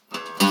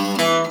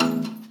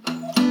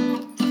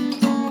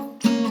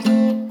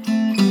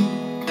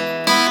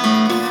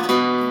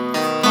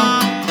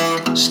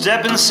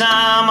Step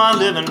inside my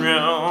living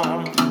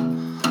room,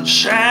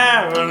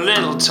 share a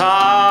little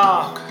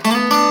talk,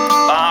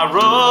 by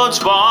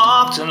roads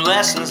walked and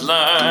lessons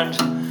learned,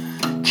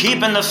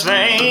 keeping the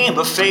flame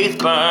of faith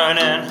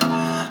burning.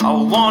 I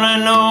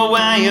wanna know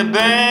where you've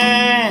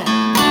been,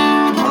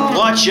 and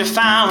what you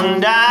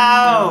found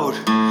out.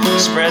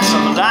 Spread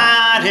some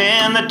light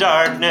in the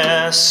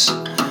darkness,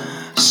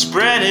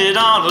 spread it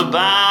all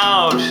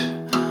about.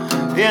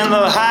 In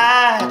the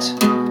hat,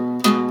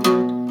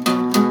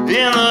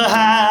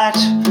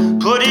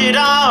 put it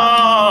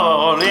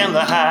all in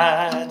the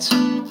hat.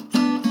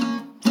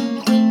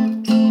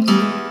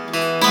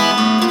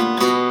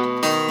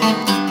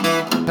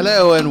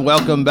 Hello and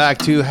welcome back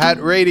to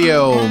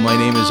Hatradio. My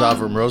name is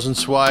Avram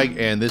Rosenzweig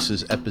and this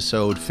is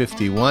episode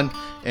 51.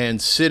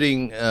 And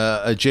sitting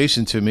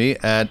adjacent to me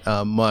at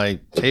my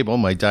table,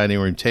 my dining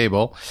room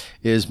table,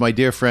 is my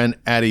dear friend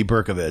Adi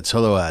Berkovits.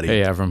 Hello, Adi.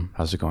 Hey, Avram.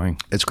 How's it going?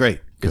 It's great.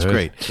 It's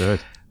great.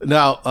 Good.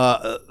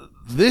 Now,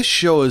 this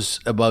show is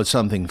about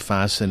something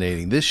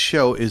fascinating. This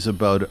show is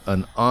about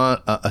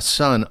a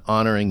son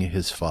honoring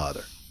his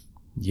father.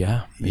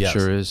 Yeah, it Yes.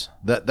 sure is.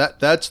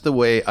 That's the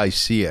way I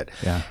see it.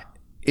 Yeah.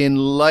 In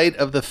light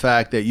of the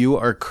fact that you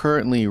are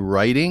currently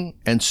writing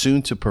and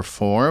soon to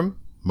perform,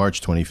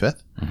 March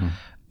 25th,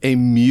 a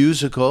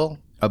musical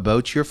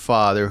about your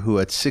father who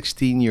at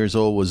 16 years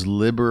old was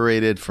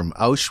liberated from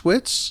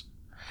Auschwitz.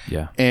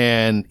 Yeah.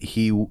 And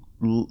he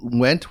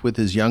went with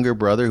his younger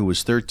brother who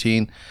was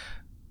 13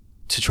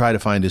 to try to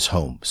find his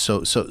home.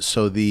 So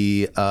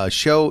the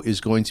show is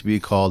going to be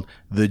called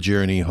The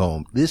Journey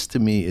Home. This to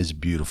me is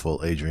beautiful,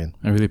 Adrian.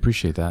 I really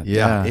appreciate that.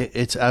 Yeah.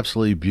 It's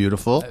absolutely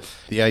beautiful.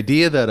 The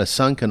idea that a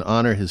son can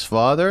honor his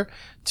father,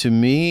 to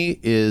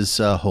me, is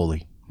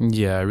holy.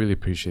 Yeah, I really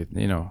appreciate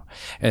it,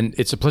 and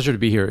it's a pleasure to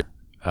be here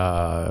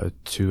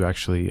to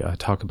actually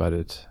talk about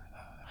it.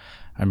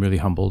 I'm really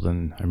humbled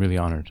and I'm really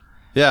honored.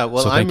 Yeah,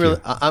 well, So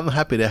I'm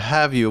happy to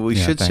have you. We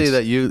should say thanks.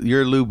 that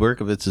you're Lou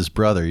Berkovits'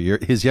 brother. You're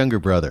his younger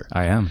brother.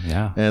 I am,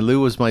 yeah. And Lou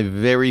was my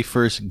very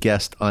first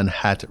guest on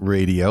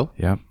Hatradio.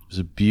 Yeah. It was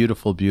a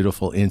beautiful,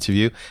 beautiful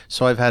interview.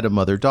 So I've had a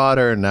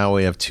mother-daughter, and now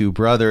we have two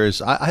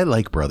brothers. I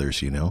like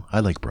brothers, I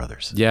like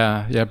brothers.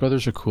 Yeah,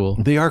 brothers are cool.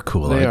 They are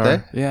cool, aren't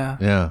they?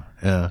 Yeah.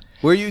 Yeah.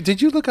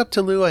 Did you look up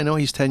to Lou? I know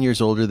he's 10 years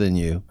older than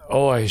you.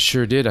 Oh, I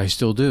sure did. I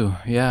still do.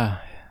 Yeah,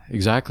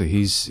 exactly.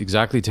 He's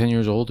exactly 10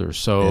 years older.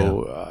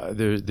 So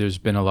there's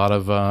been a lot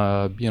of,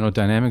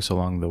 dynamics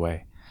along the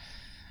way.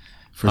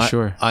 For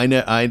sure. I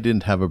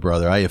didn't have a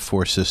brother. I have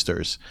four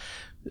sisters.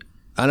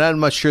 And I'm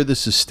not sure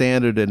this is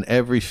standard in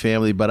every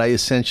family, but I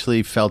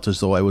essentially felt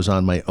as though I was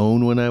on my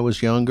own when I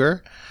was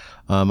younger.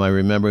 I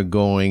remember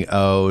going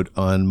out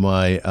on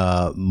my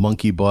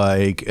monkey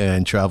bike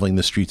and traveling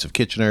the streets of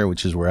Kitchener,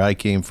 which is where I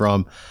came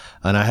from.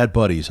 And I had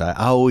buddies. I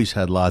always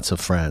had lots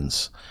of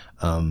friends.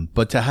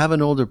 But to have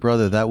an older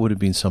brother, that would have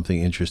been something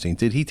interesting.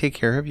 Did he take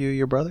care of you,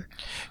 your brother?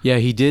 Yeah,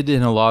 he did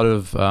in a lot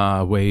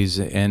of ways.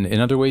 And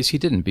in other ways, he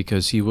didn't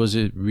because he was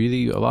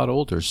really a lot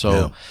older.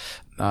 So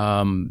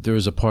there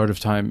was a part of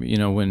time,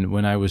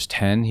 when I was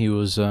 10, he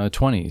was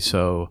 20.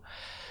 So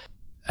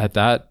at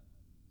that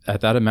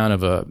amount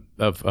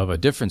of a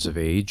difference of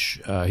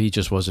age, he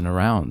just wasn't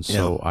around.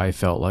 So I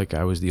felt like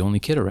I was the only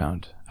kid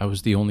around. I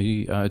was the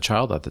only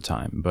child at the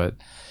time. But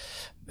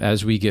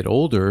as we get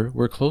older,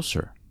 we're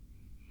closer,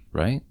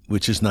 right?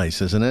 Which is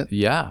nice, isn't it?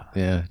 Yeah.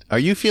 Yeah. Are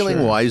you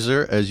feeling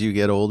wiser as you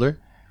get older?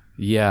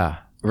 Yeah.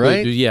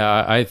 Right?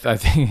 Yeah, I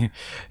think,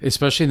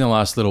 especially in the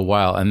last little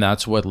while, and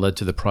that's what led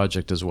to the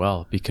project as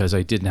well, because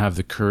I didn't have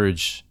the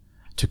courage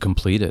to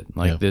complete it.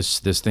 Like this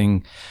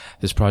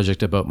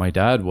project about my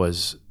dad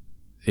was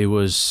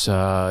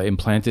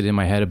implanted in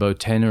my head about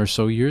 10 or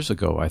so years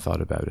ago. I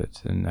thought about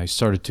it and I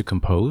started to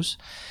compose.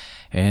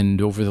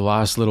 And over the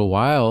last little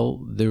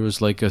while, there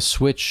was like a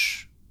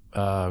switch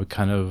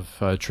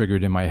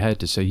triggered in my head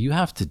to say, you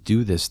have to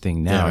do this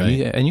thing now,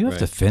 and you have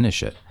to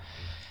finish it.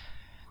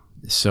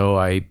 So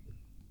I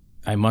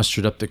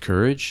mustered up the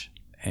courage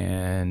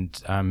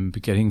and I'm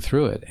getting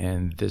through it.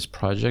 And this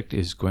project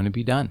is going to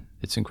be done.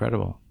 It's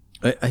incredible.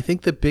 I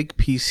think the big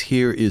piece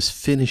here is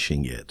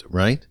finishing it,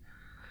 right?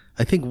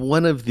 I think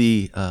one of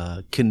the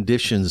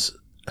conditions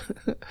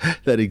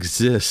that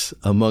exists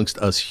amongst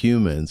us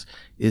humans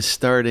is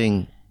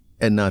starting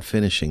and not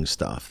finishing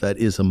stuff. That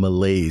is a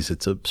malaise.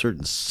 It's a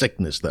certain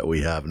sickness that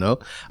we have, no?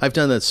 I've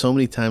done that so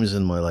many times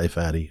in my life,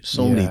 Adi.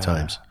 So many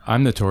times.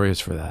 I'm notorious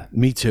for that.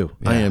 Me too.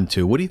 Yeah. I am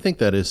too. What do you think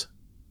that is?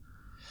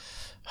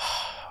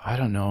 I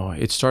don't know.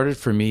 It started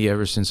for me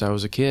ever since I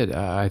was a kid.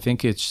 I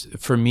think it's,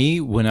 for me,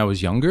 when I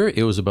was younger,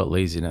 it was about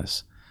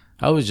laziness.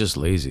 I was just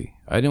lazy.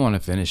 I didn't want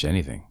to finish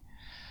anything.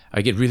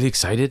 I get really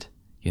excited,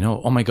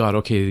 oh my God,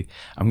 okay,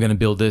 I'm going to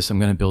build this, I'm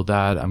going to build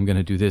that, I'm going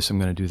to do this, I'm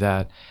going to do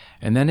that.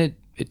 And then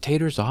it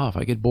taters off.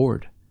 I get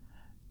bored.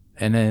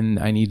 And then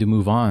I need to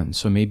move on.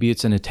 So maybe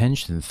it's an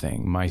attention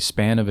thing. My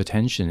span of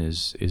attention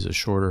is a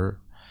shorter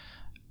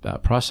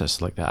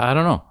process like that. I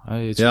don't know.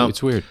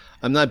 It's weird.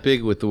 I'm not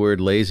big with the word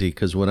lazy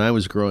because when I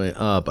was growing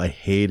up, I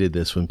hated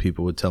this when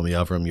people would tell me,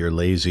 Avram, you're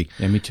lazy.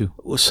 Yeah, me too.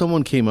 Well,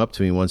 someone came up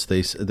to me once.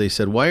 They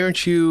said, why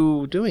aren't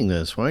you doing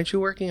this? Why aren't you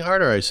working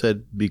harder? I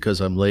said,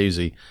 because I'm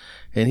lazy.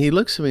 And he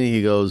looks at me and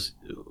he goes,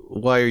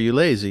 why are you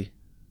lazy?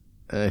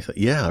 And I thought,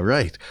 yeah,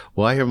 right.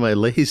 Why am I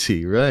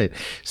lazy? Right.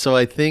 So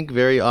I think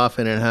very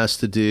often it has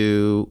to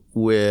do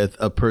with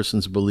a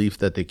person's belief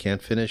that they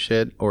can't finish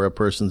it or a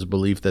person's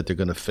belief that they're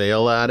going to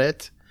fail at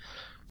it.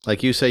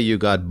 Like you say, you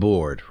got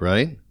bored,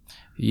 right?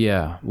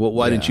 Yeah. Well,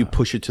 why didn't you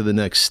push it to the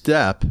next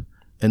step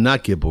and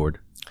not get bored?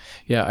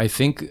 Yeah, I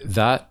think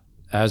that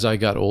as I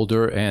got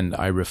older and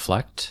I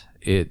reflect,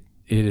 it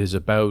is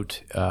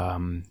about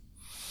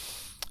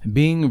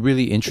being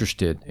really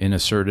interested in a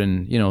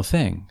certain,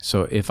 thing.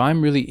 So if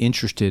I'm really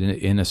interested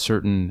in a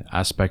certain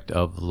aspect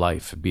of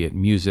life, be it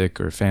music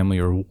or family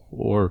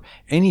or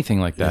anything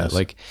like that, Yes.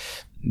 like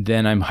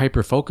then I'm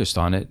hyper focused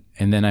on it,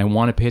 and then I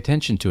want to pay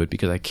attention to it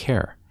because I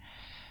care.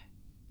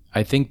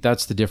 I think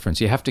that's the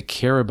difference. You have to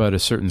care about a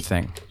certain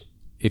thing.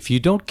 If you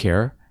don't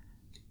care,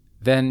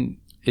 then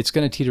it's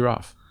going to teeter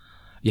off.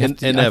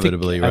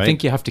 Inevitably, right? I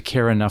think you have to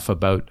care enough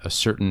about a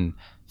certain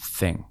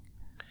thing.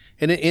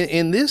 And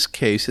in this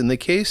case, in the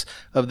case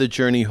of The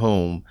Journey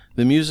Home,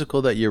 the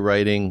musical that you're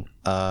writing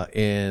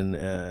in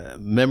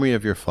memory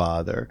of your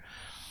father,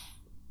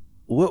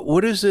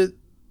 what is it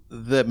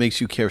that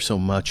makes you care so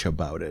much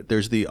about it?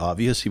 There's the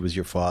obvious, he was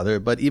your father,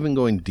 but even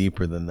going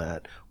deeper than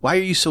that, why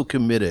are you so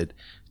committed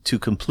to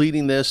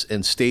completing this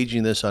and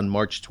staging this on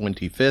March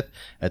 25th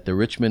at the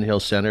Richmond Hill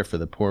Centre for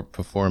the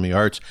Performing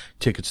Arts?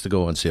 Tickets to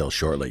go on sale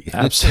shortly.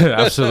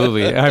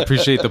 Absolutely. I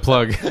appreciate the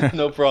plug.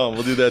 No problem.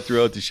 We'll do that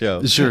throughout the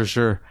show.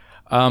 Sure.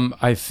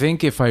 I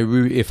think if I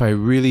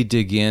really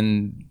dig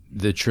in,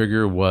 the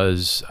trigger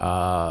was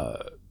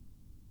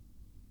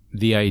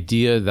the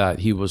idea that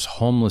he was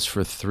homeless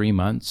for 3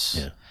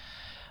 months.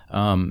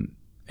 Yeah.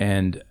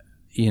 And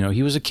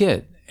he was a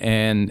kid,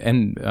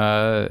 and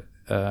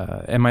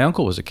my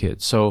uncle was a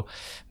kid, so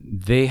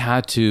they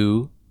had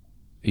to,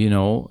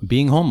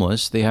 being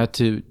homeless, they had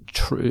to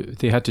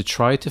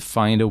try to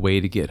find a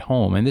way to get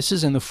home. And this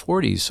is in the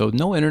 40s, so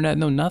no internet,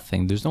 no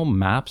nothing. There's no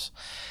maps.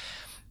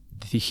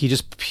 He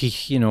just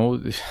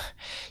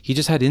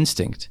had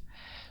instinct.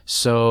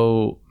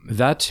 So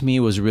that to me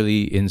was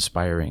really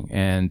inspiring.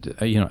 And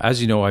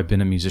as you know, I've been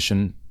a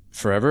musician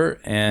forever,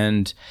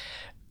 and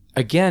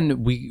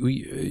again,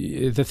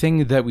 we the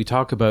thing that we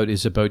talk about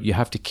is about you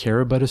have to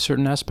care about a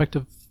certain aspect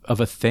of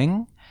a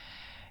thing.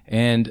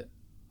 And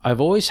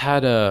I've always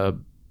had a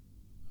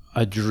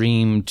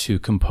dream to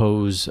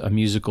compose a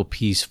musical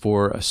piece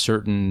for a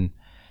certain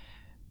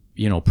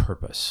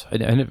purpose.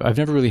 And I've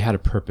never really had a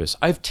purpose.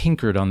 I've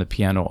tinkered on the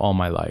piano all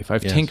my life.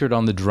 I've tinkered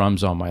on the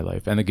drums all my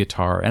life and the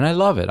guitar, and I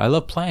love it. I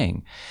love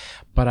playing.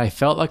 But I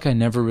felt like I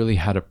never really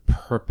had a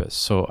purpose.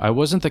 So I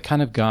wasn't the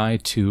kind of guy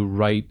to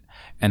write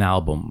an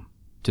album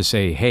to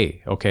say,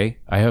 hey, okay,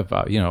 I have,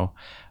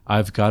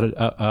 I've got an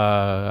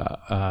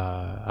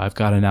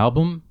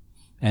album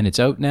and it's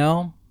out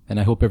now and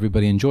I hope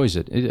everybody enjoys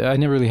it. I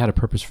never really had a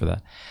purpose for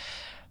that.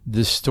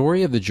 The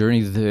story of the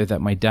journey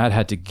that my dad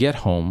had to get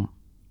home,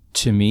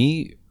 to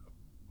me,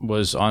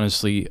 was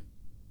honestly,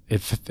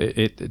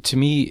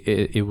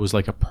 it was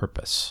like a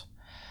purpose.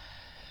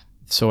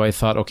 So I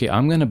thought, okay,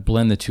 I'm going to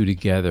blend the two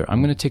together.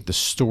 I'm going to take the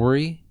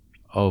story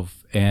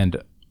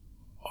and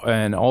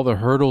all the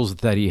hurdles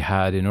that he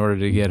had in order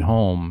to get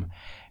home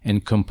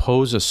and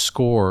compose a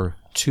score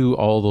to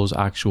all those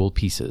actual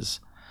pieces.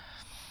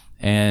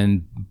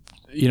 And,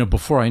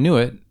 before I knew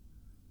it,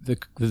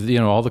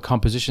 all the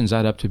compositions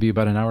add up to be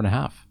about an hour and a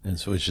half. And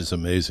so it's just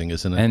amazing,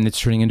 isn't it? And it's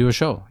turning into a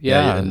show.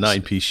 Yeah. A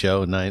 9-piece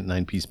show,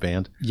 nine-piece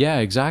band. Yeah,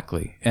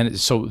 exactly. And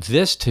so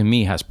this to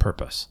me has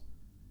purpose.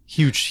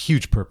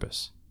 Huge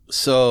purpose.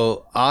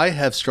 So I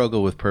have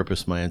struggled with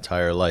purpose my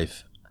entire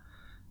life.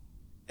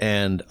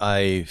 And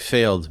I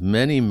failed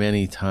many,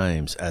 many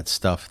times at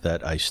stuff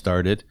that I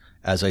started.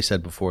 As I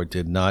said before,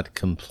 did not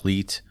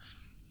complete.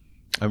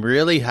 I'm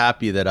really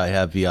happy that I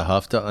have Via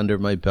Hafta under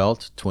my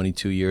belt,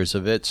 22 years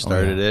of it,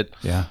 started it,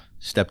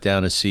 stepped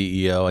down as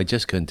CEO. I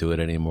just couldn't do it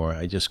anymore.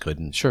 I just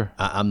couldn't. Sure.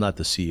 I'm not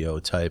the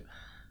CEO type.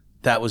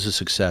 That was a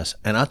success.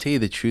 And I'll tell you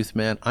the truth,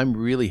 man, I'm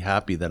really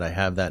happy that I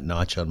have that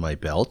notch on my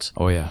belt.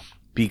 Oh, yeah.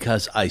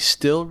 Because I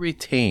still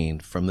retain,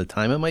 from the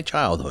time of my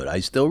childhood,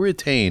 I still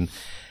retain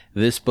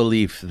this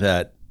belief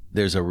that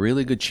there's a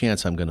really good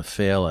chance I'm going to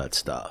fail at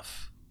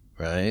stuff,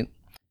 right?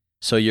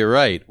 So you're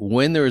right.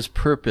 When there is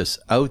purpose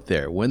out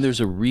there, when there's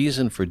a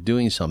reason for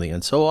doing something,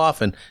 and so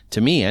often,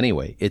 to me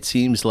anyway, it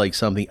seems like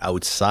something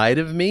outside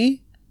of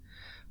me,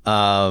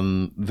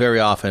 very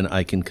often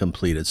I can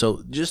complete it.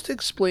 So just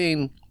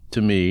explain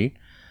to me,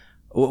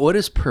 what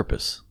is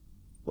purpose?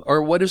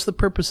 Or what is the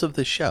purpose of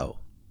the show?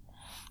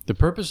 The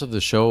purpose of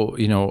the show,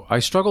 I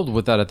struggled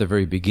with that at the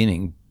very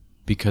beginning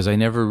because I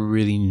never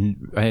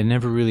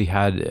really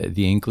had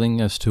the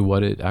inkling as to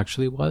what it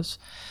actually was.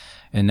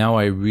 And now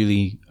I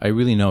really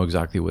know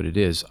exactly what it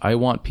is. I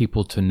want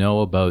people to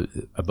know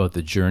about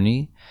the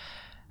journey,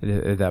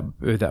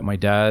 that my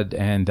dad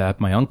and that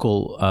my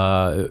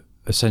uncle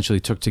essentially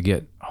took to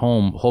get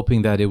home,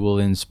 hoping that it will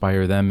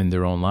inspire them in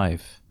their own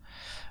life.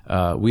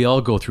 We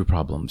all go through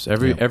problems.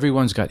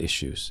 Everyone's got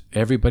issues.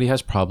 Everybody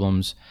has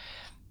problems.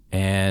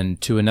 And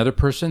to another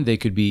person, they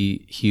could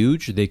be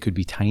huge, they could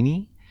be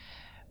tiny,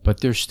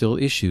 but there's still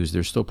issues,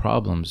 there's still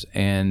problems.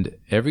 And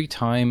every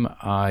time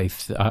I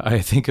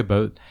think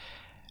about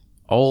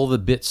all the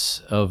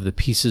bits of the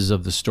pieces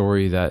of the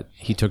story that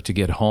he took to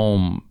get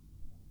home,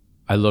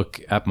 I look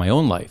at my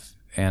own life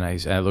and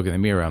I look in the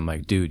mirror, I'm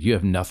like, dude, you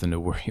have nothing to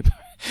worry about.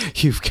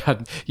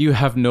 You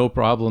have no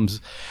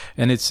problems.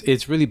 And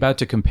it's really bad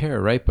to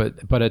compare, right?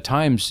 But at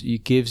times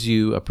it gives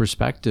you a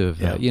perspective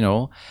that, you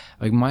know,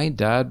 like my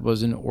dad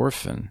was an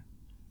orphan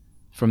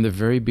from the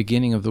very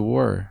beginning of the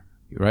war,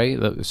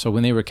 right? So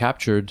when they were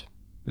captured,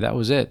 that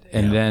was it.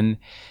 And then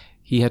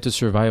he had to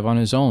survive on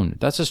his own.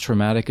 That's as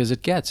traumatic as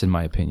it gets, in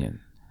my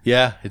opinion.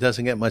 Yeah, it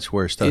doesn't get much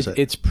worse, does it?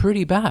 It's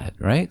pretty bad,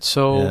 right?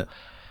 So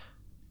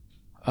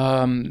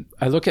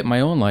I look at my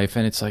own life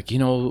and it's like, you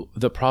know,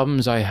 the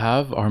problems I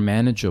have are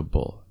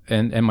manageable.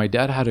 And my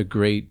dad had a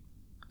great,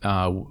 he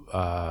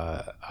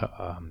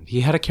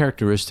had a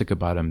characteristic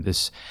about him,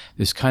 this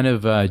kind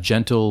of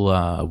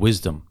gentle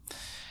wisdom.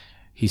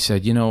 He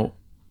said, you know,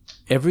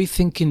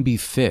 everything can be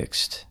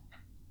fixed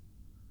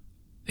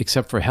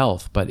except for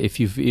health. But if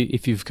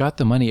you've got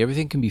the money,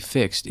 everything can be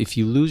fixed. If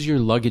you lose your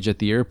luggage at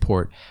the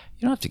airport,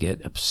 you don't have to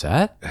get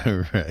upset.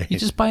 Right. You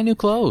just buy new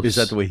clothes. Is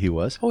that the way he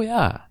was? Oh,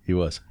 yeah. He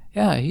was.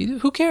 Yeah,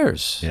 who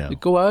cares? Yeah. You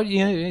go out,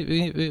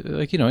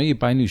 you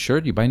buy a new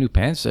shirt, you buy new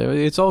pants.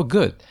 It's all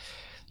good.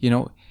 You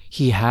know,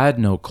 he had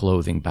no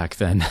clothing back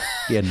then.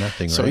 He had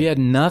nothing, right? So he had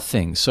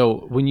nothing.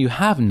 So when you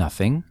have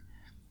nothing,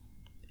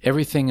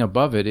 everything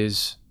above it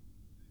is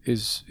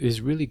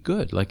really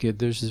good. Like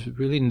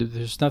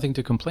there's nothing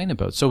to complain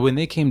about. So when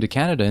they came to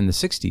Canada in the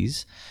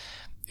 60s,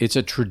 it's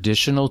a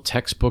traditional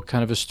textbook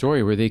kind of a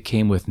story where they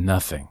came with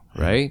nothing,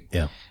 right?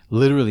 Yeah.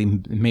 Literally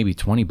maybe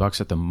 $20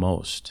 at the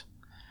most.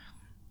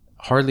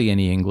 Hardly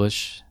any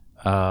English.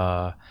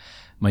 My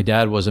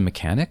dad was a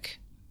mechanic.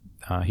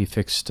 He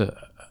fixed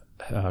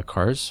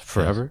cars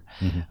forever.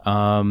 Yes.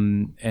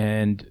 Mm-hmm.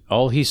 And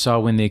all he saw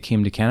when they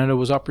came to Canada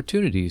was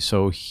opportunity.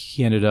 So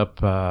he ended up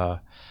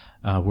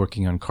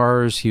working on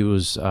cars. He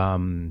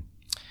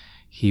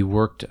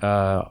worked,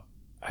 I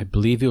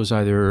believe it was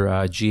either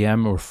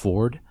GM or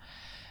Ford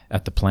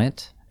at the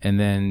plant. And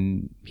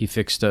then he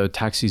fixed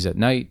taxis at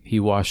night.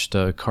 He washed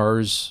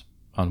cars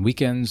on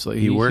weekends.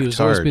 He was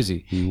hard. Always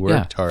busy. He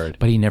worked hard.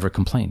 But he never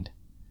complained.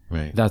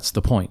 Right. That's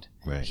the point.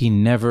 Right. He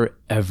never,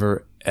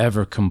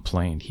 ever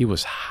complained. He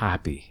was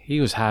happy. He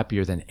was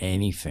happier than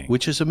anything.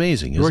 Which is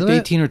amazing, isn't it? He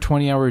worked it? 18 or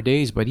 20-hour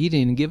days, but he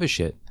didn't give a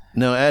shit.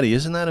 No, Adi,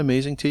 isn't that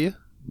amazing to you?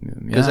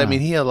 Because, I mean,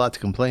 he had a lot to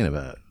complain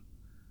about.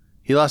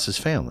 He lost his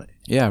family.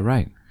 Yeah,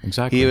 right.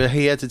 Exactly.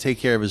 He had to take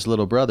care of his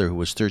little brother, who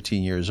was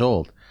 13 years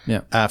old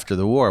after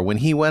the war. When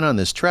he went on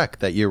this trek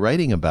that you're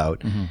writing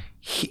about,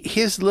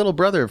 his little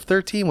brother of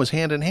 13 was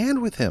hand in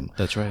hand with him.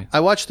 That's right.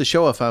 I watched the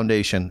Shoah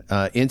Foundation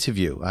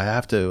interview. I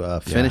have to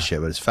finish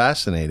it, but it's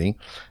fascinating.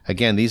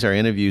 Again, these are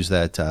interviews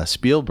that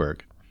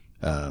Spielberg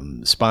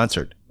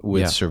sponsored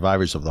with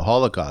survivors of the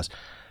Holocaust.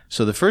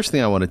 So the first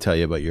thing I want to tell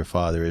you about your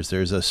father is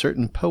there's a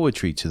certain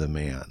poetry to the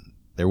man.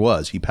 There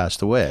was. He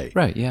passed away.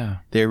 Right, yeah.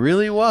 There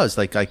really was.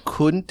 Like, I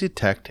couldn't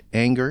detect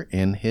anger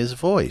in his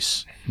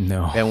voice.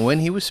 No. And when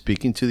he was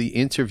speaking to the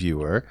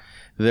interviewer,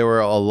 there were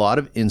a lot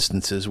of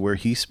instances where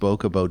he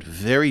spoke about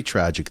very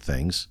tragic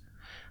things,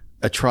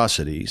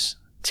 atrocities,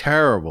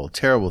 terrible,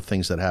 terrible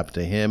things that happened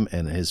to him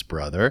and his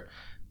brother.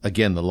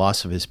 Again, the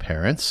loss of his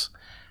parents.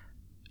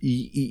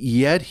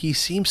 Yet he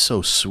seemed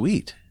so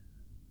sweet.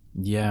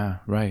 Yeah,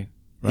 right.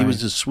 He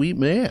was a sweet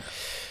man.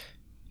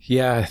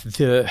 Yeah,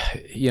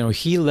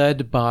 he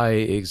led by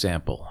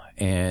example,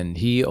 and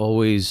he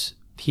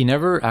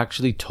never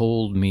actually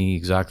told me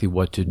exactly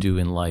what to do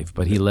in life,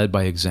 but he led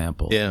by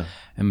example. Yeah.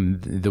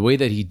 And the way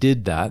that he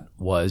did that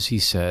was he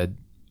said,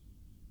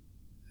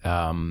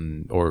 as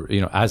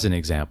an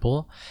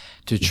example,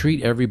 to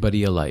treat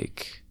everybody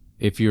alike.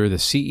 If you're the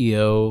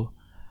CEO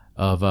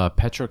of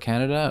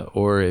Petro-Canada,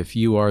 or if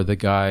you are the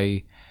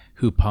guy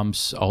who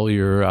pumps all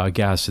your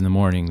gas in the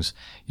mornings,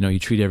 you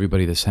treat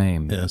everybody the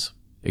same. Yes.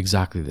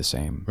 Exactly the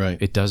same.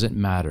 Right. It doesn't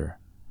matter.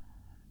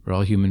 We're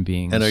all human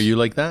beings. And are you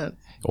like that?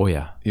 Oh,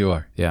 yeah. You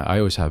are? Yeah, I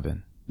always have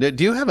been.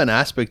 Do you have an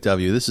aspect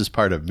of you? This is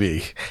part of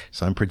me,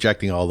 so I'm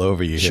projecting all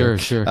over you here.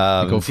 Sure.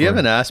 Do you have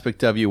an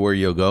aspect of you where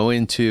you'll go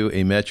into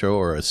a Metro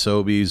or a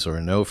Sobeys or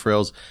a No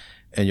Frills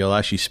and you'll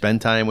actually spend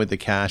time with the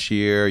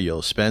cashier,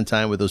 you'll spend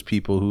time with those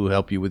people who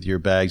help you with your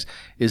bags?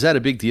 Is that a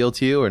big deal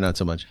to you or not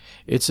so much?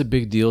 It's a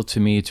big deal to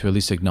me to at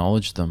least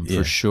acknowledge them,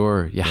 for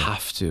sure. You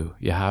have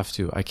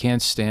to. I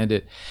can't stand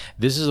it.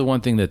 This is the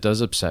one thing that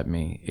does upset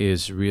me,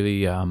 is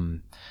really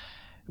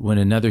when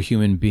another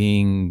human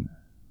being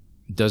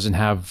doesn't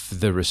have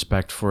the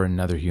respect for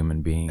another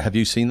human being. Have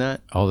you seen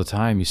that? All the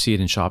time. You see it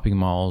in shopping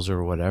malls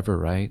or whatever,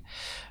 right?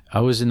 I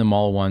was in the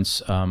mall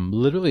once,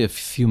 literally a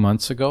few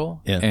months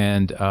ago,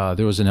 and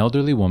there was an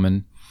elderly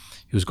woman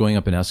He was going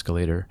up an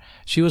escalator.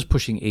 She was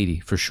pushing 80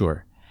 for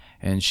sure.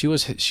 And she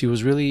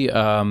was really,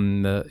 how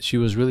do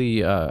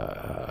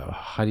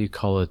you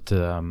call it?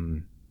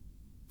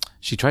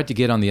 She tried to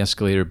get on the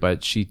escalator,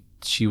 but she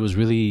was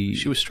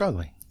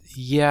struggling.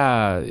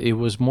 Yeah, it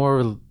was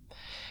more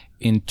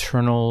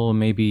internal,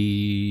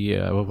 maybe,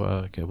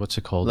 what's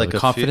it called? Like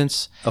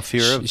confidence. A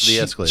fear of the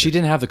escalator. She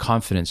didn't have the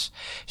confidence.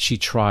 She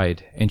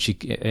tried and she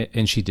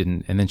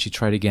didn't. And then she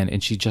tried again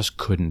and she just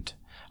couldn't.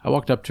 I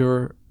walked up to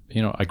her,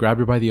 I grabbed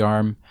her by the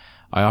arm.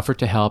 I offered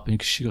to help,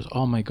 and she goes,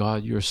 "Oh my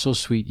God, you're so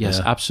sweet." Yes,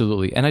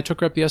 absolutely. And I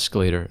took her up the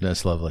escalator.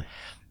 That's lovely.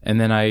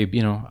 And then I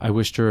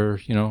wished her,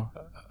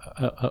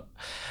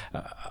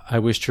 I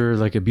wished her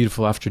like a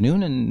beautiful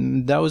afternoon,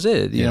 and that was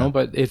it, you know.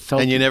 But it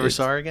felt. And you never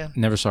saw her again?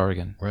 Never saw her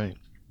again. Right.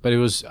 But it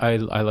was. I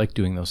like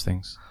doing those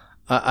things.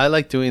 I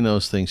like doing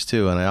those things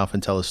too, and I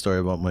often tell a story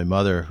about my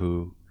mother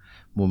who,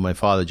 when my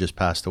father just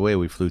passed away,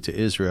 we flew to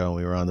Israel, and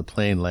we were on the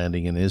plane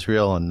landing in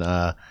Israel, and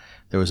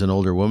there was an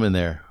older woman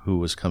there who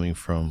was coming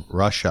from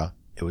Russia.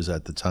 It was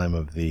at the time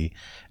of the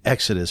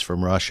exodus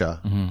from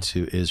Russia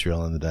to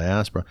Israel and the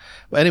diaspora.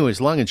 But anyways,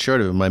 long and short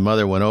of it, my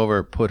mother went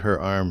over, put her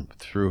arm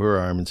through her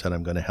arm and said,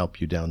 "I'm going to help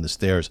you down the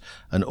stairs."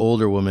 An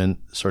older woman,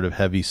 sort of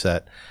heavy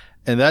set.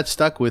 And that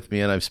stuck with me,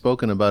 and I've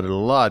spoken about it a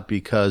lot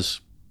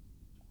because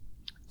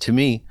to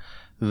me,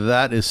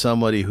 that is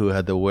somebody who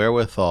had the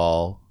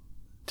wherewithal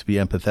to be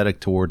empathetic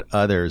toward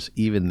others,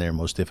 even in their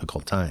most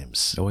difficult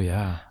times. Oh,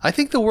 yeah. I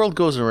think the world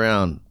goes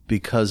around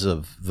because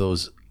of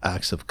those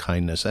acts of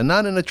kindness, and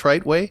not in a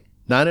trite way,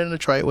 not in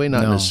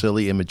a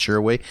silly, immature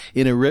way,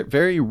 in a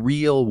very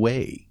real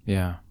way.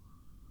 Yeah.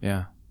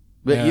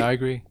 But I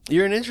agree.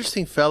 You're an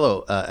interesting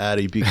fellow,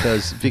 Adi,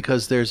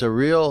 because there's a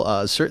real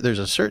there's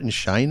a certain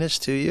shyness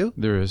to you.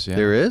 There is. Yeah.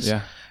 There is.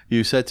 Yeah.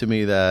 You said to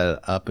me that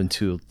up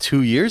until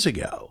 2 years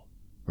ago,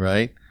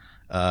 right,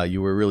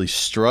 you were really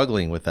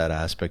struggling with that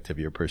aspect of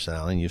your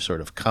personality, and you've sort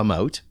of come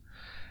out.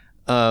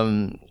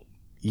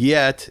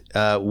 Yet,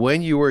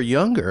 when you were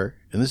younger,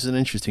 and this is an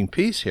interesting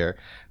piece here,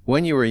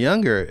 when you were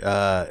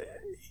younger,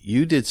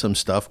 you did some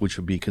stuff which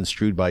would be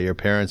construed by your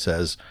parents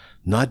as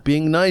not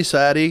being nice,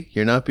 Adi.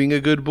 You're not being a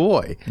good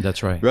boy.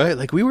 That's right. Right?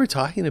 Like we were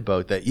talking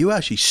about that. You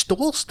actually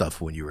stole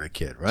stuff when you were a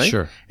kid, right?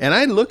 Sure. And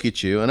I look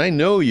at you and I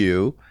know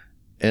you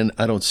and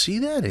I don't see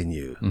that in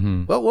you.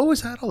 Mm-hmm. What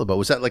was that all about?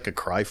 Was that like a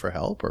cry for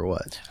help or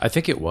what? I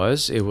think it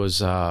was. It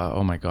was,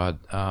 oh my God.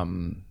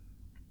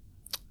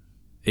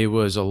 It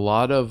was a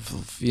lot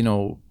of,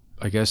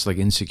 I guess like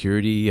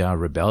insecurity,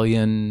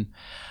 rebellion.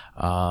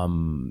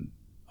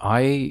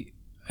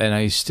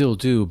 I still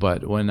do,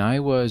 but when I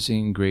was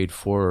in grade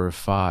 4 or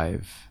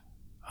 5,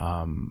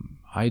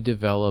 I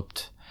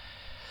developed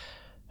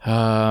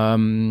a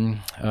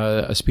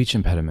speech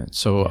impediment.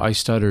 So I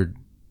stuttered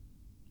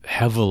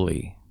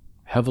heavily,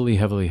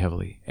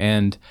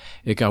 and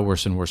it got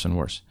worse and worse and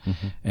worse.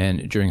 Mm-hmm.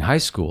 And during high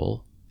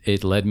school,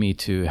 it led me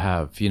to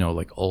have,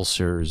 like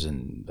ulcers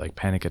and like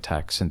panic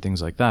attacks and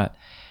things like that.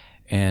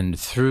 And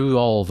through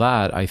all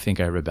that, I think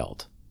I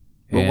rebelled.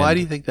 Well, why do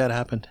you think that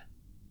happened,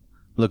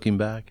 looking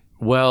back?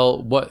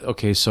 Well,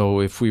 okay,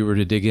 so if we were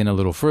to dig in a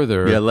little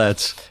further... Yeah,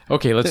 let's.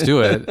 Okay, let's do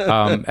it.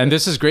 And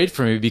this is great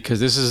for me because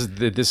this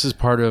is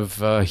part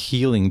of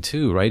healing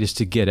too, right? Is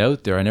to get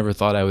out there. I never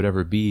thought I would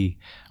ever be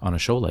on a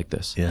show like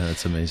this. Yeah,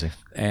 that's amazing.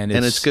 And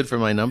it's good for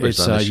my numbers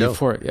on the show.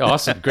 Euphoric.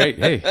 Awesome, great.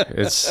 Hey,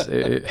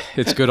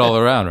 it's good all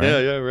around, right?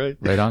 Yeah, right.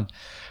 Right on.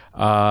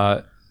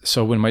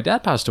 So when my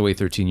dad passed away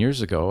 13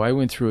 years ago, I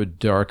went through a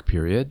dark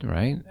period,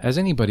 right? As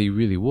anybody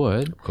really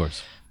would. Of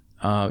course.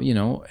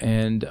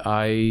 And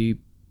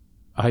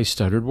I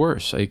stuttered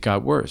worse. It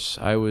got worse.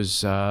 I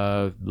was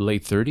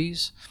late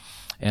 30s,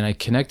 and I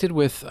connected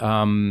with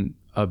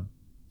a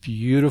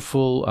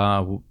beautiful.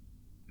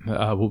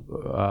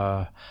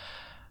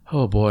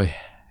 Oh boy,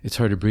 it's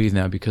hard to breathe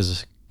now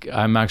because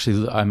I'm actually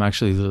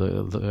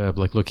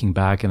like looking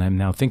back, and I'm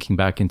now thinking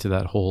back into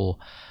that whole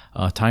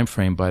time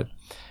frame. But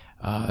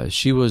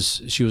she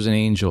was an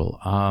angel.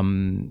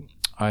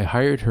 I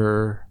hired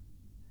her.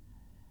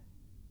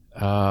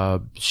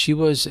 She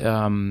was.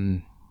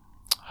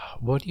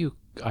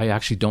 I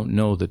actually don't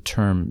know the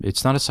term.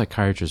 It's not a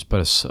psychiatrist, but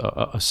a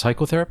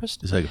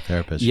psychotherapist. A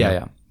psychotherapist.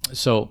 Yeah.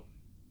 So,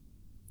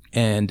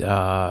 and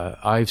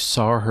I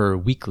saw her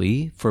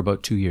weekly for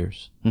about 2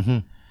 years.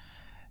 Mm-hmm.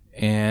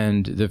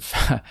 And the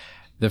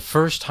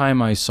first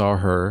time I saw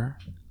her,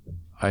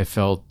 I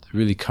felt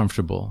really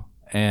comfortable,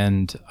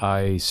 and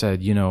I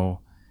said,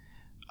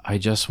 I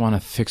just want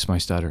to fix my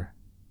stutter.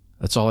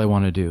 That's all I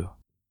want to do.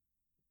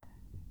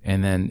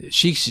 And then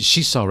she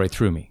saw right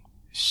through me.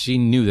 She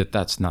knew that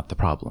that's not the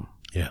problem.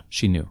 Yeah.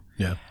 She knew.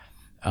 Yeah.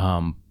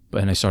 And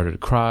I started to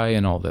cry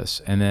and all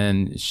this. And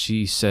then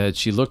she said,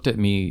 she looked at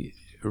me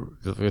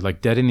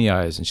like dead in the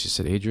eyes, and she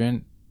said,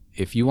 "Adrian,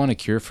 if you want a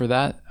cure for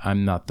that,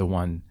 I'm not the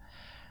one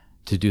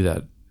to do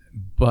that.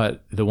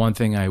 But the one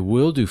thing I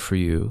will do for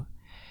you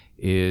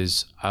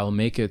is I'll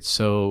make it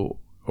so,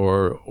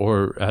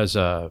 or as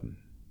a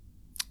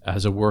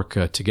work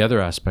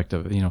together aspect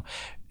of it,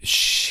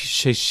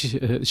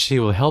 she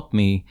will help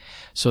me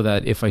so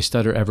that if I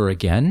stutter ever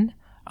again,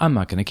 I'm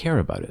not going to care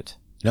about it.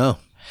 No.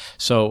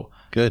 So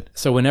Good.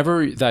 So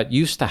whenever that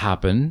used to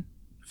happen,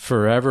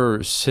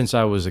 forever since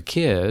I was a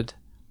kid,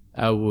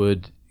 I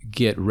would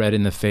get red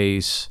in the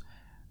face.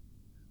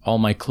 All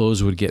my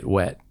clothes would get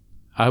wet.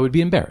 I would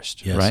be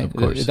embarrassed, yes, right? Of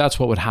course. That's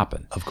what would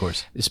happen. Of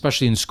course.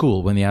 Especially in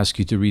school when they ask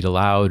you to read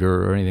aloud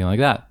or anything like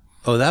that.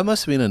 Oh, that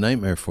must have been a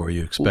nightmare for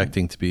you,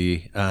 expecting to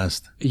be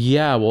asked.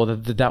 Yeah, well,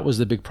 that was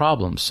the big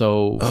problem.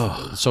 So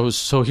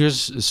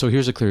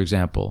here's a clear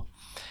example.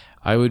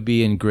 I would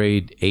be in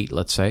grade 8,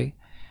 let's say,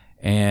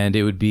 and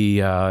it would be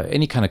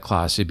any kind of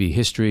class. It'd be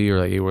history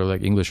or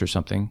like English or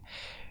something.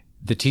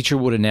 The teacher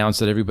would announce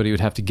that everybody would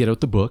have to get out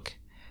the book,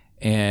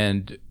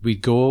 and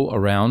we'd go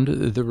around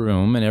the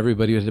room, and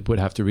everybody would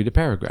have to read a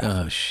paragraph.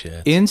 Oh,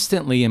 shit.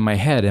 Instantly in my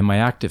head, in my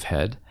active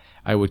head,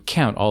 I would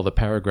count all the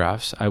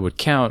paragraphs. I would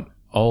count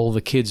all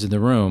the kids in the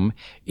room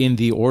in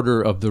the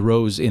order of the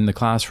rows in the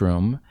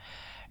classroom.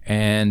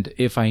 And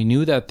if I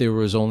knew that there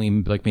was only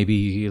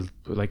maybe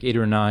 8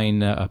 or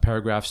 9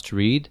 paragraphs to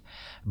read,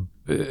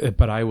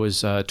 but I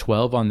was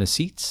 12 on the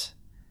seats,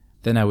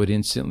 then I would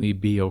instantly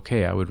be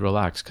okay. I would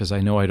relax because I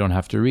know I don't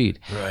have to read.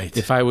 Right.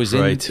 If I was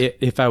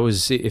if I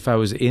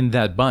was in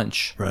that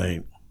bunch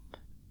right.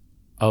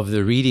 of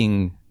the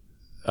reading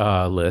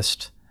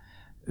list,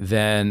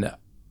 then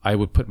I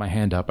would put my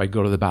hand up. I'd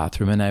go to the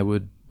bathroom and I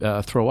would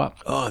throw up.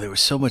 Oh, there was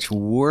so much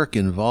work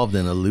involved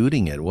in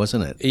eluding it,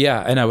 wasn't it?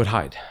 Yeah, and I would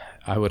hide.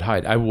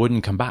 I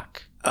wouldn't come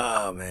back.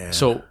 Oh, man.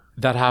 So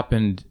that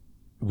happened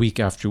week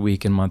after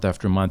week and month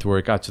after month, where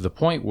it got to the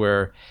point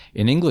where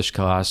in English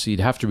class, you'd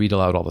have to read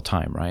aloud all the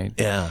time, right?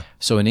 Yeah.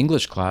 So in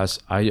English class,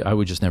 I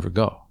would just never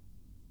go.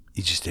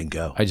 You just didn't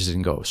go. I just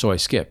didn't go. So I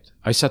skipped.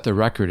 I set the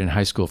record in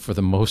high school for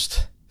the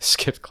most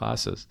skipped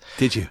classes.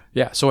 Did you?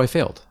 Yeah. So I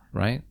failed,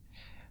 right?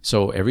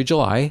 So every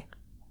July,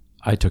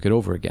 I took it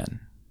over again.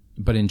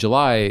 But in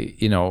July,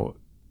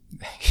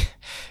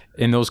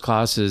 in those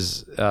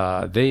classes,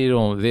 they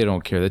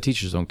don't care. The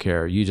teachers don't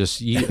care.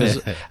 As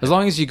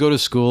long as you go to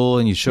school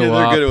and you show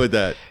up, they're good with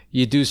that.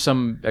 You do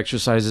some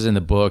exercises in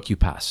the book, you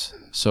pass.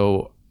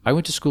 So I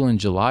went to school in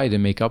July to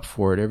make up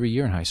for it every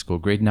year in high school,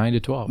 grade 9 to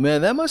 12.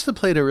 Man, that must have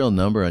played a real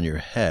number on your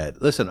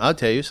head. Listen, I'll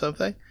tell you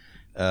something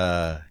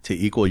to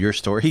equal your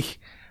story.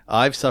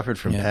 I've suffered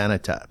from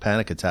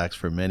panic attacks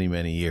for many,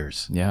 many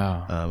years.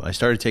 Yeah. I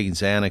started taking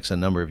Xanax a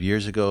number of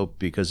years ago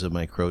because of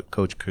my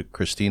coach,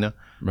 Christina,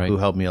 who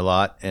helped me a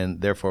lot.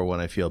 And therefore, when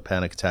I feel a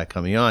panic attack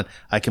coming on,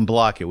 I can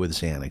block it with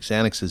Xanax.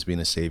 Xanax has been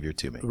a savior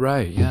to me.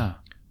 Right, yeah.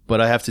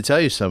 But I have to tell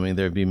you something.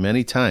 There have been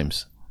many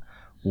times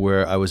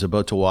where I was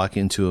about to walk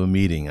into a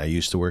meeting. I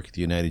used to work at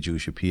the United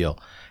Jewish Appeal,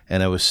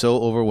 and I was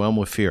so overwhelmed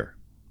with fear.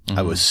 Mm-hmm.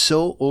 I was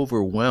so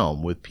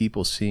overwhelmed with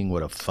people seeing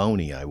what a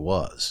phony I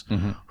was.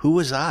 Mm-hmm. Who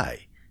was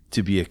I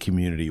to be a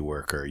community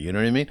worker? You know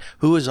what I mean?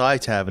 Who was I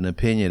to have an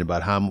opinion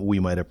about how we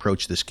might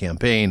approach this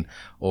campaign?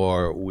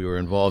 Or we were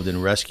involved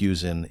in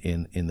rescues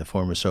in the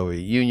former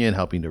Soviet Union,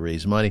 helping to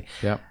raise money.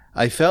 Yeah.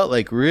 I felt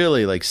like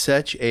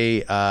such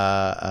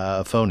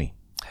a phony.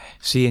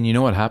 See, and you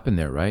know what happened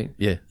there, right?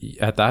 Yeah.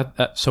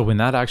 So when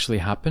that actually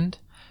happened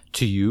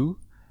to you,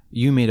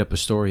 you made up a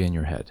story in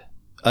your head.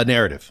 A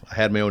narrative. I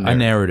had my own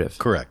narrative. A narrative.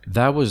 Correct.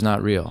 That was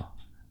not real.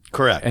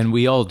 Correct. And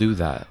we all do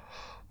that.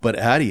 But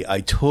Adi,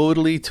 I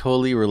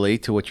totally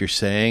relate to what you're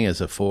saying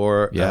as a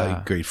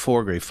grade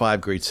 4, grade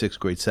 5, grade 6,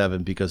 grade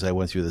 7, because I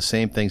went through the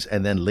same things,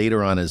 and then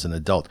later on as an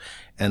adult.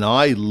 And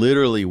I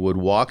literally would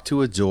walk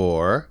to a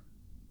door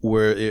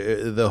where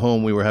the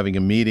home we were having a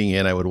meeting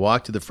in. I would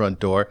walk to the front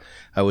door.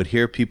 I would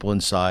hear people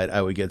inside.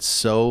 I would get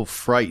so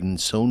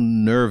frightened, so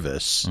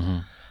nervous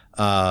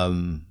about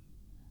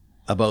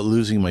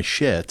losing my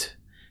shit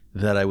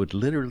that I would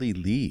literally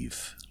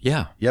leave.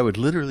 Yeah. Yeah, I would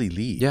literally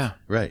leave. Yeah.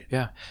 Right.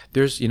 Yeah.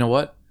 There's, you know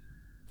what?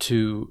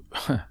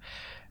 I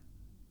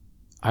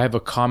have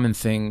a common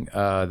thing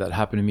that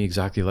happened to me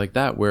exactly like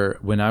that, where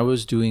when I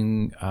was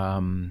doing,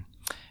 in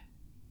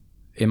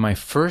my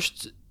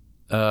first,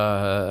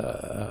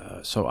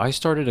 so I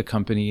started a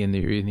company in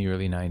the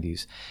early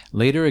 90s.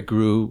 Later it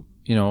grew,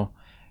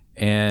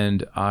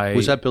 and I...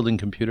 Was that building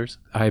computers?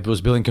 I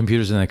was building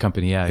computers in that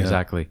company, yeah.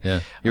 Exactly. Yeah.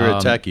 You're a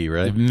techie,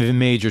 right?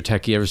 Major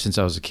techie ever since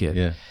I was a kid.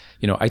 Yeah.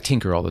 I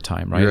tinker all the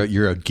time, right?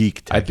 You're a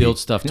geek techie. I build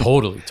stuff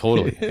totally.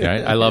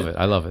 Right? I love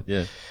it.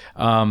 Yeah.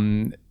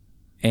 And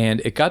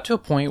it got to a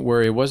point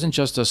where it wasn't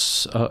just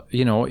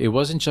it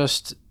wasn't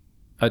just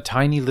a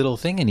tiny little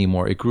thing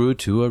anymore. It grew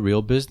to a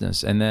real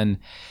business. And then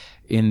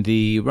in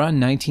around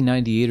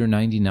 1998 or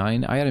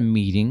 99, I had a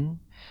meeting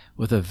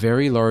with a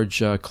very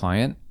large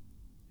client.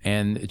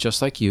 And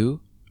just like you,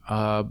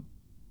 in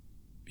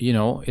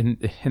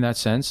that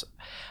sense,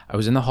 I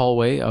was in the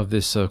hallway of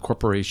this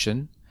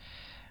corporation.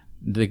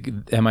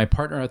 And my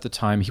partner at the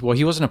time,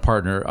 he wasn't a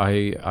partner.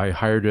 I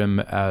hired him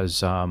as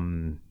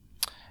kind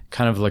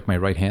of like my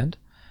right hand.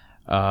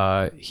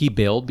 He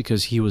bailed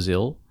because he was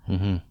ill.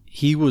 Mm-hmm.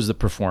 He was the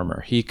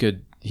performer. He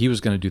was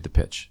going to do the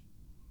pitch.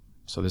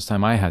 So this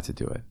time I had to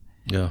do it.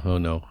 Yeah. Oh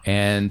no.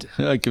 And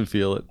I can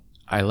feel it.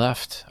 I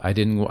left. I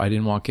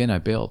didn't walk in. I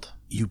bailed.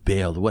 You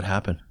bailed. What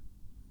happened?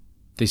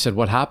 they said,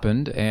 what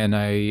happened? And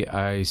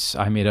I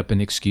made up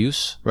an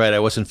excuse. Right. I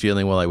wasn't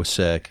feeling well. I was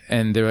sick.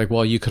 And they're like,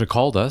 well, you could have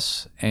called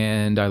us,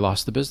 and I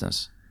lost the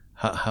business.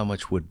 How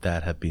much would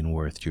that have been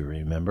worth? Do you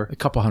remember? A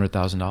couple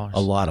 $100,000. A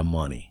lot of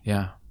money.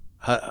 Yeah.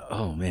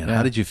 Oh man, Yeah.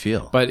 How did you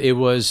feel? But it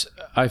was,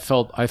 I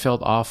felt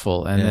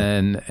awful, and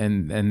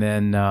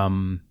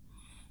then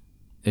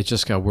it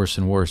just got worse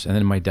and worse. And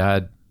then my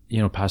dad,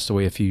 passed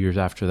away a few years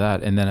after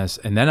that. And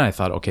then I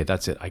thought, okay,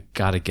 that's it. I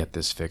got to get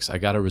this fixed. I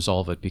got to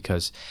resolve it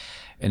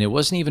and it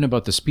wasn't even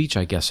about the speech,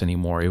 I guess,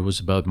 anymore. It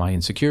was about my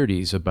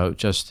insecurities, about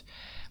just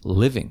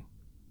living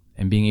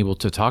and being able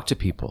to talk to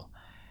people.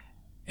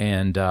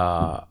 And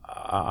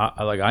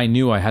I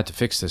knew I had to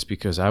fix this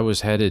because I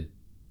was headed,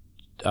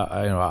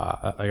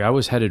 I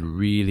was headed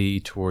really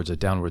towards a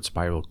downward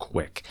spiral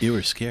quick. You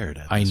were scared.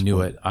 I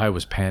knew it. I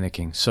was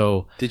panicking.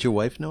 So, did your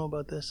wife know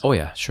about this? Oh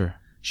yeah, sure.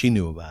 She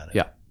knew about it.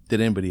 Yeah. Did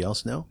anybody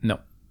else know?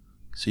 No.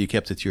 So you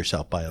kept it to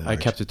yourself by and large.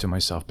 I kept it to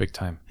myself big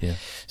time. Yeah.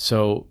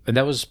 So, and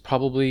that was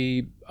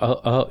probably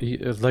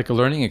like a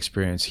learning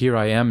experience. Here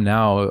I am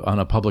now on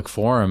a public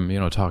forum,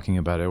 talking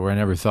about it where I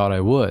never thought I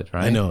would,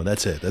 right? I know.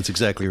 That's it. That's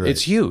exactly right.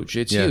 It's huge.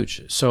 It's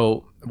huge.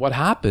 So what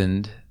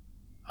happened,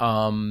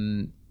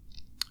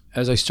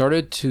 as I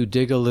started to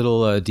dig a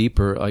little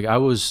deeper, like I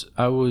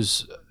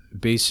was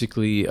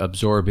basically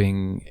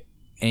absorbing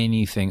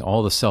anything,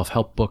 all the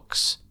self-help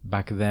books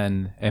back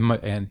then, and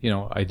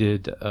I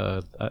did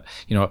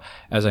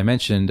as I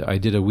mentioned, I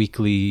did a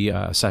weekly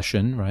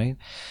session, right?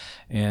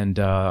 And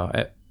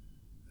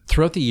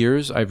throughout the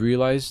years, I've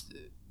realized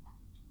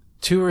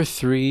 2 or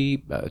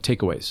 3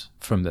 takeaways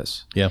from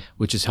this,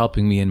 which is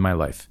helping me in my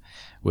life,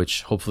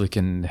 which hopefully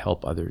can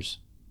help others.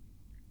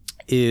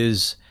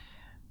 Is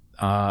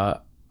I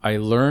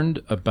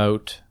learned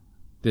about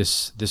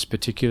this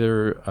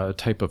particular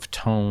type of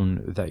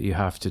tone that you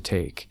have to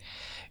take,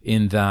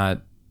 in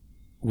that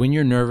when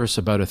you're nervous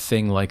about a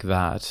thing like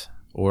that,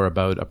 or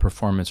about a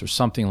performance or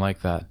something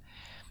like that,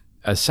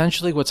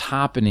 essentially what's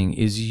happening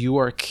is you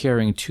are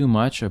caring too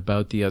much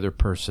about the other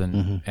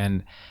person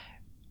and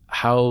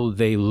how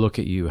they look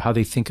at you, how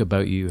they think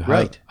about you,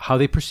 how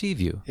they perceive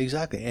you.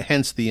 Exactly.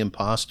 Hence the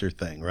imposter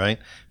thing, right?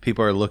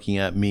 People are looking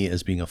at me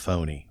as being a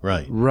phony,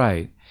 right?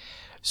 Right.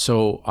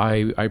 So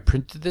I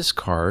printed this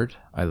card,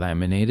 I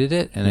laminated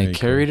it, and I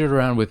carried it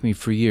around with me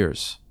for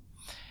years.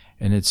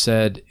 And it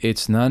said,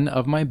 "It's none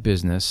of my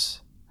business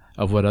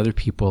of what other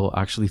people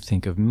actually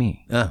think of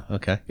me." Ah,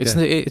 okay.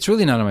 It's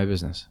really none of my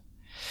business.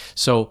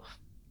 So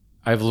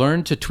I've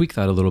learned to tweak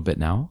that a little bit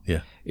now.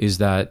 Yeah. Is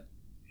that,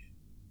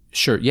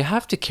 sure, you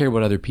have to care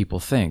what other people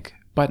think,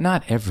 but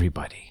not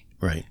everybody.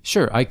 Right.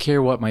 Sure, I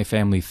care what my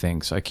family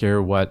thinks. I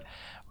care what,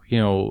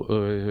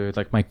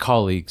 like my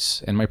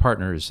colleagues and my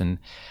partners.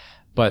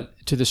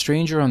 But to the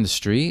stranger on the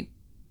street,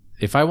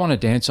 if I want to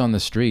dance on the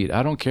street,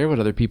 I don't care what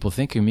other people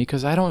think of me,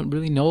 because I don't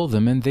really know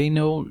them, and they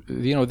know,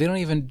 they don't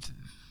even,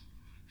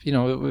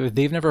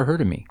 they've never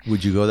heard of me.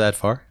 Would you go that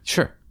far?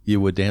 Sure.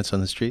 You would dance on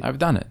the street? I've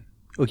done it.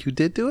 Oh, you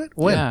did do it?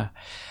 When? Yeah.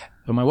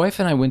 So my wife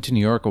and I went to New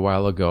York a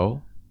while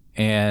ago,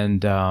 and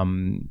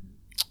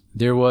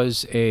there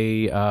was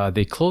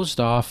they closed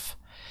off,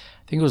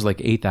 I think it was like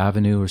 8th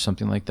Avenue or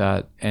something like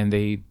that, and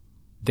they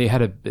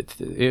had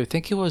I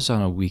think it was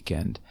on a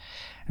weekend.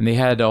 And they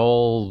had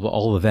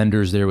all the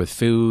vendors there with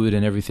food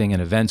and everything,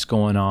 and events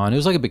going on. It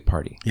was like a big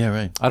party. Yeah,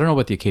 right. I don't know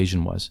what the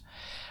occasion was.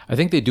 I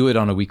think they do it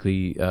on a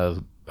weekly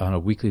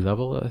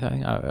level.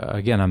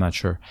 Again, I'm not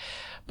sure.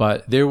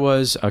 But there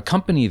was a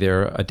company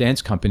there, a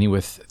dance company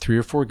with 3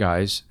 or 4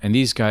 guys, and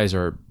these guys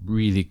are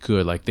really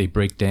good. Like they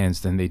break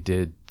danced, and they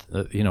did,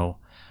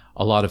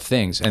 a lot of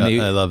things. And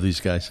I love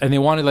these guys. And they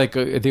wanted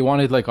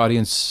like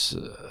audience,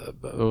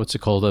 what's it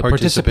called?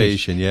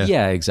 Participation. Yeah.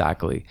 Yeah,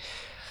 exactly.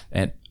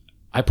 And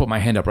I put my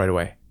hand up right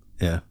away.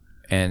 Yeah.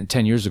 And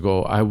 10 years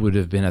ago, I would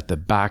have been at the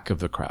back of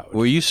the crowd.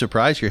 Were you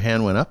surprised your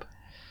hand went up?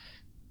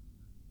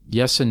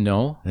 Yes and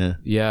no. Yeah.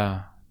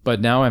 Yeah.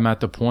 But now I'm at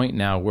the point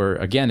now where,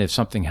 again, if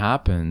something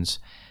happens,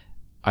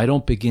 I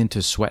don't begin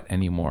to sweat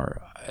anymore.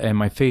 And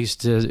my face,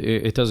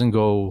 it doesn't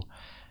go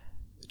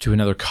to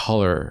another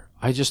color.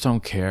 I just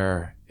don't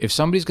care. If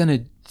somebody's going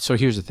to, so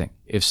here's the thing.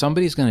 If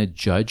somebody's going to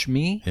judge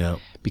me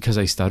because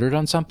I stuttered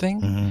on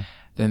something,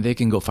 then they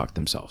can go fuck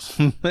themselves.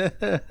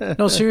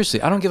 No,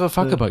 seriously, I don't give a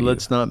fuck about you.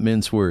 Let's not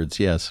mince words,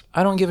 yes.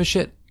 I don't give a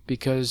shit,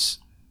 because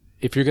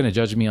if you're going to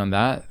judge me on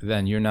that,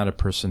 then you're not a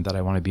person that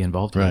I want to be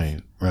involved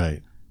with.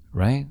 Right.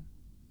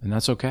 And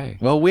that's okay.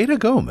 Well, way to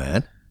go,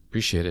 man.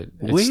 Appreciate it.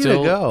 Way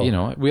to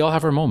go. We all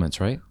have our moments,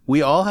 right?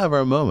 We all have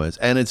our moments.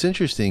 And it's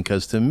interesting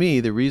because to me,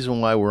 the reason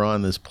why we're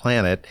on this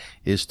planet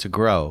is to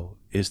grow,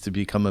 is to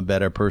become a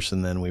better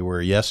person than we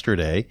were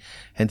yesterday,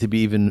 and to be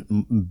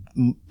even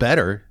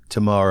better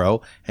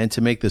tomorrow, and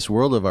to make this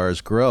world of ours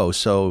grow.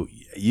 So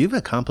you've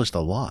accomplished a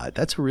lot.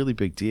 That's a really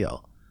big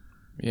deal.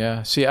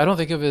 Yeah. See, I don't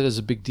think of it as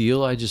a big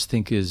deal. I just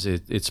think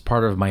it's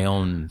part of my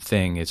own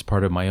thing. It's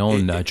part of my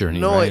own journey.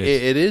 No, right?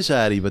 it is,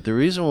 Adi. But the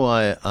reason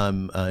why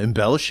I'm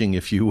embellishing,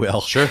 if you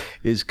will, Sure,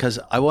 is because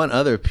I want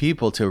other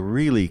people to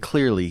really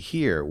clearly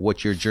hear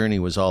what your journey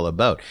was all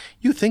about.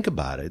 You think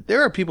about it.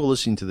 There are people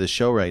listening to this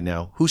show right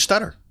now who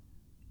stutter.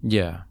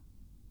 Yeah.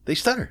 They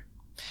stutter.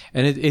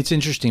 And it's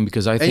interesting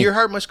because I think... And your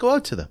heart must go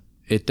out to them.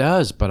 It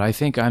does, but I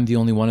think I'm the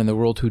only one in the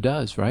world who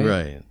does,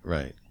 right?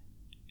 Right.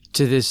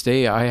 To this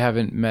day, I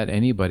haven't met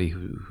anybody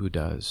who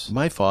does.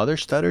 My father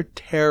stuttered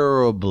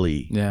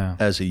terribly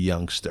as a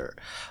youngster.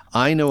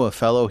 I know a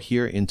fellow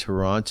here in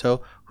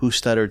Toronto who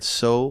stuttered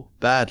so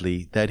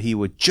badly that he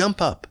would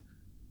jump up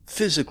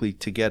physically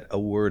to get a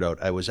word out.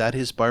 I was at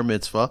his bar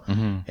mitzvah,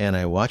 and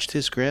I watched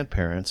his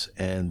grandparents,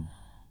 and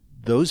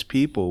those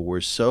people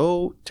were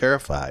so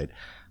terrified.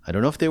 I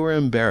don't know if they were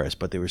embarrassed,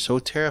 but they were so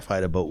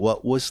terrified about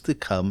what was to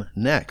come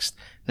next.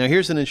 Now,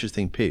 here's an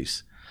interesting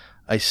piece.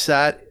 I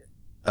sat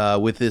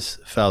with this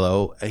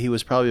fellow. He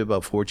was probably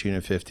about 14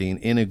 or 15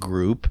 in a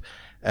group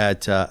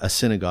at a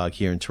synagogue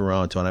here in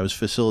Toronto, and I was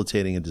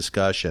facilitating a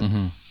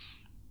discussion.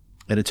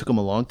 And it took him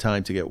a long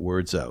time to get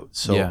words out.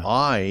 So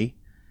I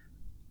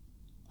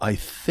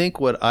think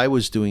what I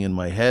was doing in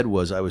my head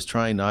was I was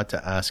trying not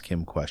to ask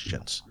him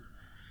questions,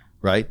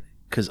 right?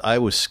 Because I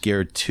was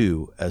scared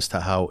too as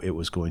to how it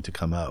was going to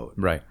come out.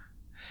 Right.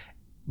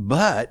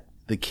 But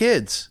the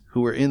kids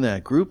who were in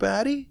that group,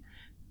 Adi,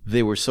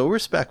 they were so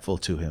respectful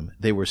to him.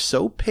 They were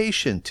so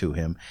patient to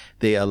him.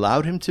 They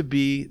allowed him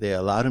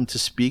to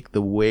speak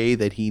the way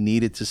that he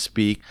needed to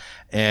speak.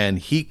 And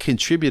he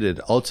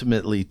contributed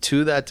ultimately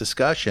to that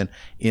discussion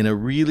in a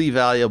really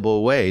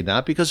valuable way.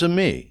 Not because of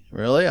me,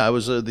 really. I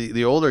was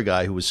the older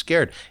guy who was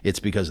scared. It's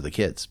because of the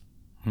kids.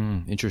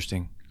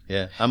 Interesting.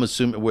 Yeah. I'm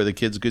assuming, were the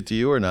kids good to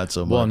you or not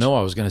so much? Well, no,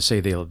 I was going to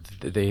say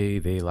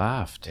they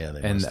laughed. Yeah,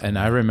 and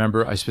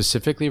I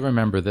specifically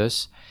remember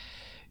this.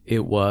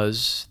 It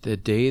was the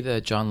day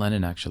that John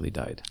Lennon actually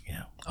died.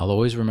 Yeah. I'll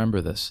always remember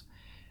this.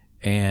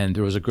 And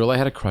there was a girl I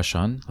had a crush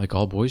on, like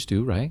all boys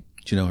do, right?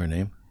 Do you know her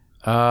name?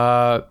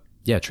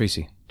 Yeah,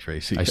 Tracy.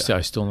 Tracy. I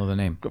still know the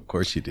name. Of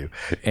course you do.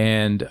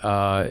 And,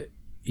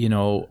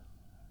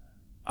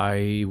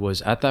 I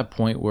was at that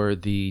point where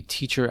the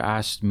teacher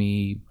asked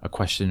me a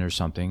question or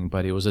something,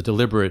 but it was a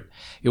deliberate,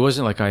 it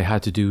wasn't like I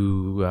had to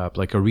do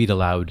like a read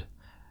aloud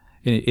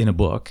in a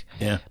book.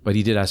 Yeah. But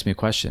he did ask me a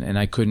question and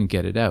I couldn't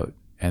get it out.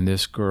 And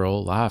this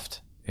girl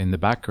laughed in the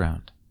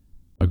background,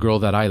 a girl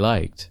that I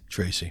liked.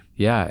 Tracy.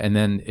 Yeah. And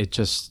then it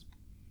just,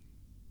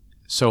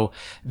 so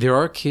there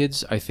are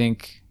kids, I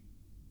think,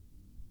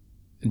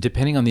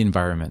 depending on the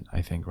environment,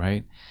 I think,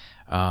 right?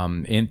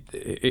 In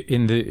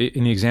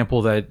the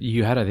example that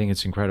you had, I think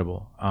it's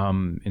incredible.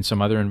 In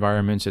some other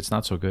environments, it's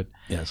not so good.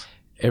 Yes.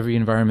 Every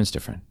environment's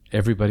different.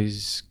 It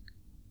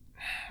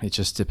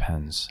just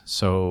depends.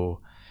 So,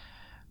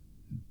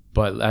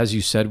 but as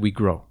you said, we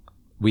grow.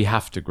 We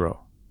have to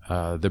grow.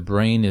 The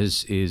brain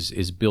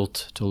is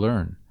built to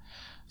learn.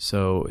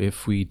 So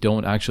if we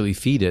don't actually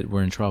feed it,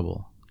 we're in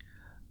trouble.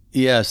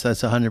 Yes,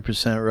 that's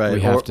 100%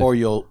 right. Or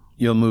you'll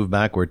move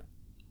backward.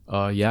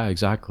 Yeah,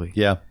 exactly.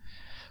 Yeah,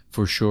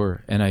 for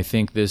sure. And I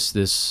think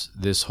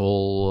this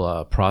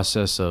whole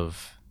process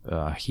of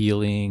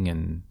healing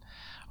and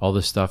all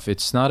this stuff,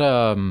 it's not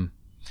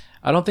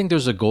I don't think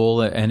there's a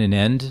goal and an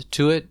end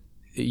to it.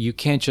 You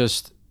can't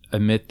just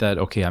admit that,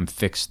 okay, I'm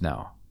fixed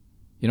now.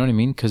 You know what I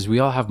mean? Because we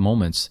all have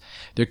moments.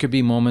 There could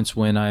be moments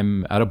when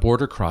I'm at a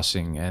border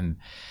crossing and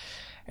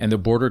the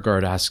border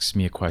guard asks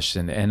me a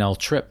question and I'll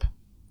trip,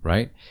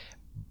 right?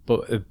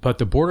 But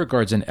the border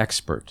guard's an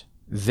expert.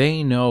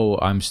 They know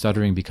I'm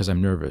stuttering because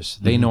I'm nervous.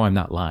 They know I'm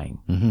not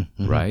lying,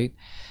 right?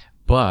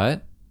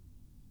 But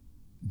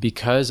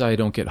because I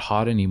don't get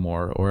hot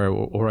anymore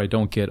or I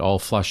don't get all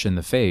flush in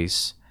the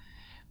face,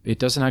 it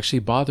doesn't actually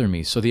bother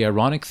me. So the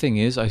ironic thing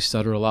is I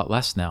stutter a lot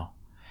less now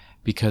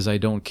because I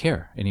don't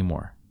care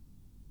anymore.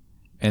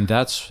 And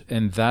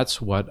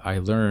that's what I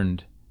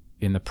learned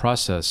in the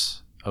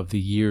process of the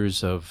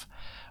years of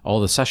all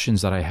the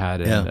sessions that I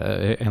had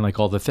and like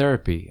all the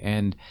therapy.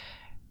 And,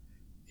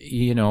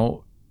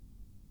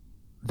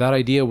 that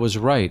idea was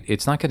right.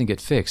 It's not going to get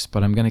fixed,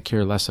 but I'm going to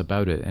care less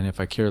about it. And if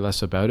I care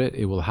less about it,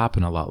 it will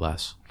happen a lot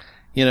less.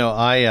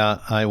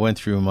 I went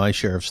through my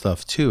share of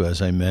stuff too,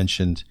 as I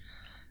mentioned.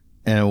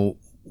 And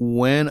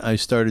when I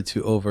started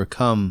to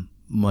overcome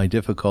my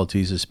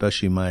difficulties,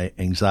 especially my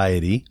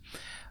anxiety,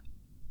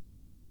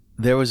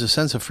 there was a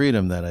sense of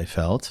freedom that I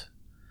felt,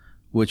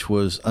 which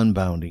was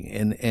unbounding.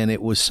 And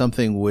it was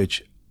something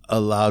which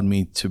allowed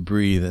me to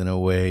breathe in a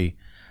way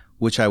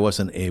which I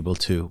wasn't able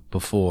to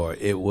before.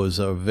 It was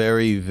a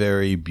very,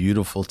 very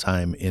beautiful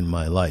time in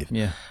my life.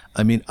 Yeah.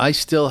 I mean, I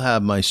still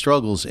have my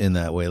struggles in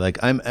that way.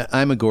 Like I'm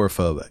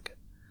agoraphobic,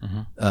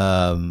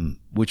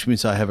 which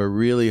means I have a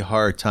really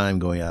hard time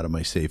going out of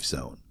my safe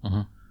zone.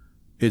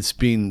 It's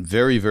been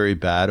very, very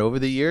bad over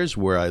the years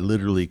where I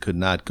literally could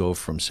not go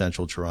from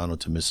central Toronto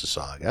to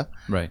Mississauga,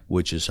 right?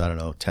 Which is,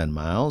 10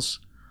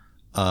 miles.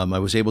 I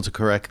was able to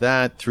correct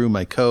that through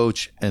my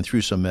coach and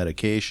through some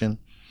medication.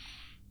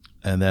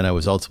 And then I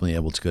was ultimately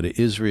able to go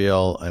to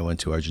Israel. I went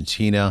to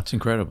Argentina. It's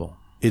incredible.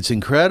 It's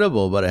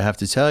incredible, but I have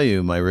to tell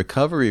you, my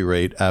recovery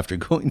rate after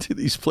going to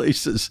these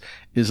places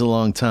is a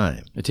long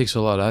time. It takes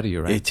a lot out of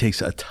you, right? It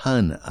takes a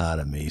ton out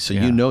of me. So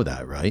Yeah. you know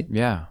that, right?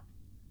 Yeah.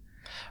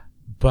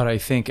 But I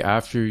think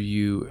after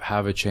you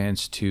have a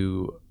chance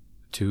to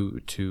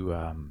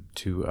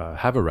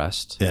have a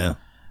rest, Yeah.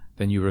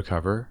 then you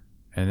recover,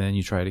 and then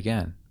you try it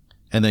again.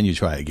 And then you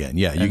try again.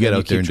 Yeah, you And get then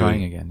out there keep and trying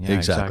do it. again. Yeah,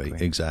 exactly.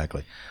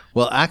 exactly.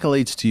 Well,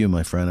 accolades to you,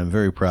 my friend. I'm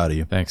very proud of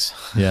you. Thanks.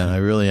 Yeah, I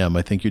really am.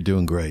 I think you're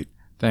doing great.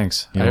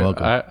 Thanks. You're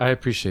welcome. I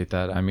appreciate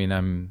that. I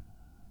mean,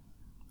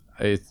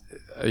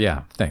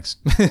 yeah, thanks.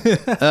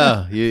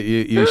 Oh,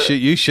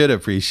 you should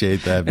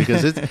appreciate that,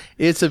 because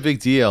it's a big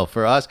deal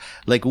for us.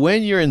 Like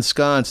when you're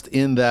ensconced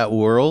in that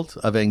world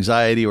of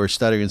anxiety or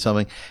stuttering and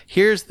something,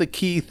 here's the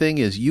key thing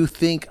is you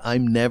think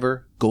I'm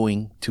never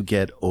going to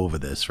get over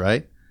this,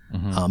 right?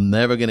 Mm-hmm. I'm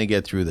never going to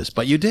get through this,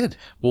 but you did.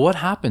 Well, what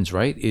happens,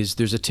 right, is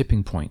there's a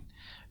tipping point.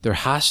 There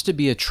has to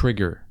be a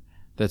trigger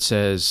that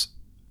says,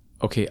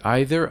 okay,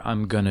 either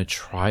I'm going to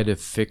try to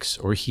fix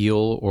or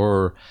heal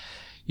or,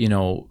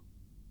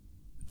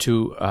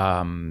 to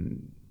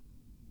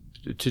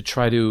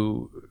try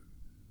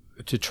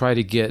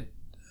to get,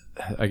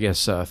 I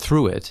guess,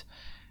 through it,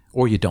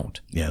 or you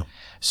don't. Yeah.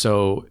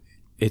 So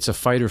it's a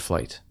fight or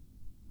flight,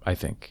 I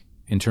think,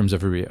 in terms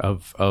of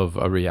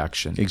a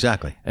reaction.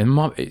 Exactly.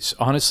 And it's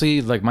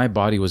honestly, like, my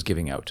body was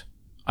giving out.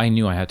 I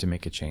knew I had to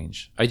make a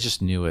change. I just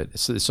knew it.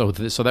 So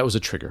that was a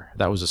trigger.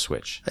 That was a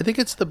switch. I think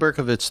it's the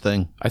Berkovits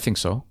thing. I think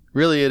so.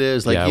 Really, it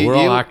is. Like, yeah, we're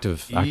all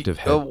active head.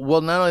 Well,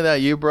 not only that,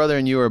 your brother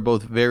and you are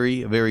both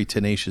very, very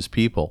tenacious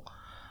people.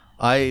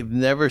 I've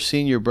never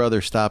seen your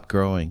brother stop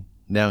growing.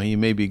 Now, he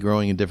may be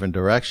growing in different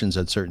directions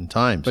at certain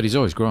times. But he's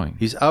always growing.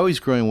 He's always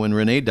growing. When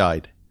Renee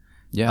died,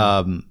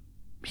 yeah,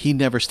 he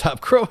never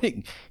stopped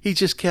growing. He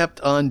just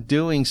kept on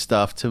doing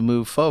stuff to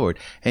move forward.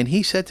 And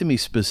he said to me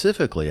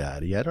specifically,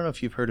 Adi, I don't know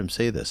if you've heard him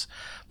say this,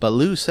 but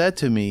Lou said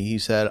to me, he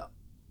said,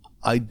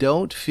 I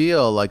don't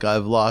feel like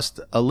I've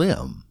lost a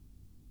limb.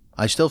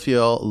 I still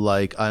feel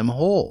like I'm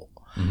whole.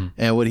 Mm-hmm.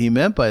 And what he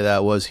meant by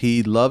that was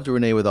he loved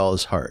Renee with all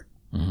his heart.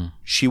 Mm-hmm.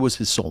 She was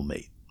his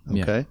soulmate.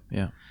 Okay?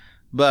 Yeah.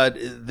 But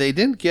they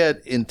didn't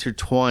get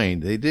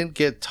intertwined. They didn't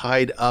get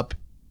tied up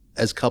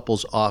as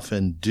couples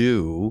often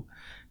do.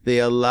 They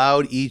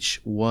allowed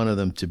each one of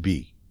them to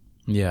be.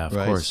 Yeah, of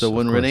course. So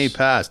when Renee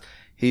passed,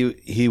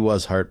 he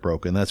was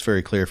heartbroken. That's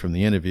very clear from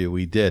the interview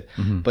we did.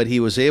 Mm-hmm. But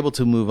he was able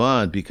to move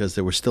on because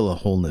there was still a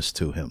wholeness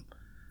to him.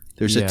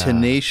 There's a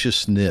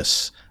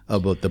tenaciousness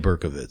about the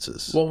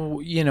Berkovitses. Well,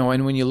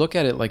 and when you look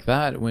at it like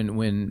that,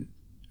 when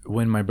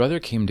my brother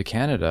came to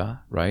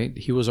Canada, right,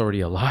 he was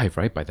already alive,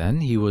 right, by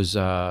then. He was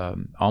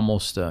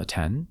almost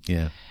 10.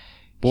 Yeah.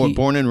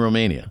 Born in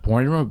Romania.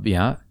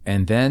 Yeah.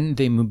 And then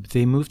they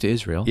moved to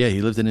Israel. Yeah,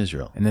 he lived in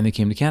Israel. And then they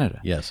came to Canada.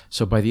 Yes.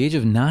 So by the age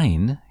of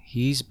 9,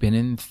 he's been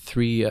in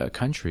 3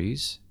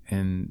 countries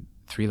and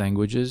 3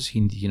 languages.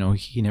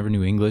 He never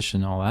knew English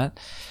and all that.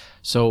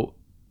 So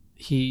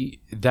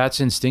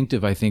that's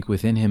instinctive, I think,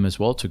 within him as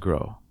well to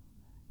grow,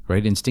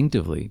 right?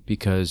 Instinctively,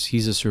 because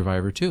he's a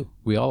survivor too.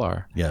 We all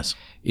are. Yes.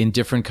 In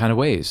different kind of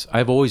ways.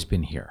 I've always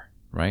been here,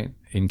 right?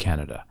 In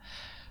Canada.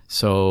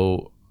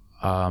 So,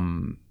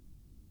 and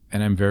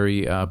I'm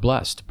very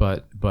blessed,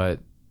 but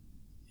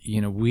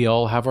we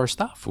all have our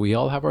stuff. We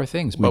all have our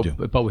things. We do.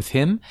 But with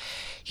him,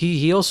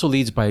 he also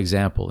leads by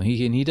example.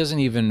 He doesn't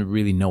even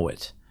really know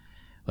it.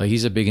 Like,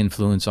 he's a big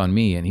influence on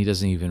me, and he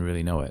doesn't even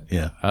really know it.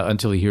 Yeah.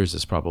 Until he hears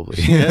this,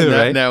 probably.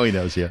 Right? Now he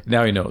knows. Yeah.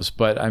 Now he knows.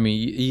 But I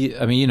mean,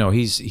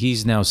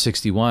 he's now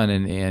 61,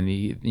 and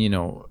he,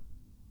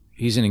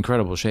 he's in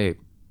incredible shape.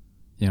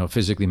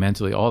 Physically,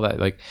 mentally, all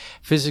that. Like,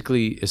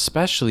 physically,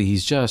 especially,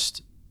 he's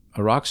just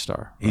a rock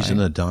star. He's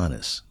an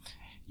Adonis.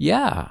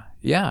 Yeah.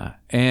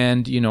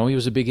 And, he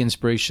was a big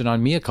inspiration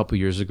on me a couple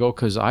years ago,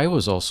 because I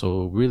was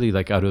also really,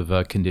 like, out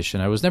of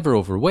condition. I was never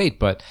overweight,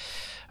 but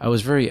I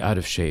was very out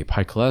of shape,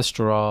 high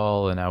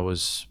cholesterol, and I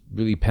was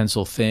really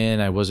pencil thin.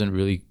 I wasn't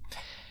really,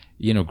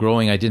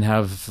 growing. I didn't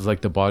have,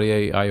 like, the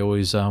body I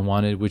always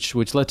wanted, which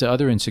led to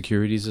other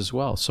insecurities as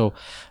well. So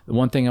the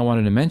one thing I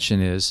wanted to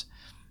mention is,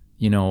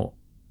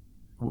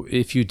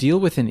 if you deal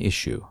with an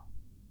issue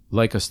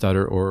like a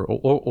stutter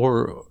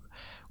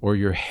or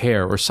your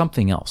hair or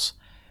something else,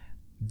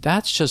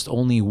 that's just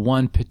only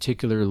one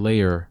particular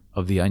layer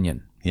of the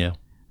onion. Yeah.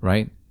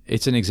 Right?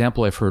 It's an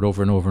example I've heard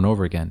over and over and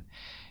over again.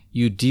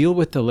 You deal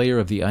with the layer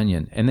of the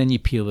onion and then you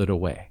peel it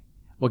away.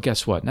 Well,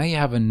 guess what? Now you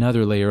have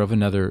another layer of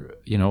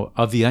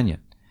of the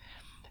onion.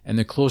 And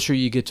the closer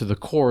you get to the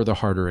core, the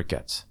harder it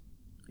gets.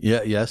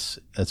 Yeah, yes,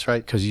 that's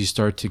right. Because you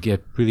start to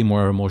get really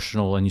more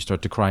emotional and you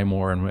start to cry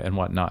more and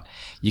whatnot.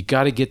 You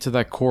got to get to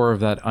that core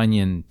of that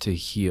onion to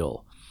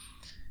heal.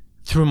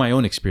 Through my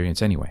own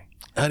experience anyway.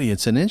 Adi,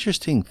 it's an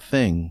interesting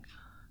thing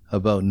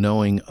about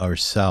knowing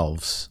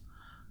ourselves.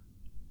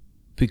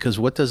 Because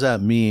what does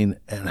that mean,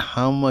 and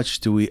how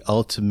much do we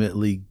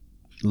ultimately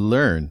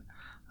learn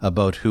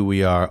about who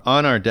we are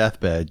on our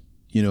deathbed?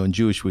 In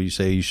Jewish, we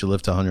say you should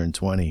live to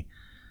 120.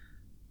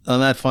 on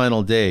that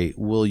final day,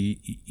 will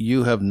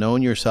you have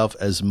known yourself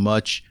as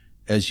much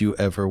as you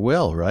ever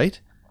will, right?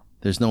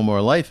 There's no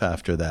more life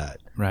after that.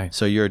 Right.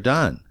 So you're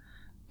done.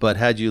 But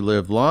had you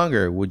lived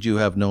longer, would you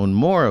have known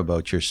more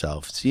about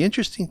yourself? It's the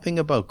interesting thing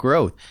about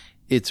growth.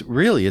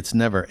 It's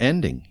never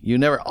ending. You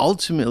never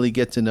ultimately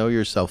get to know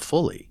yourself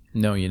fully.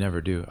 No, you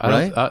never do.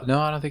 Right? I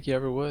don't think you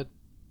ever would.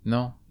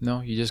 No,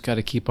 you just got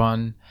to keep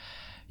on,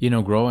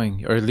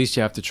 growing, or at least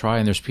you have to try.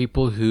 And there's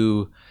people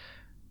who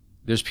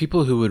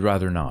would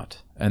rather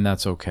not, and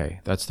that's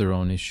okay. That's their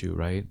own issue,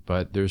 right?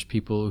 But there's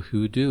people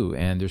who do,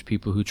 and there's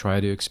people who try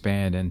to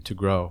expand and to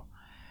grow.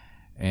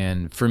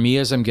 And for me,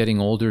 as I'm getting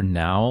older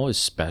now,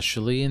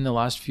 especially in the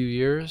last few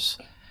years,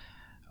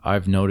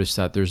 I've noticed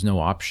that there's no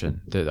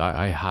option, that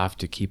I have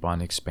to keep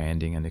on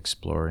expanding and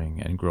exploring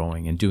and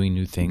growing and doing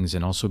new things,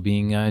 and also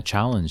being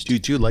challenged.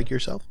 Do you like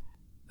yourself?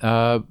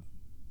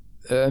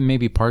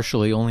 Maybe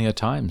partially, only at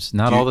times,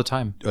 not all the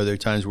time. Are there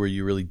times where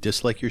you really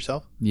dislike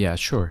yourself? Yeah,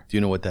 sure. Do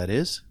you know what that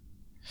is?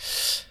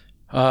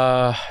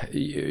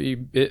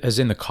 As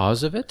in the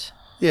cause of it?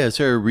 Yeah, is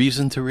there a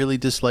reason to really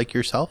dislike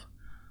yourself?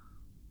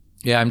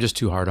 Yeah, I'm just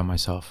too hard on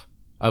myself.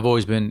 I've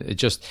always been,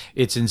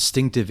 it's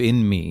instinctive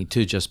in me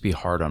to just be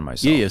hard on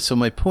myself. Yeah, so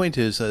my point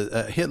is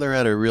Hitler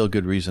had a real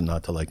good reason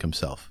not to like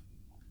himself,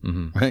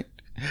 right?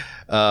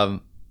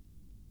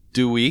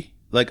 Do we?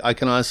 Like, I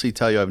can honestly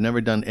tell you, I've never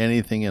done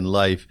anything in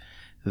life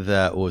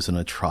that was an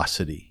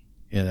atrocity.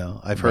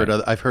 I've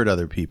heard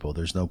other people.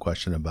 There's no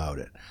question about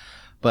it.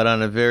 But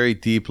on a very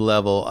deep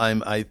level,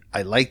 I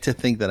like to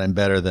think that I'm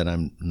better than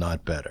I'm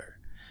not better.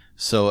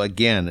 So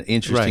again,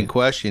 interesting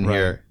question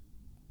here.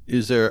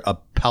 Is there a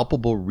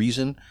palpable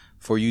reason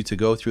for you to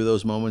go through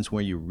those moments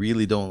where you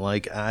really don't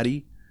like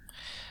Adi?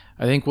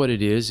 I think what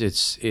it is,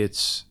 it's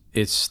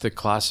the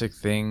classic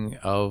thing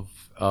of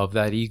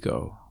that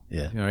ego.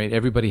 Yeah. Right?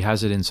 Everybody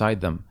has it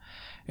inside them.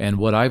 And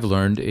what I've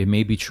learned, it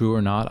may be true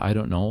or not, I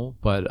don't know,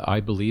 but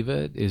I believe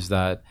it, is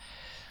that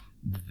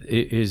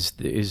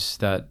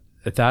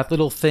that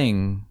little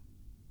thing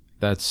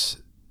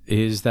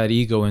is that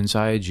ego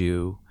inside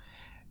you.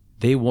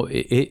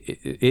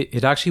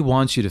 It actually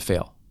wants you to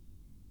fail.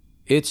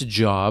 Its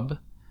job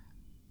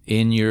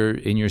in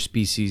your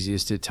species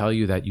is to tell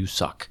you that you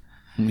suck.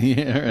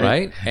 Yeah,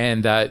 right?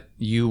 And that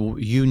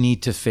you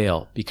need to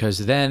fail,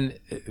 because then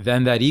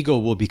that ego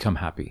will become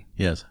happy.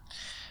 Yes.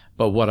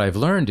 But what I've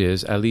learned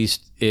is, at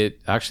least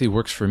it actually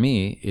works for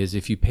me, is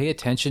if you pay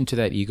attention to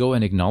that ego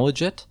and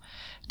acknowledge it,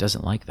 it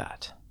doesn't like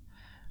that.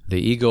 The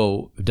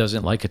ego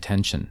doesn't like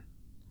attention.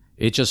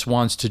 It just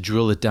wants to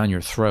drill it down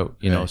your throat,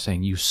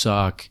 saying you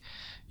suck,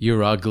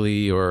 you're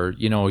ugly, or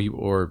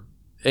or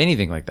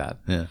anything like that.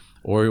 Yeah.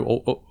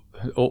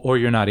 Or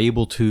you're not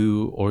able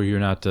to, or you're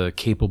not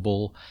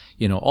capable,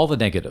 all the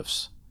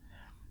negatives.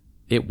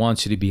 It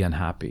wants you to be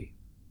unhappy.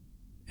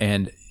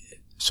 And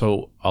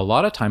so a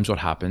lot of times what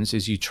happens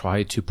is you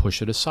try to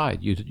push it aside.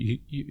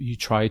 You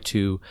try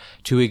to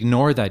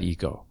ignore that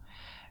ego,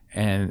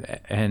 and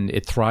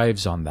it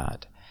thrives on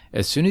that.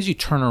 As soon as you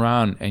turn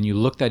around and you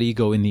look that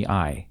ego in the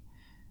eye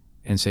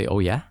and say, oh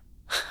yeah?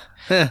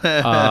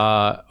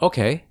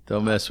 Okay.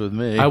 Don't mess with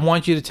me. I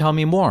want you to tell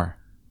me more.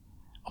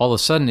 All of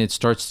a sudden it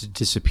starts to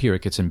disappear.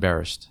 It gets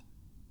embarrassed,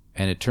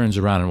 and it turns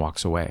around and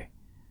walks away.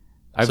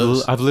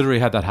 I've literally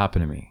had that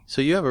happen to me.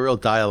 So you have a real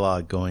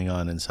dialogue going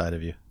on inside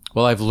of you.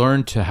 Well, I've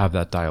learned to have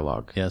that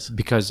dialogue. Yes.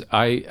 Because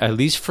at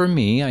least for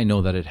me, I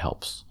know that it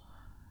helps.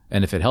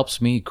 And if it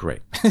helps me,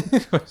 great.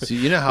 So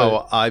you know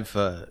how I've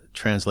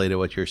translated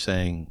what you're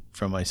saying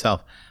from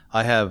myself.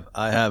 I have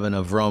an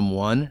Avram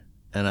 1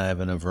 and I have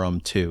an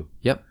Avram 2.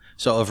 Yep.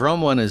 So Avram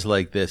 1 is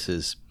like this,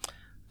 is,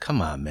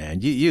 come on,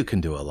 man, you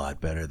can do a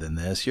lot better than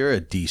this. You're a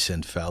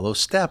decent fellow.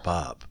 Step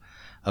up.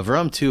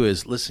 Avram 2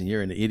 is, listen,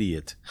 you're an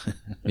idiot.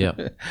 Yeah.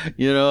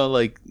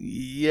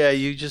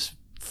 You just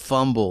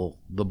fumble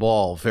the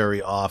ball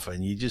very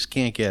often. You just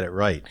can't get it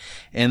right.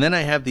 And then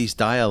I have these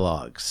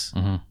dialogues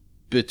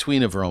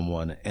between Avram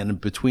 1 and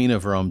between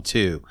Avram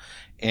 2.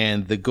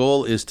 And the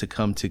goal is to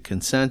come to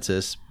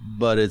consensus,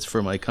 but it's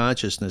for my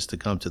consciousness to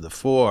come to the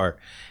fore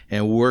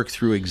and work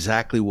through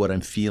exactly what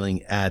I'm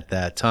feeling at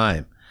that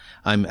time.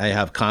 I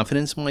have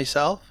confidence in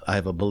myself. I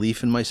have a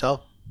belief in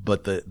myself.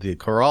 But the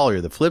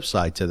corollary, the flip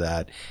side to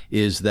that,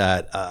 is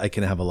that I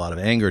can have a lot of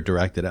anger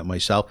directed at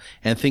myself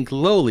and think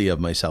lowly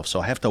of myself. So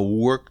I have to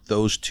work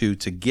those two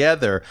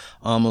together,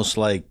 almost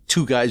like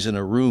two guys in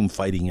a room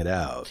fighting it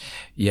out.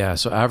 Yeah,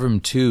 so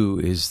Avram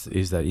 2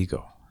 is that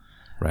ego,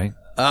 right?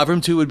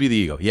 Avram 2 would be the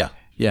ego, yeah.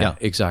 Yeah,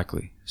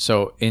 exactly.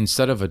 So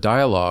instead of a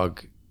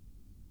dialogue,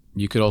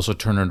 you could also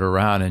turn it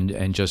around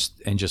and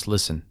just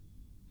listen.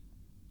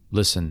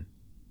 Listen.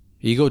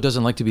 Ego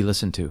doesn't like to be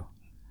listened to.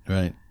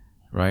 Right?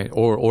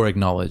 Or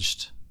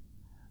acknowledged.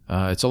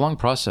 It's a long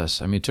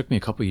process. I mean, it took me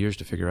a couple of years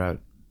to figure out.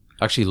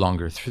 Actually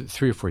longer,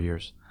 3 or 4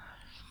 years.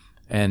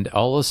 And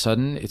all of a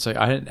sudden, it's like,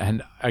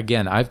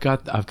 I've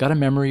got a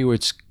memory where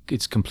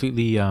it's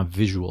completely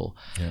visual.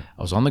 Yeah.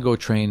 I was on the GO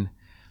train.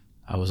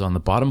 I was on the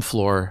bottom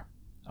floor.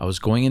 I was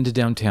going into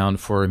downtown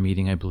for a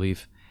meeting, I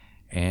believe.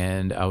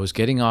 And I was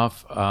getting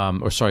off,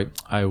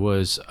 I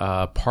was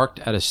parked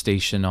at a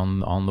station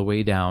on the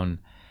way down,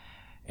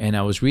 and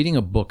I was reading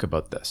a book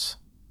about this.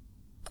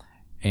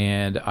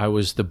 And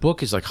the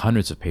book is like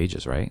hundreds of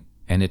pages, right?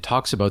 And it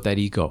talks about that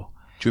ego.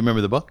 Do you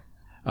remember the book?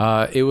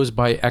 It was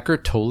by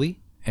Eckhart Tolle,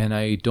 and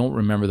I don't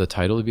remember the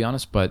title, to be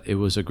honest, but it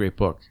was a great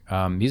book.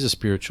 He's a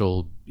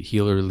spiritual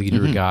healer,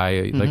 leader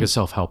guy, like a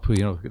self-help,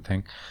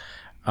 thing.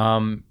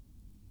 And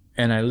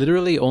I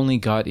literally only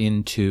got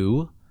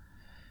into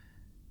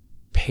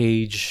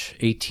page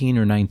 18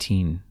 or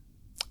 19,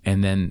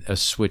 and then a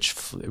switch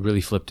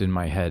really flipped in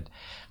my head.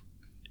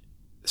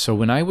 So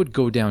when I would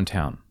go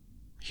downtown,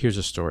 here's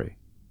a story.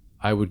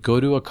 I would go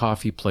to a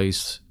coffee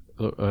place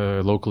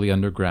locally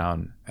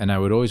underground, and I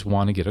would always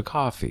want to get a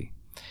coffee.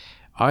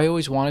 I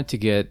always wanted to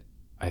get,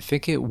 I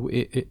think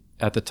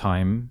at the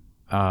time,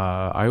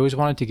 I always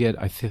wanted to get,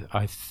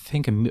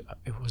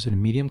 was it a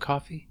medium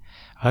coffee?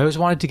 I always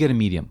wanted to get a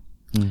medium,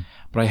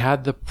 but I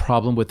had the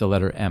problem with the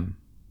letter M.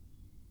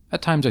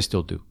 At times I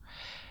still do.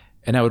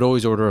 And I would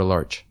always order a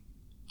large.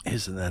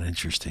 Isn't that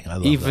interesting? I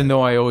love Even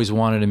though I always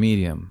wanted a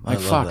medium. Like,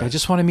 that. I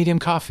just want a medium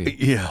coffee.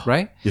 Yeah.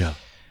 Right? Yeah.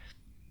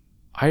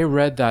 I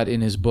read that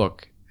in his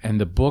book, and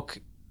the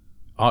book,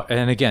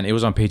 and again, it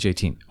was on page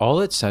 18.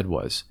 All it said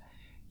was,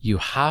 you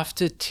have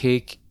to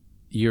take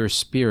your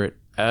spirit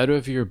out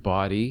of your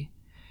body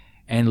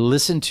and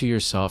listen to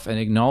yourself and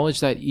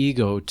acknowledge that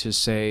ego to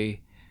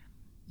say,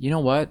 you know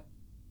what?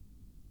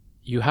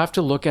 You have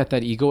to look at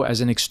that ego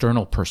as an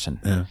external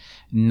person,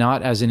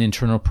 not as an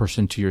internal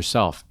person to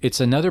yourself.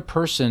 It's another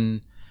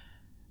person.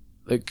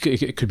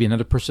 It could be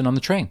another person on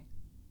the train.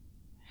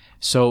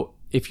 So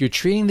if you're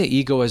treating the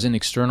ego as an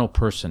external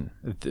person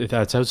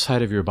that's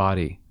outside of your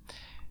body,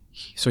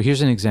 so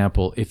here's an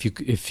example.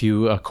 If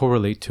you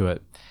correlate to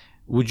it,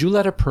 would you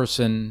let a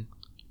person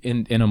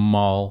in a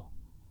mall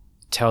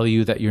tell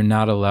you that you're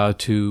not allowed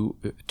to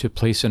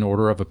place an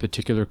order of a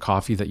particular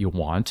coffee that you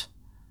want?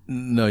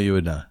 No, you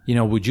would not.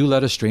 Would you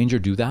let a stranger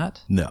do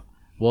that? No.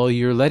 Well,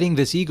 you're letting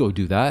this ego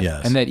do that.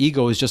 Yes. And that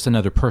ego is just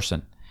another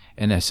person.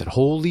 And I said,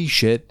 holy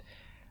shit,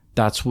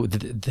 that's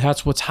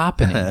what's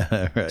happening.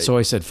 Right. So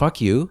I said, fuck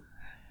you.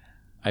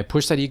 I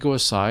pushed that ego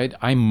aside.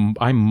 I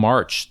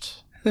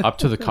marched up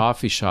to the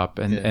coffee shop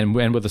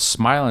and with a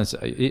smile,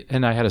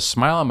 and I had a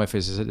smile on my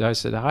face. I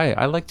said, hi,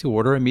 I'd like to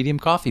order a medium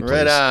coffee, please.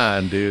 Right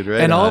on, dude. Right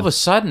and on. all of a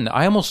sudden,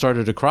 I almost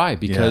started to cry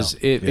because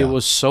it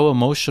was so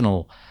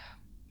emotional.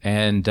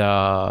 And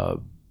I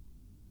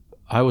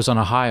was on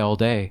a high all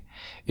day.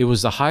 It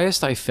was the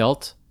highest I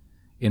felt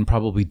in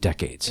probably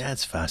decades. Yeah,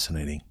 it's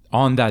fascinating.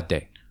 On that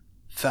day.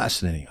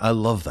 Fascinating. I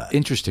love that.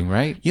 Interesting,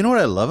 right? You know what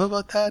I love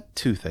about that?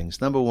 Two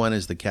things. Number one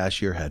is the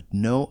cashier had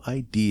no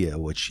idea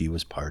what she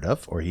was part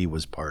of or he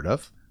was part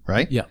of,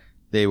 right? Yeah.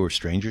 They were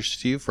strangers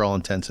to you for all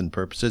intents and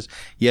purposes,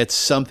 yet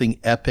something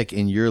epic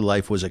in your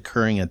life was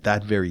occurring at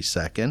that very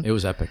second. It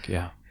was epic,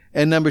 yeah.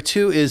 And number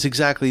two is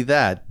exactly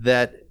that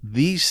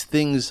these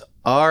things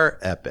are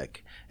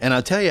epic. And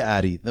I'll tell you,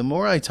 Adi, the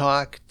more I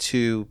talk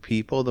to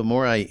people, the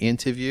more I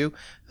interview,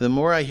 the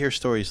more I hear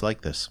stories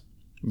like this.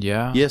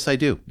 Yeah. Yes, I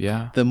do.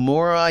 Yeah. The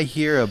more I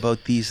hear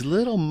about these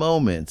little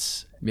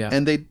moments,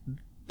 and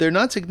they're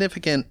not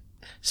significant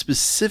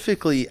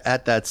specifically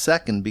at that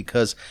second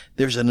because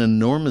there's an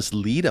enormous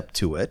lead up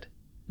to it,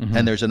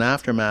 and there's an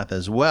aftermath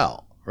as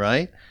well,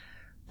 right?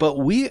 But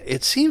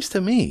it seems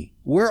to me,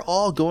 we're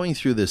all going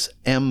through this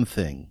M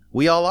thing.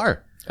 We all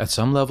are. At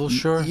some level,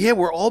 sure. Yeah,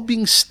 we're all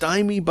being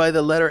stymied by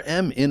the letter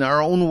M in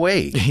our own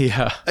way.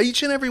 Yeah.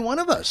 Each and every one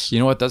of us. You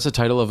know what? That's the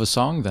title of a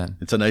song then.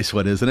 It's a nice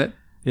one, isn't it?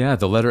 Yeah,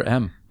 the letter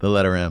M. The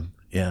letter M,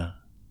 yeah.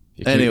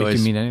 Anyways, it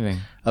can mean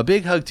anything. A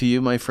big hug to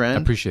you, my friend.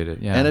 I appreciate it,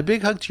 yeah. And a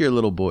big hug to your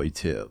little boy,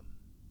 too.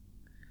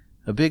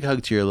 A big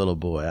hug to your little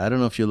boy. I don't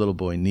know if your little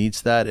boy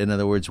needs that. In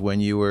other words,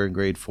 when you were in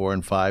grade 4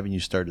 and 5 and you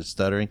started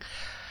stuttering,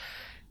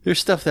 there's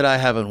stuff that I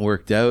haven't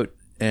worked out,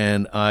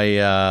 and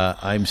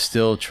I'm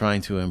still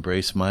trying to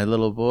embrace my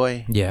little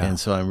boy. Yeah. And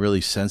so I'm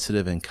really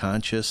sensitive and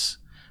conscious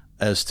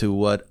as to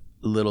what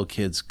little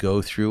kids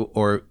go through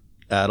or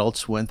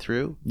adults went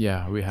through.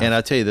 Yeah, we have. And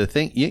I'll tell you the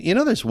thing, you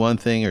know, there's one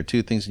thing or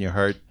two things in your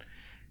heart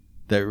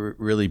that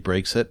really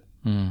breaks it.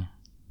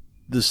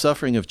 The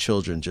suffering of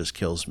children just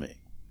kills me.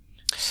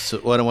 So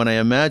when I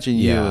imagine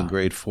you in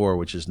grade 4,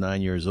 which is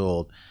 9 years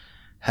old,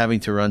 having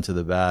to run to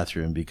the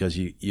bathroom because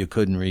you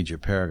couldn't read your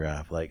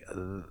paragraph, like,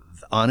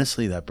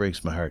 honestly, that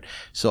breaks my heart.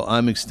 So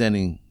I'm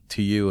extending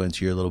to you and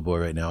to your little boy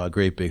right now a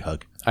great big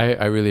hug.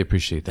 I really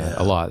appreciate that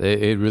a lot.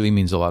 It really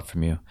means a lot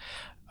from you.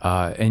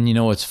 And you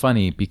know, it's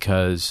funny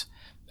because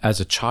as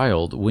a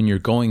child, when you're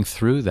going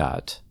through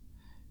that,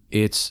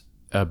 it's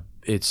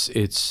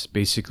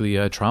basically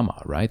a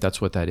trauma, right?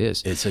 That's what that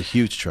is. It's a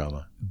huge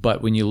trauma.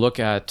 But when you look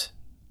at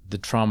the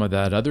trauma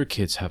that other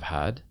kids have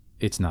had,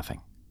 it's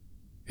nothing.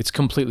 It's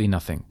completely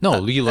nothing.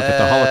 No, you look at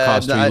the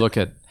Holocaust, or you look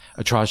at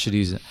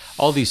atrocities,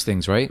 all these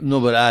things, right? No,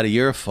 but Adi,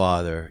 you're a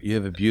father. You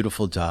have a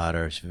beautiful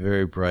daughter. She's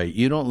very bright.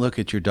 You don't look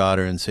at your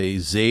daughter and say,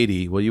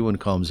 Zadie. Well, you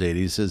wouldn't call him Zadie.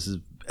 He says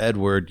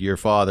Eduard, your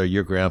father,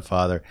 your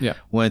grandfather,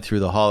 went through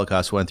the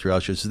Holocaust, went through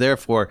Auschwitz.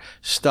 Therefore,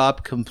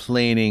 stop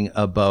complaining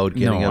about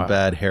getting a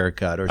bad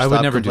haircut, or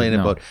stop complaining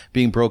about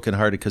being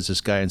brokenhearted because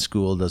this guy in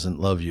school doesn't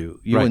love you.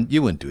 You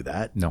wouldn't do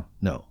that. No.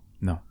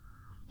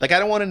 Like, I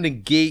don't want to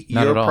negate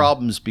your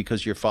problems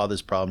because your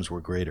father's problems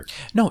were greater.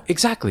 No,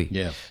 exactly.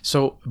 Yeah.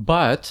 So,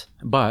 but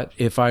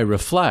if I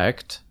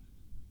reflect,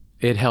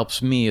 it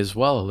helps me as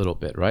well a little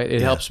bit, right?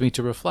 It helps me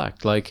to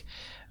reflect. Like,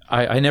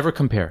 I never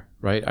compare,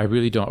 right? I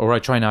really don't, or I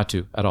try not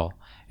to at all.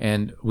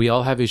 And we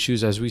all have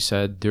issues, as we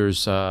said. There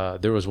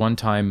was one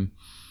time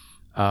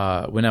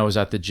when I was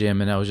at the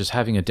gym and I was just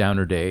having a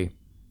downer day,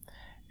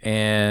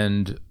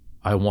 and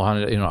I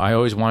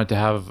always wanted to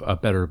have a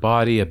better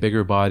body, a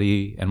bigger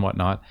body, and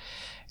whatnot.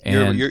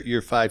 And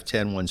you're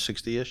 5'10",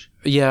 160-ish?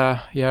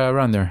 Yeah,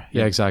 around there.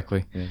 Yeah,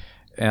 exactly.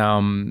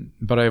 Yeah.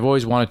 But I've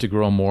always wanted to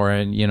grow more,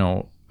 and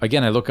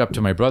again, I look up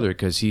to my brother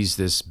because he's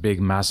this big,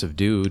 massive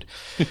dude.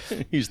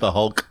 He's the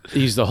Hulk.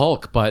 He's the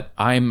Hulk, but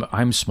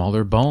I'm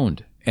smaller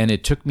boned. And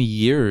it took me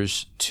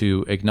years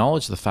to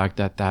acknowledge the fact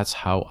that that's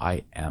how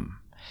I am.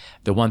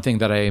 The one thing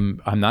that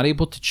I'm not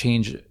able to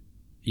change,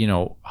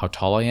 how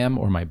tall I am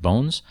or my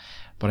bones,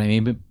 but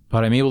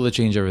I'm able to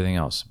change everything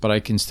else. But I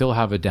can still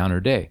have a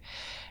downer day.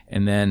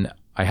 And then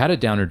I had a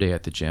downer day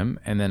at the gym,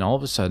 and then all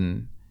of a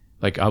sudden,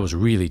 like, I was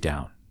really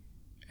down.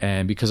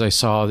 And because I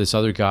saw this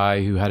other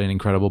guy who had an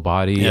incredible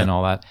body and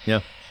all that.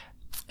 Yeah.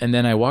 And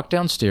then I walked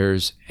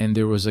downstairs, and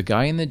there was a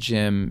guy in the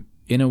gym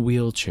in a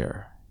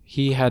wheelchair.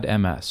 He had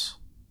MS,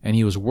 and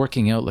he was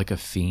working out like a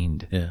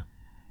fiend. Yeah.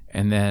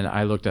 And then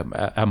I looked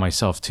at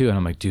myself too, and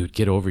I'm like, dude,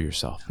 get over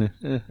yourself.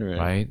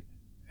 Right?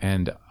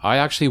 And I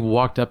actually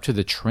walked up to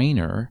the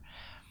trainer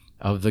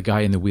of the guy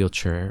in the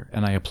wheelchair,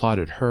 and I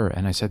applauded her,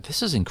 and I said,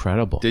 this is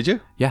incredible. Did you?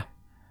 Yeah.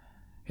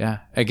 Yeah.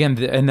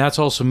 Again, and that's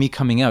also me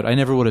coming out. I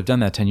never would have done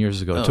that 10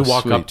 years ago. To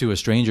walk up to a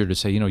stranger to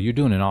say, you're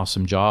doing an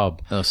awesome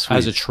job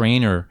as a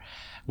trainer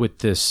with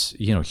this,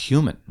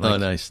 human. Like,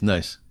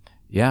 nice.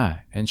 Yeah.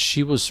 And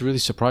she was really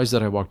surprised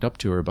that I walked up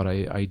to her, but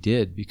I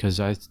did, because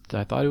I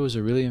thought it was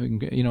a really,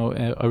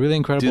 a really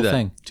incredible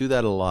thing. Do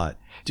that a lot.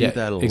 Do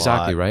that a lot.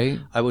 Exactly, right?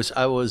 I was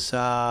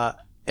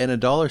in a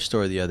dollar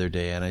store the other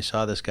day, and I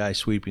saw this guy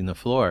sweeping the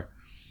floor.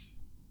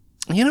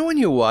 When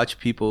you watch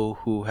people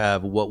who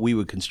have what we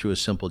would construe as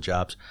simple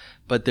jobs,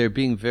 but they're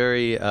being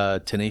very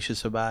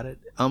tenacious about it,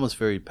 almost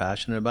very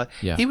passionate about it.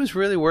 Yeah. He was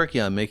really working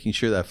on making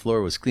sure that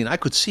floor was clean. I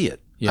could see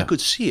it. Yeah. I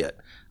could see it.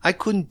 I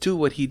couldn't do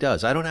what he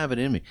does. I don't have it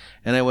in me.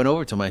 And I went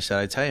over to him. I said,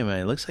 I tell you,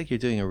 man, it looks like you're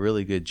doing a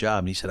really good job.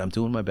 And he said, I'm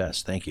doing my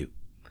best. Thank you.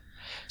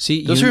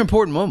 See, those are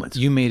important moments.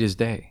 You made his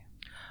day.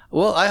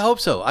 Well, I hope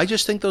so. I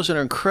just think those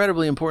are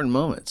incredibly important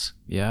moments.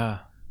 Yeah.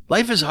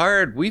 Life is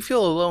hard. We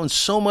feel alone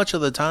so much of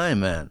the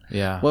time, man.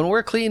 Yeah. When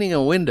we're cleaning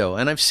a window,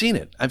 and I've seen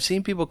it. I've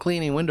seen people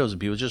cleaning windows and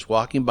people just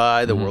walking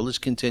by. The world is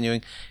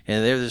continuing.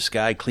 And there's this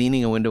guy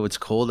cleaning a window. It's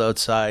cold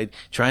outside,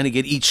 trying to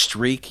get each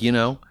streak,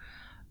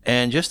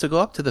 And just to go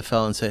up to the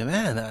fellow and say,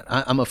 man,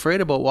 I'm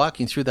afraid about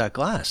walking through that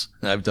glass.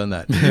 I've done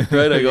that.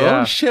 Right? I go,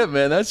 oh, shit,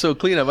 man, that's so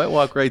clean. I might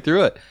walk right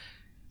through it.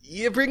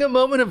 You bring a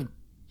moment of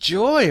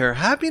joy or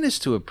happiness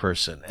to a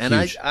person, and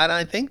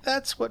I think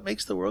that's what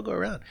makes the world go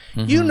around.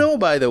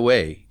 By the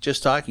way,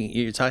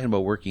 you're talking about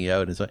working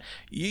out, and so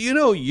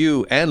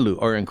you and Lou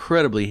are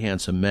incredibly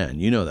handsome men.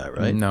 You know that,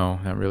 right? No,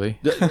 not really.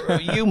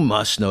 You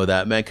must know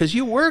that, man, because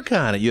you work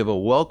on it. You have a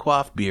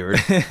well-coiffed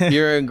beard.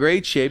 You're in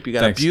great shape. You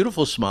got a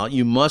beautiful smile.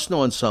 You must know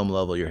on some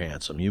level you're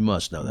handsome. You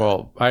must know that.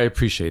 Well, I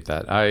appreciate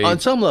that. On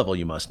some level,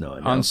 you must know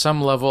it. On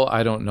some level,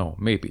 I don't know.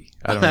 Maybe.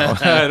 I don't know.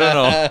 I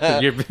don't know.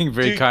 You're being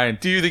very kind.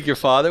 Do you think your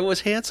father was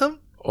handsome?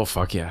 Oh,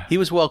 fuck yeah. He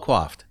was well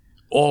coiffed.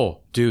 Oh,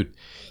 dude.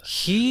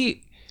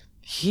 He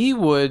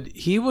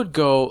would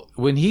go,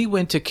 when he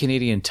went to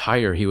Canadian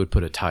Tire, he would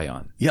put a tie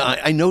on. Yeah,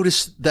 I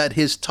noticed that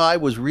his tie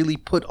was really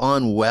put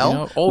on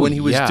well when he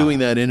was doing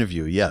that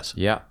interview. Yes.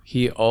 Yeah.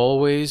 He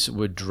always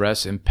would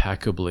dress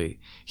impeccably.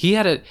 He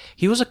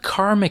was a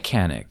car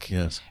mechanic.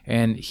 Yes.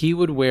 And he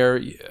would wear,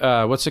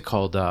 what's it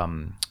called?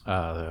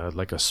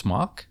 Like a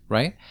smock,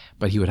 right?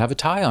 But he would have a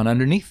tie on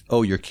underneath.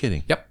 Oh, you're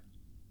kidding. Yep.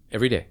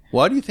 Every day.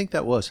 Why do you think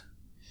that was?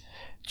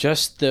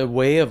 Just the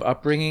way of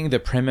upbringing, the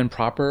prim and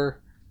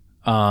proper,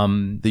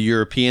 the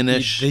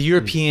European-ish, the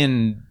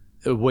European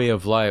way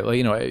of life.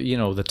 Like,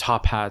 the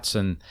top hats,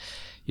 and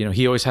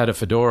he always had a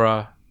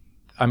fedora.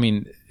 I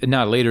mean,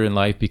 not later in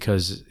life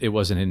because it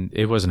wasn't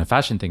a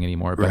fashion thing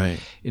anymore. But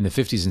in the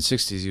 50s and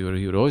 60s,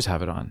 he would always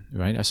have it on.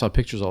 Right? I saw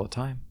pictures all the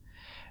time,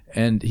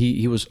 and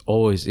he was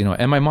always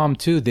and my mom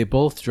too. They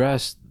both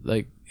dressed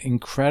like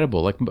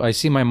incredible. Like, I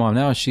see my mom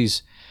now.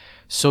 She's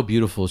so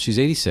beautiful. She's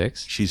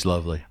 86. She's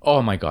lovely.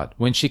 Oh my God!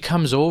 When she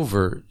comes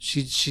over,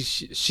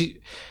 she's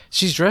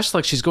dressed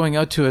like she's going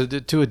out to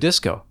a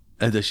disco.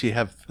 And does she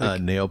have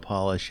nail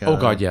polish? Oh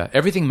God, yeah.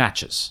 Everything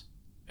matches.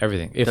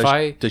 Everything.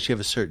 Does she have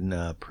a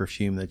certain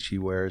perfume that she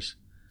wears?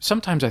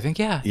 Sometimes I think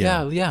yeah.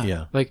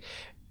 Like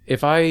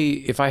if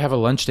I have a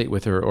lunch date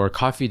with her or a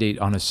coffee date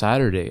on a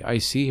Saturday, I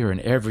see her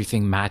and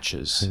everything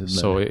matches.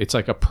 So it's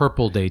like a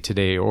purple day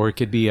today, or it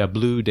could be a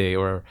blue day,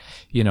 or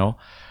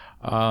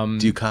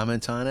Do you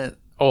comment on it?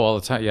 Oh, all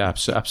the time. Yeah,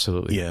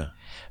 absolutely. Yeah.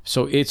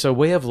 So it's a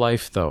way of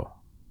life, though.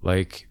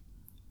 Like,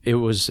 it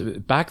was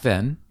back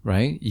then,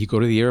 right? You go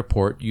to the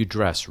airport, you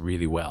dress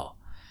really well.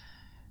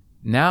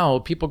 Now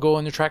people go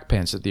in their track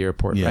pants at the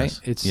airport, right?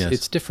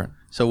 It's different.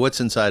 So what's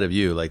inside of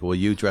you? Like, will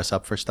you dress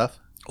up for stuff?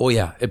 Oh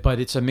yeah, but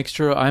it's a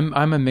mixture. I'm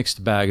a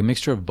mixed bag, a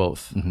mixture of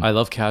both. Mm-hmm. I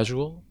love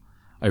casual.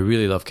 I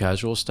really love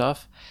casual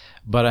stuff,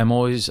 but I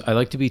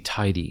like to be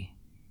tidy.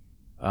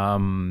 I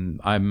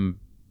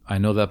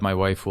know that my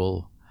wife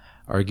will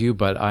argue,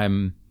 but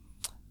I'm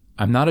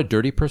not a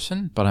dirty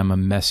person, but I'm a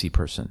messy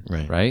person.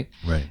 Right.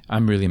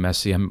 I'm really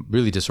messy. I'm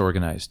really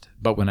disorganized.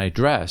 But when I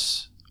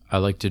dress, I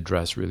like to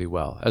dress really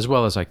well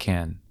as I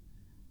can.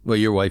 Well,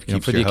 your wife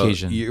keeps for the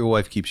occasion. Your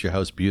wife keeps your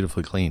house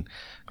beautifully clean.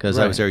 Because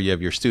I was there, you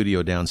have your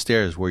studio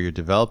downstairs where you're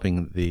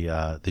developing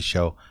the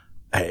show.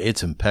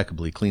 It's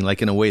impeccably clean,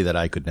 like in a way that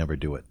I could never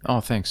do it. Oh,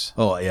 thanks.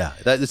 Oh yeah,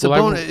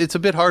 it's a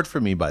bit hard for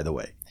me, by the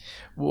way.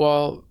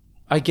 Well,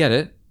 I get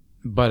it,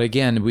 but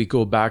again, we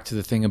go back to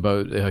the thing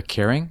about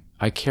caring.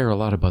 I care a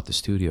lot about the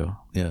studio.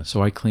 Yeah.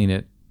 So I clean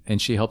it,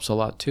 and she helps a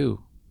lot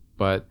too.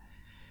 But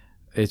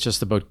it's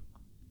just about,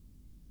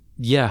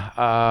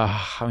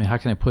 I mean, how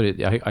can I put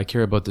it? I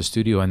care about the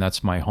studio, and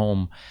that's my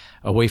home,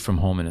 away from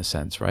home in a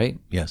sense, right?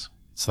 Yes.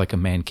 It's like a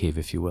man cave,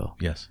 if you will.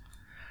 Yes.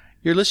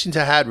 You're listening to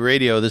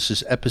Hatradio. This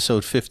is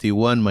episode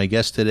 51. My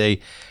guest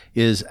today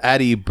is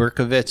Adi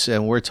Berkovits,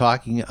 and we're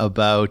talking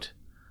about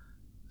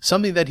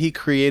something that he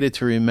created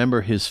to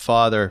remember his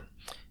father.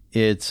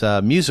 It's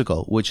a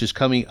musical, which is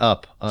coming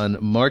up on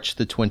March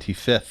the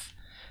 25th,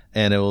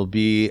 and it will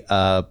be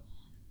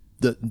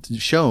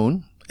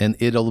shown, and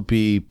it'll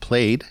be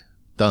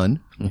done,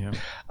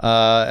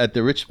 at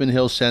the Richmond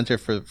Hill Centre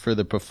for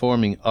the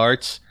Performing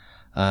Arts.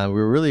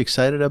 We're really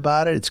excited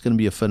about it. It's going to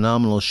be a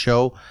phenomenal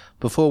show.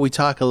 Before we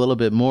talk a little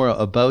bit more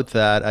about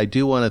that, I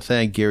do want to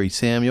thank Gary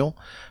Samuel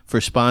for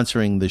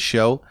sponsoring the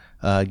show.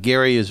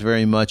 Gary is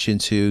very much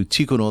into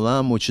Tikkun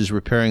Olam, which is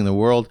repairing the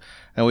world.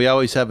 And we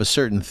always have a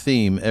certain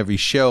theme every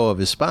show of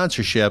his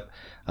sponsorship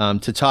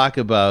to talk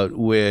about,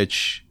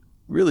 which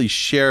really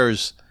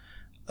shares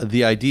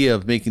the idea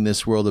of making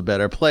this world a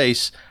better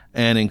place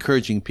and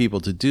encouraging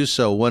people to do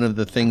so. One of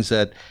the things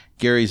that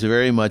Gary's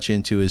very much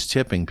into is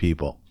tipping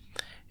people.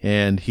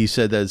 And he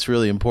said that it's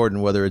really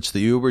important, whether it's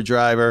the Uber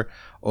driver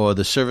or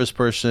the service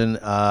person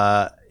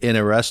in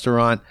a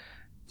restaurant,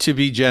 to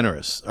be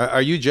generous.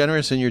 Are you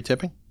generous in your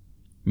tipping?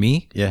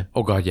 Me? Yeah.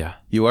 Oh, God, yeah.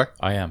 You are?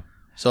 I am.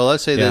 So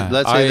let's say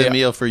the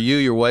meal for you,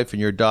 your wife,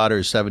 and your daughter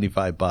is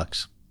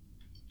 $75.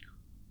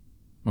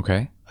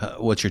 Okay.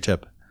 What's your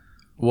tip?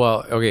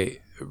 Well,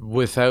 okay,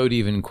 without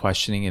even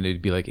questioning it,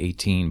 it'd be like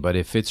 18. But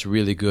if it's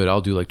really good,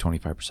 I'll do like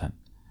 25%.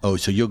 Oh,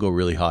 so you'll go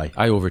really high.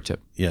 I overtip.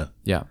 Yeah.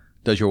 Yeah.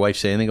 Does your wife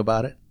say anything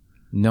about it?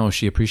 No,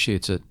 she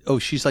appreciates it. Oh,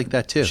 she's like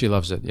that too. She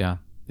loves it. Yeah.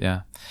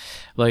 Yeah.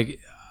 Like,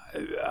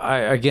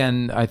 I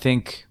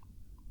think,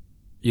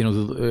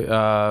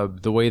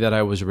 the way that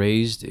I was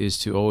raised is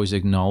to always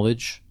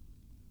acknowledge.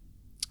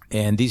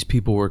 And these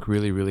people work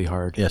really, really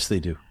hard. Yes, they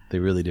do. They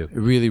really do.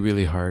 Really,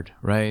 really hard,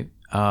 right?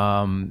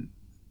 And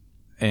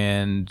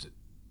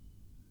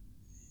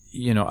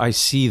I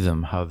see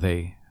them how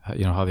they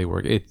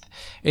work.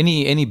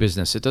 Any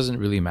business, it doesn't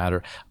really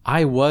matter.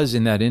 I was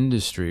in that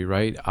industry,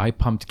 right? I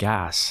pumped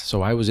gas,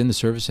 so I was in the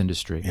service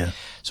industry. Yeah.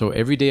 So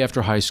every day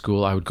after high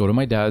school, I would go to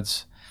my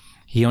dad's.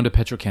 He owned a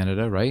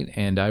Petro-Canada, right?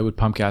 And I would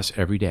pump gas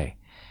every day.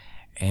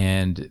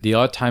 And the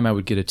odd time I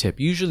would get a tip.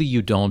 Usually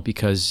you don't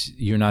because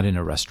you're not in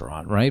a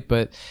restaurant, right?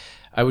 But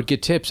I would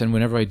get tips, and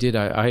whenever I did,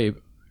 I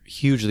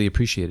hugely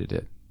appreciated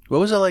it. What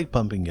was it like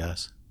pumping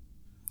gas?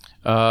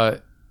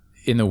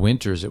 In the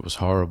winters, it was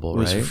horrible,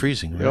 right? It was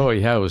freezing, right? Oh,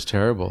 yeah, it was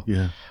terrible.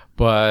 Yeah.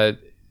 But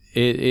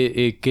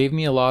it gave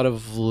me a lot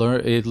of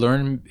it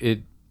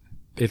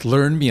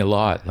learned me a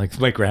lot,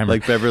 like grammar.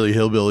 Like Beverly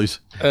Hillbillies.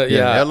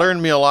 Yeah. It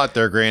learned me a lot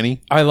there,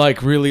 Granny. I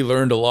really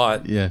learned a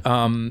lot. Yeah.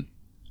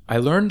 I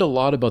learned a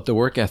lot about the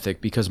work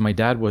ethic because my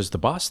dad was the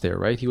boss there,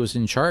 right? He was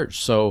in charge.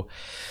 So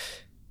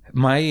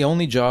my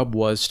only job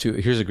was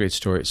here's a great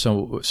story.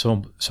 So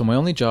my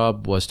only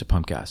job was to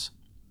pump gas.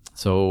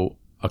 So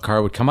a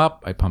car would come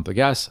up, I'd pump the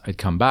gas, I'd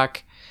come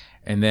back,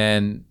 and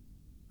then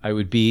I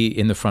would be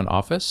in the front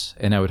office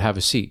and I would have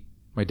a seat.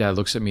 My dad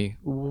looks at me,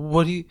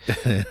 what are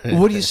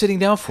you sitting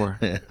down for?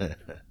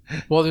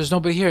 Well, there's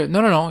nobody here.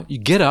 No. You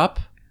get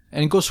up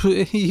and go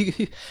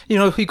you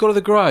go to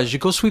the garage, you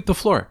go sweep the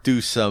floor.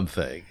 Do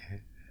something.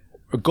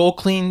 Or go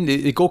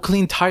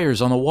clean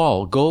tires on the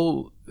wall.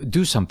 Go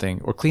do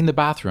something or clean the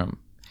bathroom.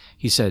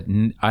 He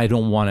said, I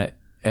don't want to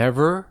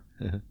ever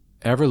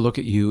look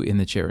at you in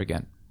the chair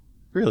again.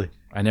 Really?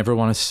 I never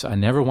want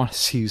to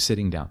see you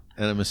sitting down.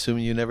 And I'm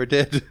assuming you never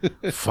did.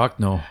 Fuck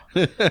no.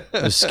 I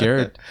was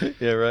scared.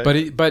 Yeah,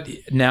 right. But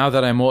now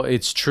that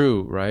it's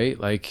true, right?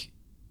 Like,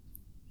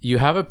 you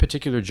have a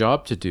particular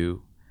job to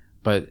do,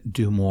 but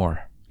do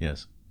more.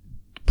 Yes.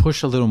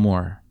 Push a little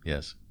more.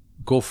 Yes.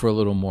 Go for a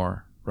little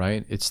more,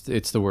 right? It's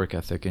the work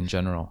ethic in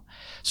general.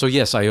 So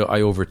yes, I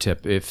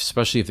overtip,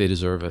 especially if they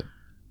deserve it.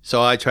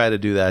 So I try to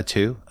do that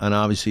too. And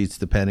obviously it's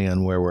depending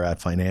on where we're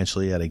at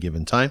financially at a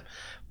given time.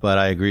 But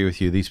I agree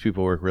with you. These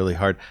people work really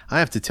hard. I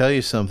have to tell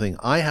you something.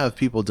 I have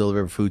people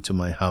deliver food to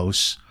my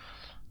house.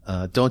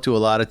 Don't do a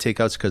lot of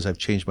takeouts because I've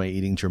changed my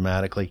eating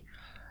dramatically.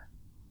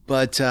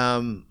 But,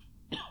 and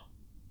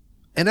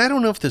I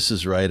don't know if this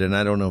is right, and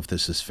I don't know if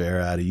this is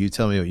fair, Adi. You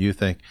tell me what you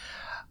think.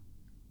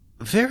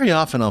 Very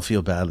often I'll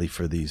feel badly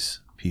for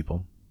these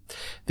people.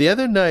 The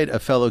other night, a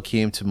fellow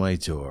came to my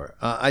door.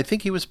 I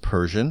think he was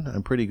Persian.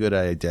 I'm pretty good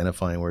at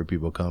identifying where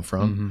people come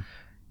from. Mm-hmm.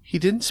 He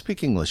didn't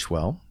speak English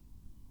well.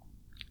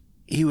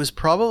 He was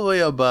probably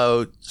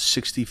about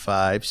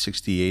 65,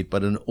 68,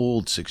 but an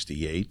old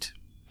 68.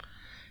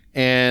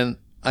 And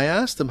I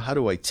asked him, how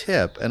do I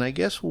tip? And I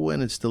guess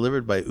when it's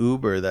delivered by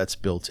Uber, that's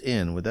built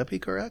in. Would that be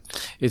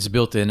correct? It's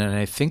built in, and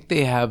I think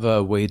they have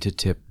a way to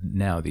tip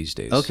now these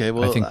days. Okay,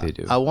 well, I think they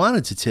do. I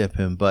wanted to tip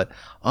him, but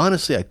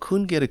honestly, I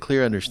couldn't get a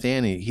clear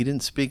understanding. He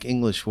didn't speak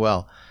English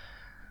well.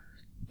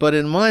 But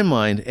in my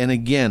mind, and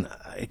again,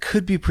 I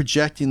could be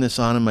projecting this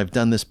on him. I've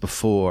done this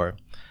before.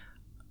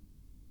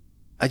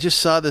 I just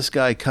saw this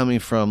guy coming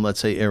from,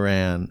 let's say,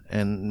 Iran,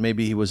 and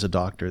maybe he was a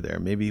doctor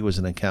there. Maybe he was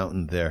an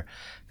accountant there.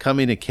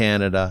 Coming to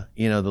Canada,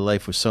 the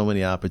life with so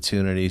many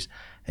opportunities.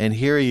 And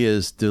here he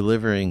is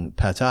delivering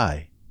pad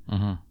thai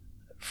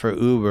for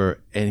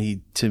Uber. And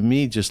he, to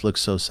me, just looks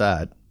so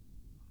sad.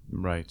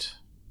 Right.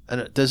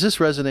 And does this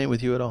resonate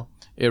with you at all?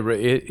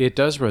 It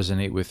does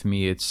resonate with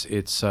me.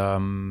 It's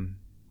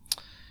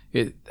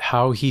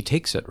how he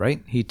takes it,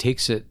 right? He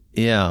takes it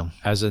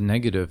as a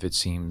negative, it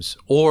seems.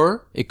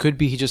 Or it could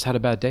be he just had a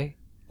bad day.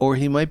 Or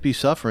he might be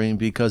suffering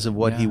because of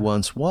what he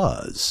once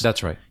was.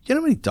 That's right. You know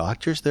how many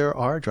doctors there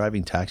are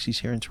driving taxis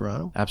here in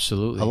Toronto?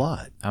 Absolutely. A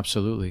lot.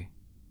 Absolutely.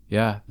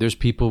 Yeah. There's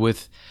people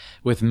with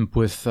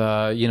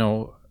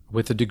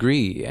a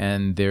degree,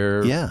 and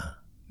they're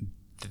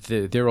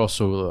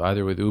also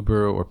either with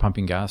Uber or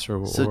pumping gas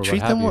or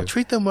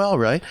treat them well,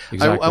 right?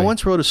 Exactly. I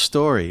once wrote a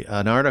story,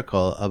 an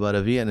article about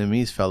a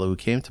Vietnamese fellow who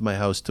came to my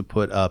house to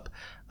put up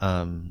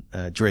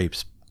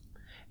drapes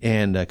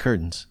and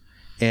curtains.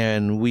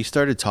 And we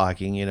started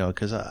talking,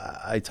 because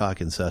I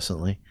talk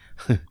incessantly.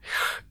 And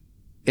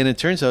it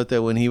turns out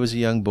that when he was a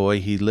young boy,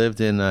 he lived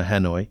in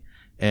Hanoi,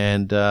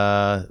 and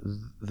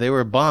they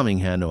were bombing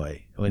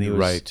Hanoi when he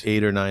was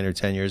 8 or 9 or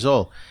 10 years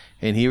old.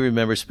 And he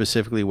remembers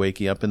specifically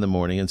waking up in the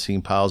morning and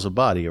seeing piles of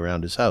body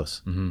around his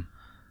house. Mm-hmm.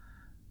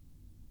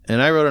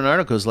 And I wrote an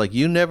article. It's like,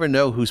 you never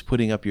know who's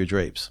putting up your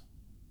drapes.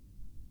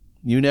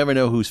 You never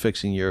know who's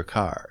fixing your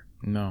car.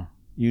 No.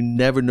 You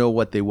never know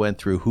what they went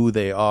through, who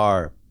they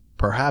are.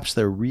 Perhaps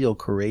they're real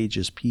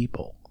courageous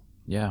people.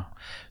 Yeah.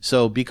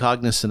 So be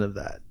cognizant of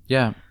that.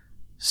 Yeah.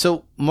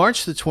 So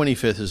March the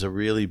 25th is a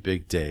really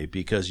big day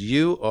because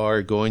you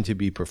are going to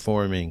be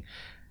performing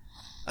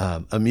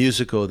a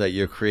musical that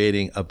you're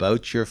creating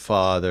about your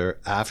father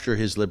after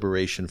his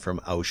liberation from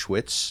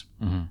Auschwitz,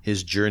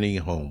 his journey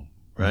home,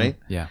 right?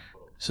 Mm-hmm. Yeah.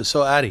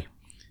 So Adi,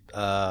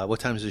 what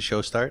time does the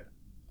show start?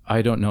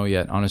 I don't know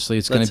yet. Honestly,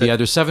 it's going to be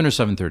either 7 or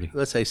 7:30.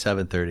 Let's say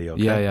 7:30.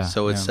 Okay. Yeah.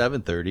 So it's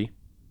 7:30.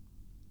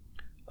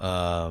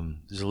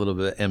 There's a little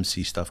bit of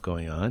MC stuff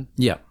going on.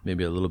 Yeah.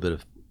 Maybe a little bit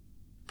of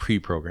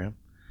pre-program.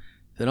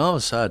 Then all of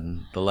a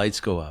sudden, the lights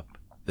go up.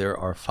 There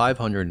are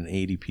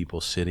 580 people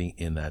sitting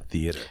in that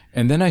theater.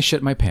 And then I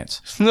shit my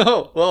pants.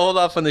 No. Well, hold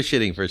off on the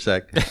shitting for a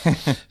sec.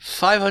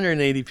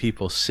 580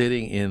 people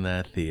sitting in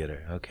that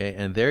theater. Okay.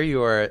 And there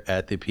you are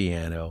at the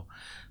piano,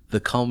 the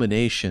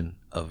culmination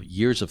of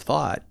years of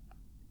thought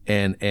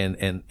and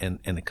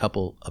a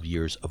couple of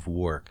years of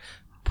work,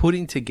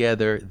 putting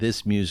together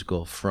this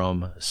musical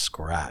from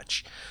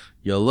scratch.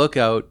 You look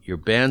out, your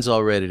band's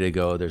all ready to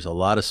go. There's a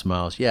lot of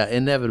smiles. Yeah,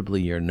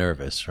 inevitably you're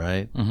nervous,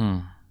 right? Mm-hmm.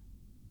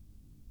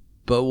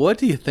 But what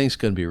do you think's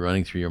going to be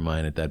running through your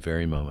mind at that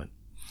very moment?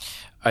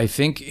 I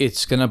think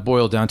it's going to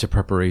boil down to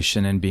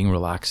preparation and being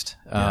relaxed.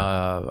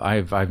 Yeah.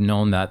 I've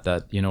known that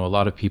a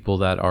lot of people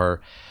that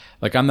are,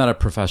 like, I'm not a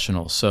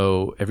professional,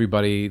 so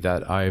everybody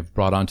that I've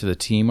brought onto the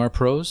team are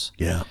pros.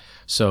 Yeah.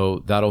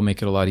 So that'll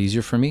make it a lot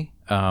easier for me.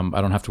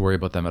 I don't have to worry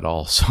about them at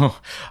all. So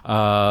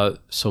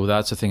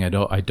that's the thing.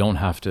 I don't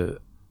have to.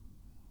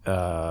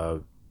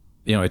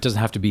 It doesn't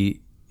have to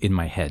be in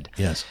my head.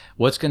 Yes.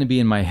 What's going to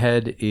be in my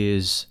head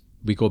is,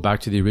 we go back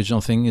to the original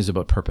thing, is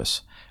about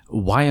purpose.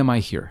 Why am I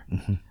here?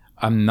 Mm-hmm.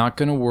 I'm not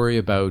going to worry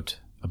about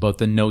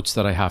the notes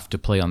that I have to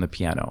play on the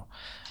piano.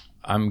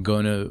 I'm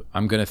going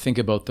to think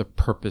about the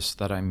purpose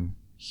that I'm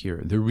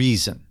here, the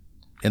reason.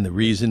 And the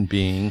reason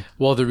being?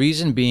 Well, the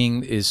reason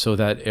being is so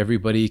that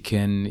everybody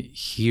can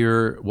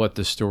hear what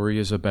the story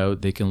is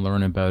about, they can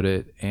learn about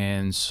it,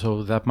 and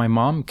so that my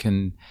mom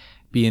can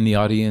be in the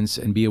audience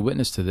and be a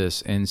witness to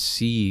this and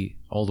see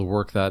all the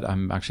work that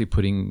I'm actually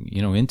putting,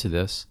 into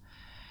this.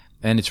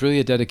 And it's really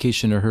a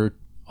dedication to her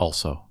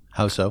also.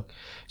 How so?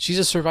 She's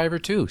a survivor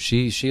too.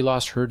 She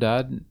lost her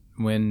dad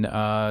when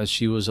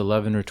she was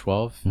 11 or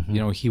 12.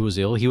 Mm-hmm. He was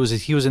ill. He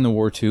was in the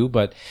war too,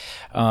 but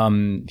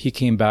he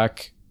came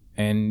back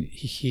and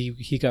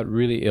he got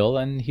really ill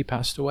and he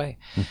passed away.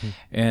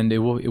 And it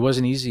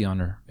wasn't easy on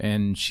her,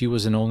 and she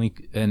was an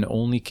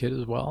only kid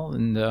as well.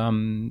 And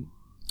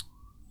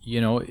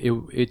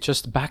it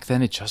just back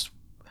then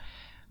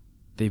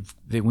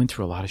they went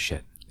through a lot of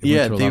shit.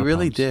 They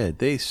really did.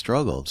 They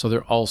struggled. So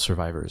they're all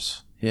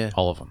survivors. Yeah,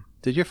 all of them.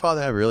 Did your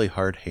father have really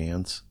hard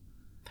hands?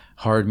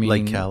 Hard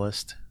meaning like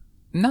calloused?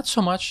 Not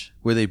so much.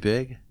 Were they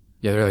big?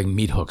 Yeah, they're like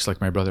meat hooks, like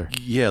my brother.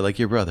 Yeah, like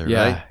your brother,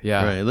 right?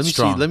 Yeah. Right.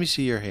 Let me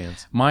see your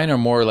hands. Mine are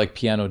more like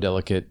piano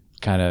delicate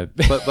kind of.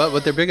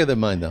 but they're bigger than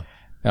mine though.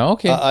 Oh,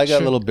 okay. I got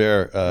sure. little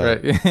bare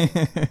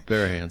right.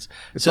 bare hands.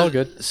 It's all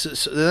good.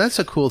 So that's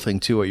a cool thing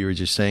too. What you were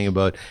just saying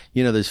about,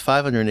 there's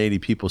 580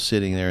 people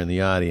sitting there in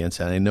the audience,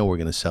 and I know we're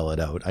going to sell it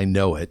out. I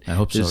know it. I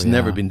hope so. It's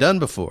never been done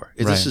before.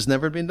 Right. This has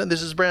never been done.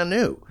 This is brand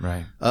new.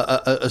 Right.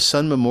 A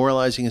son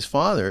memorializing his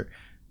father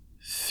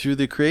through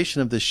the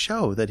creation of this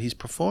show that he's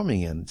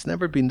performing in. It's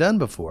never been done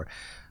before.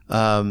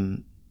 But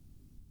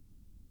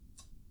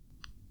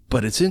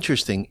it's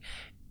interesting.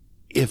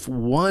 If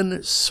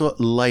one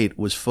light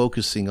was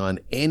focusing on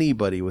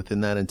anybody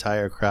within that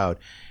entire crowd,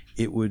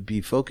 it would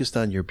be focused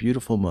on your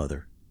beautiful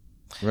mother,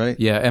 right?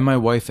 Yeah, and my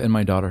wife and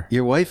my daughter.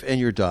 Your wife and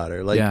your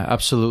daughter. Yeah,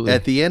 absolutely.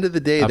 At the end of the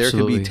day,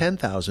 absolutely. There could be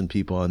 10,000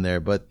 people on there,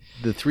 but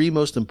the three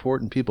most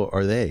important people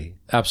are they.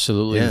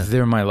 Absolutely. Yeah.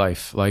 They're my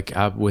life, like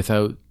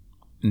without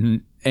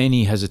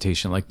any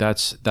hesitation. Like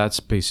that's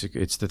basic.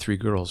 It's the three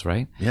girls,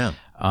 right? Yeah.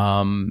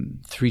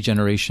 3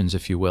 generations,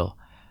 if you will.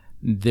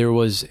 There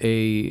was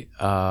a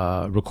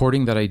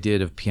recording that I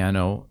did of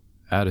piano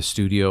at a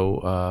studio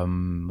a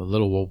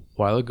little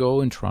while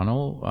ago in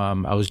Toronto.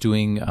 I was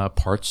doing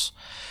parts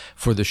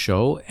for the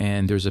show,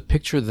 and there's a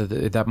picture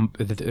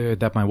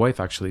that my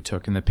wife actually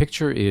took, and the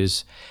picture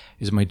is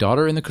my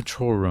daughter in the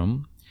control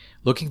room,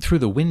 looking through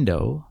the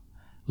window,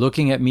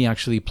 looking at me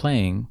actually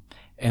playing,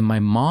 and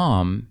my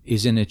mom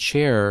is in a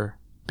chair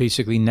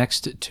basically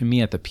next to me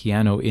at the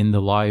piano in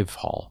the live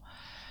hall.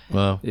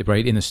 Wow.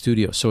 Right in the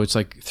studio. So it's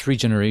like 3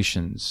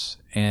 generations,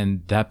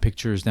 and that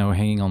picture is now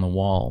hanging on the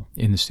wall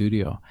in the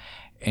studio.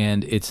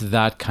 And it's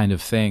that kind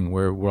of thing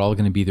where we're all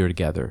going to be there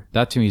together.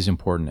 That to me is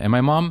important. And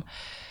my mom,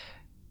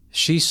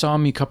 she saw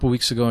me a couple of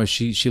weeks ago, and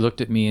she looked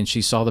at me and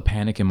she saw the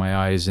panic in my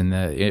eyes and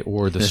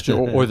or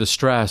the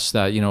stress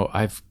that,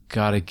 I've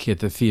got to get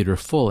the theater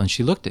full. And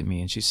she looked at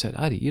me and she said,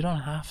 Adi, you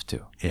don't have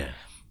to. Yeah.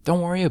 Don't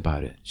worry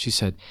about it. She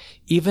said,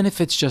 even if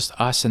it's just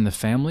us and the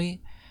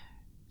family,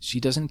 she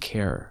doesn't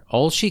care.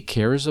 All she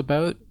cares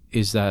about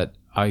is that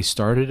I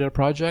started a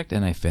project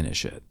and I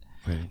finish it.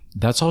 Right.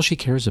 That's all she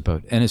cares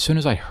about. And as soon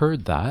as I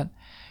heard that,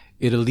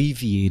 it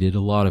alleviated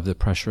a lot of the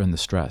pressure and the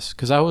stress,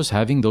 because I was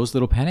having those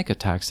little panic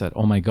attacks that,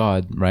 oh my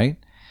God, right?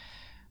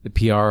 The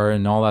PR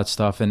and all that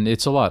stuff. And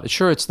it's a lot.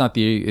 Sure, it's not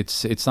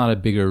a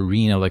big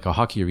arena like a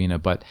hockey arena,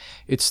 but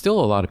it's still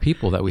a lot of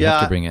people that we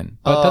have to bring in.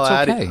 But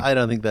that's okay. I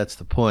don't think that's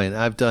the point.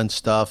 I've done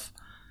stuff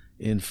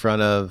in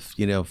front of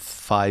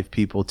 5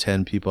 people,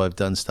 10 people. I've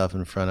done stuff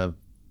in front of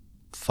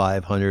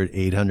 500,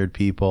 800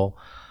 people.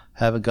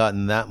 Haven't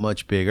gotten that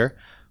much bigger,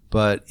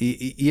 but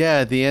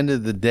at the end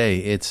of the day,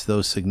 it's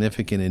those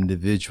significant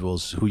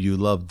individuals who you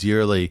love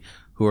dearly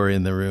who are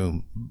in the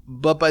room.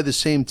 But by the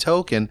same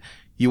token,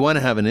 you want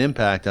to have an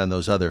impact on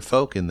those other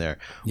folk in there.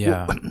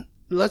 Yeah.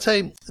 Let's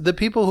say the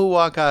people who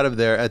walk out of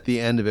there at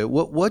the end of it,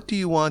 what do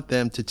you want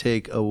them to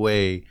take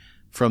away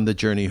from the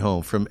journey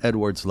home, from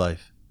Eduard's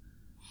life?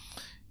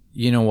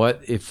 You know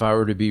what? If I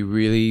were to be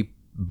really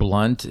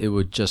blunt, it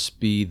would just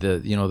be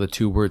the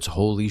 2 words,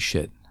 holy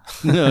shit.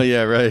 Oh,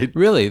 yeah, right.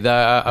 Really,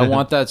 I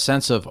want that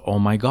sense of, oh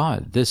my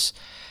God, this,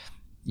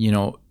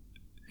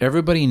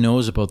 everybody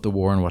knows about the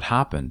war and what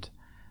happened,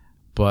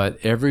 but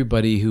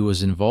everybody who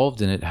was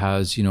involved in it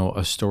has,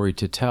 a story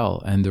to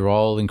tell, and they're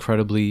all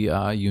incredibly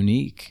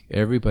unique.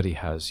 Everybody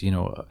has,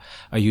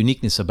 a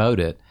uniqueness about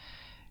it.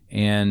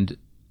 And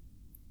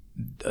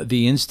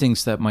the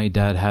instincts that my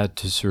dad had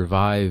to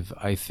survive,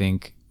 I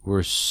think,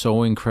 were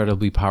so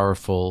incredibly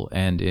powerful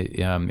and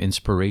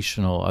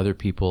inspirational. Other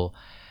people,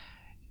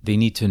 they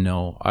need to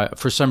know.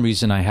 For some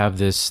reason, I have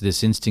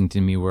this instinct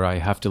in me where I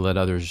have to let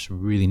others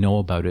really know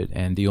about it,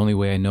 and the only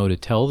way I know to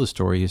tell the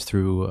story is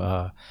through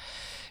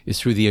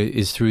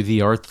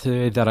the art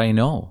that I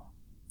know,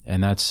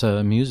 and that's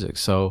music.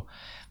 So,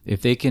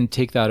 if they can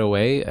take that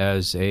away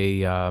as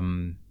a,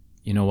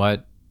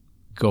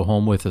 go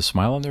home with a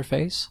smile on their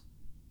face,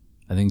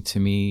 I think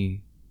to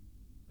me,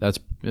 that's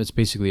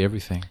basically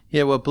everything.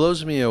 Yeah, what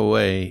blows me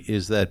away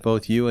is that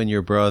both you and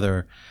your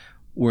brother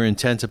were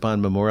intent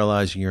upon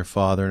memorializing your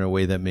father in a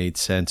way that made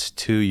sense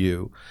to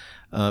you.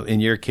 In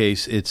your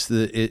case, it's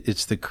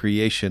the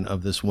creation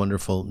of this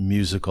wonderful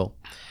musical.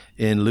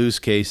 In Lou's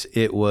case,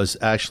 it was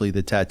actually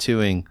the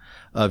tattooing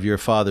of your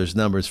father's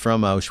numbers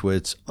from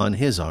Auschwitz on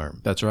his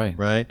arm. That's right.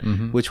 Right?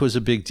 Mm-hmm. Which was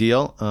a big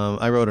deal.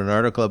 I wrote an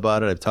article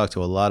about it. I've talked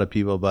to a lot of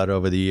people about it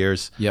over the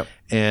years. Yep.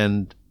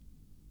 And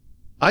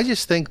I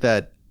just think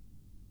that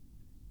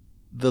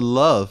the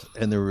love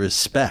and the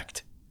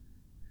respect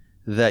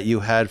that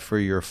you had for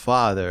your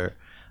father,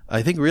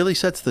 I think really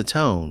sets the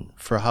tone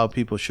for how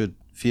people should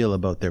feel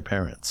about their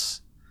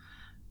parents.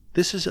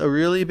 This is a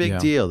really big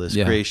deal, this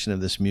creation of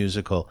this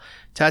musical.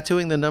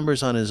 Tattooing the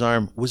numbers on his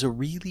arm was a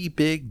really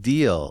big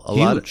deal.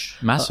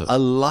 Massive. A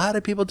lot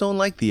of people don't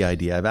like the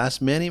idea. I've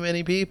asked many,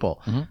 many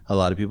people. A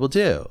lot of people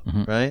do,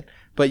 right?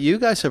 But you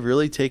guys have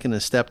really taken a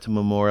step to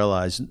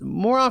memorialize.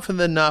 More often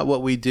than not,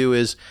 what we do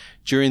is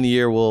during the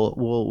year,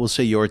 we'll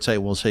say Yortzeit,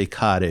 we'll say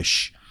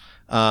Kaddish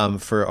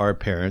for our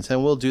parents,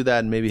 and we'll do that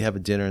and maybe have a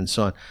dinner and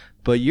so on.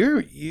 But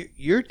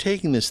you're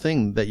taking this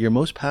thing that you're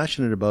most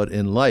passionate about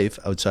in life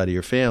outside of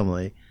your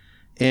family,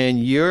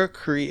 and you're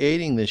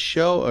creating this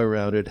show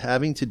around it,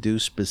 having to do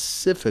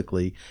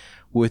specifically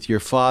with your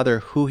father,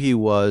 who he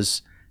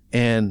was,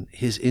 and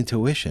his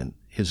intuition,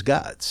 his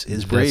guts,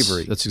 his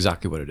bravery. That's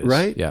exactly what it is.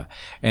 Right? Yeah.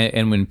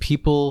 And when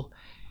people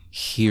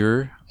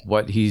hear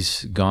what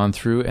he's gone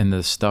through and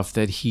the stuff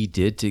that he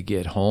did to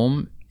get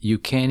home, you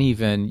can't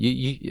even,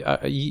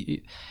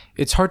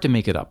 it's hard to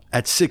make it up.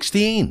 At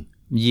 16.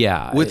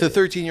 Yeah. With a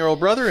 13-year-old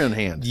brother in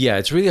hand. Yeah.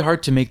 It's really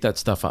hard to make that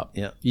stuff up.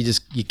 Yeah.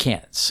 You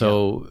can't.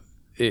 So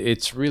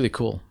it's really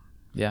cool.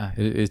 Yeah.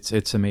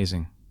 It's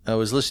amazing. I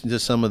was listening to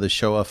some of the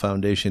Shoah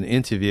Foundation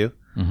interview,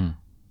 Mm-hmm.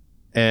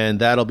 and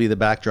that'll be the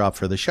backdrop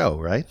for the show,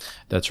 right?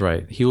 That's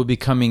right. He will be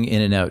coming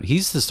in and out.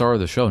 He's the star of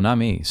the show, not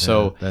me.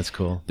 So that's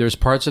cool. There's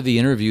parts of the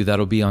interview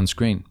that'll be on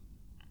screen.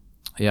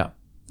 Yeah.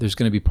 There's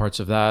going to be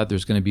parts of that.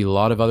 There's going to be a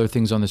lot of other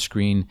things on the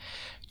screen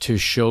to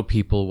show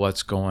people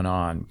what's going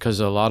on, because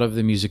a lot of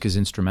the music is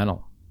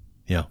instrumental.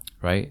 Yeah.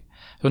 Right?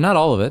 So not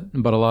all of it,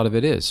 but a lot of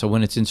it is. So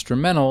when it's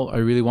instrumental, I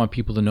really want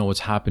people to know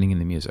what's happening in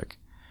the music.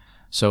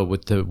 So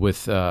there'll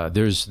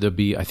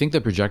be, I think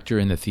the projector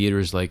in the theater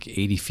is like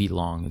 80 feet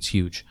long. It's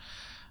huge.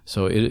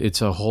 So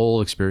it's a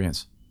whole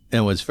experience.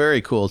 And what's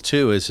very cool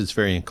too is it's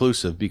very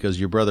inclusive, because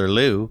your brother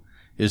Lou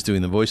is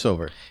doing the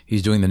voiceover.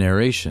 He's doing the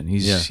narration.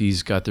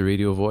 He's got the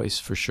radio voice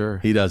for sure.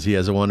 He does. He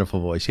has a wonderful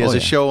voice. He has a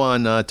show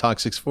on Talk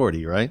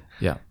 640, right?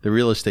 Yeah. The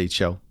real estate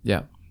show.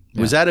 Yeah.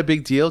 Was that a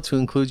big deal to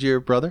include your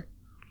brother?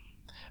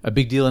 A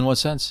big deal in what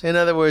sense? In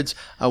other words,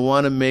 I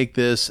want to make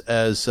this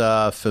as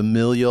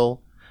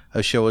familial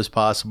a show as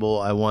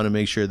possible. I want to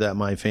make sure that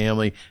my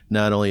family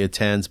not only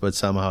attends, but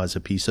somehow has a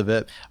piece of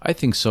it. I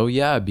think so,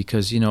 yeah,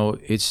 because,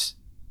 it's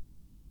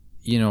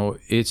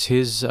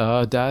his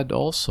dad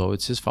also.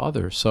 It's his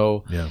father.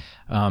 So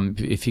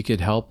if he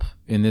could help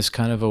in this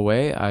kind of a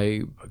way,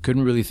 I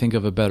couldn't really think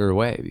of a better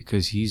way,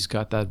 because he's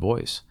got that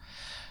voice.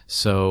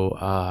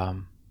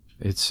 So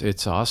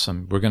it's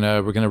awesome. We're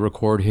gonna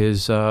record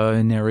his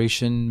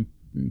narration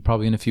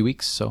probably in a few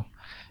weeks. So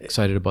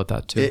excited about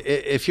that too.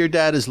 If your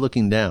dad is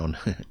looking down,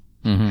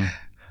 mm-hmm.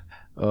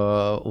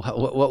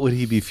 What would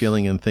he be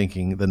feeling and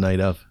thinking the night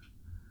of?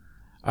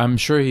 I'm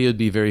sure he would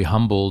be very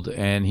humbled,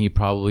 and he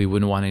probably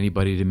wouldn't want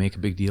anybody to make a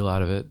big deal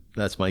out of it.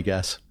 That's my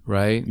guess.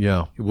 Right?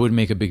 Yeah. It would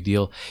make a big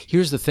deal.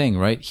 Here's the thing,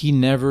 right? He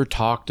never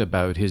talked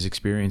about his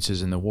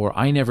experiences in the war.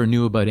 I never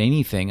knew about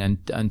anything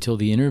until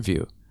the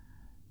interview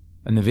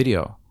and the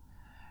video.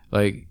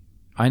 Like,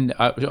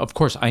 of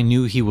course, I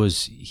knew he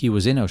was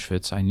in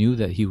Auschwitz. I knew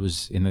that he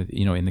was in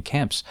the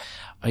camps.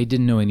 I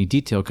didn't know any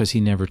detail because he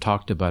never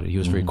talked about it. He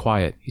was very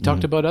quiet. He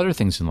talked about other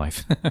things in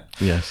life.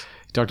 Yes.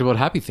 He talked about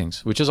happy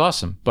things, which is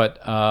awesome. But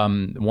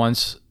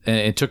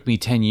it took me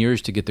 10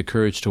 years to get the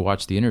courage to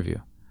watch the interview.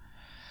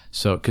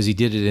 So, because he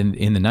did it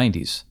in the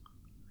 90s.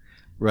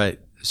 Right.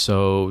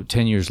 So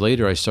 10 years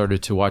later, I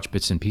started to watch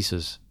bits and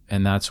pieces.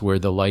 And that's where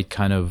the light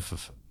kind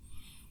of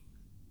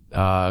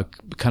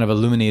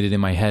illuminated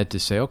in my head to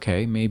say,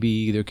 okay,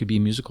 maybe there could be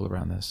a musical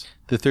around this.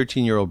 The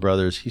 13-year-old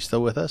brother, is he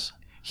still with us?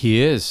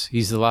 He is.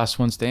 He's the last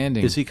one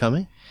standing. Is he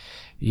coming?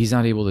 He's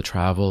not able to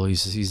travel.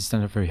 He's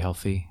not very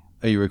healthy.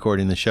 Are you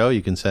recording the show?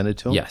 You can send it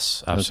to him?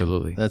 Yes,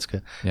 absolutely. Okay. That's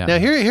good. Yeah. Now,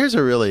 here's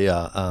a really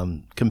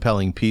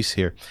compelling piece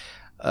here.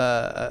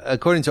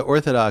 According to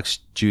Orthodox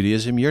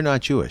Judaism, you're not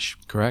Jewish.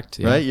 Correct.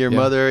 Yeah. Right? Your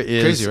mother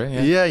is... Crazy,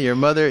 right? Yeah, your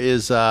mother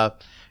is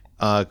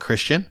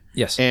Christian.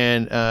 Yes.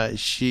 And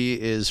she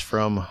is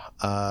from...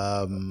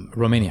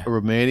 Romania.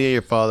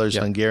 Your father's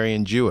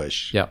Hungarian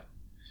Jewish. Yeah.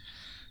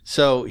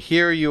 So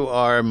here you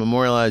are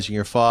memorializing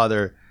your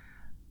father,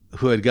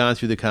 who had gone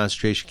through the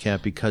concentration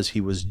camp because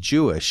he was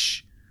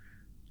Jewish.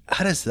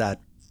 How does that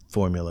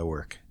formula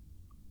work?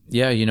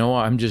 Yeah,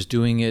 I'm just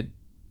doing it.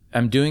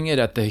 I'm doing it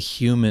at the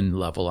human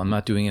level. I'm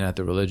not doing it at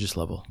the religious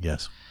level.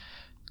 Yes.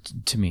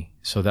 To me.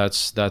 So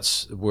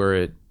that's where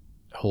it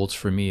holds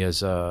for me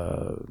as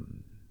how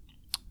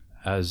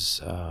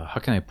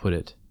can I put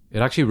it?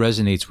 It actually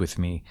resonates with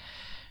me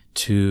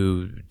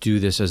to do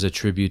this as a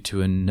tribute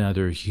to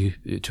another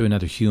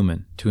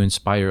human, to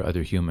inspire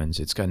other humans.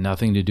 It's got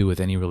nothing to do with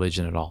any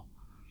religion at all.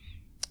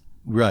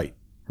 Right.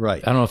 I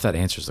don't know if that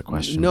answers the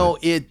question. No,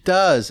 it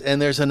does.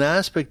 And there's an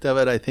aspect of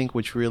it, I think,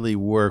 which really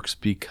works,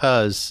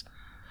 because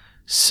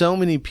so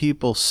many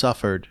people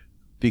suffered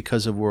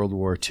because of World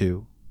War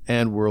II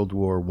and World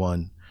War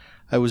I.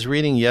 I was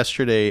reading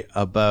yesterday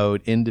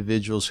about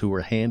individuals who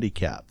were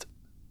handicapped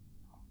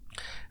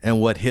and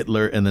what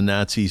Hitler and the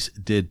Nazis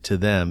did to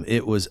them.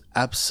 It was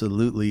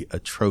absolutely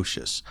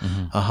atrocious.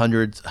 Mm-hmm.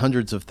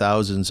 Hundreds of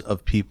thousands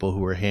of people who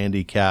were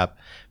handicapped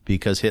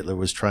because Hitler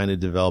was trying to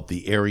develop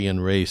the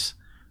Aryan race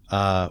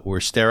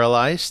were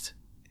sterilized,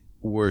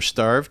 were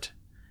starved,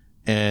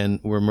 and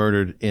were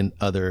murdered in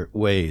other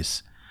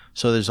ways.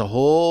 So there's a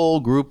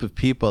whole group of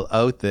people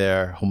out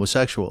there,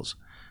 homosexuals,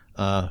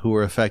 who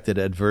were affected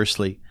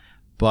adversely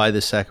by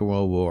the Second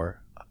World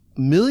War.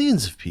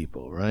 Millions of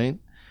people, right?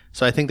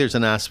 So I think there's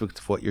an aspect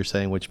of what you're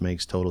saying which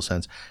makes total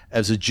sense.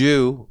 As a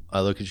Jew, I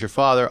look at your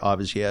father,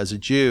 obviously as a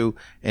Jew,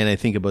 and I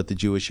think about the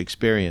Jewish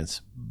experience.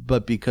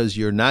 But because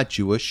you're not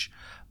Jewish,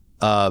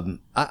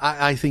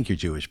 I think you're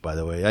Jewish, by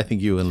the way. I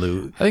think you and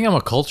Lou. I think I'm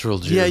a cultural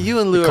Jew. Yeah, you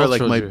and Lou are like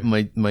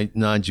Cultural my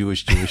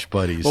non-Jewish Jewish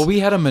buddies. Well, we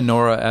had a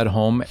menorah at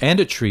home and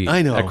a tree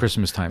I know. at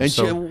Christmas time. And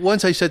So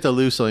once I said to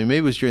Lou something, maybe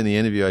it was during the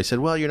interview, I said,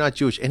 well, you're not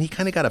Jewish. And he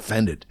kind of got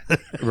offended.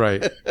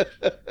 right,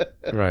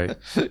 right.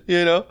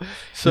 You know?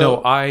 So,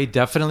 No, I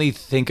definitely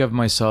think of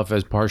myself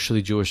as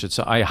partially Jewish.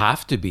 I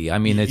have to be. I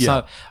mean, it's Yeah,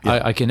 not.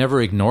 yeah. I can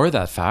never ignore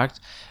that fact.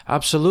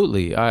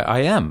 Absolutely,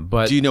 I am.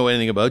 But do you know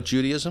anything about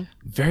Judaism?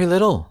 very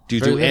little. Do you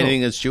Very do little.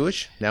 anything that's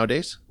Jewish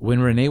nowadays? When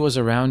Renee was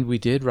around, we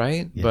did,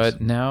 right? Yes. But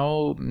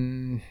now,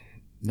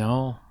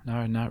 no,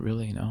 not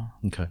really. No,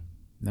 Okay.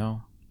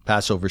 no,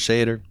 Passover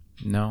Seder.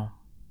 no.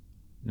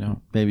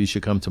 Maybe you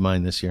should come to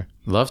mine this year.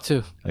 Love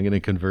to. I'm going to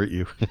convert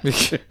you.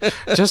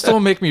 Just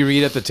don't make me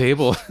read at the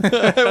table.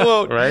 I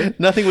won't. Right?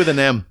 Nothing with an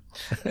M.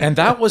 And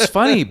that was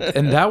funny.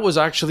 And that was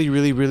actually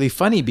really, really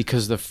funny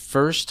because the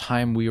first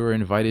time we were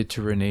invited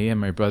to Renee and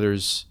my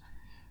brother's,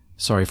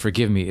 sorry,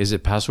 forgive me, is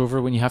it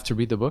Passover when you have to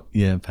read the book?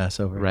 Yeah,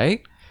 Passover.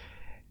 Right?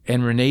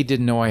 And Renee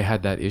didn't know I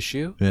had that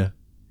issue. Yeah.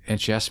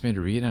 And she asked me to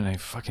read and I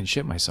fucking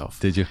shit myself.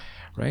 Did you?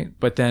 Right?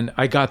 But then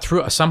I got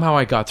through, somehow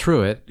I got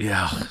through it.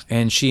 Yeah.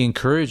 And she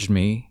encouraged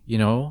me,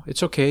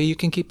 it's okay. You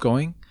can keep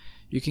going.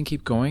 You can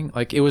keep going.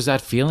 Like it was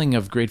that feeling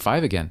of grade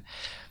 5 again.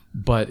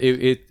 But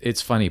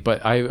it's funny.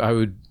 But I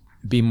would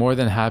be more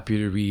than happy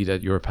to read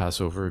at your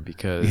Passover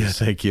because Yeah,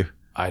 thank you.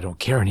 I don't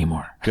care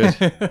anymore. Good.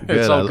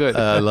 It's all good.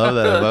 I love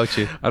that about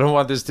you. I don't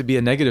want this to be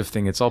a negative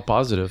thing. It's all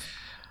positive.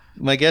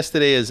 My guest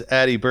today is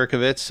Adi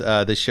Berkovits.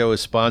 The show is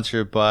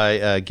sponsored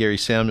by Gary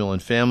Samuel and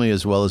family,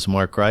 as well as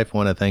Mark Greif. I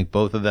want to thank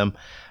both of them.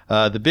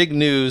 The big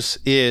news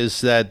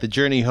is that The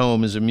Journey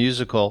Home is a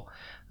musical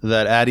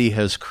that Adi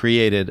has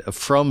created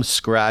from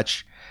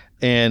scratch,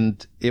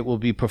 and it will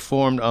be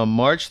performed on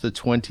March the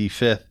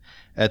 25th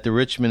at the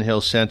Richmond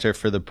Hill Centre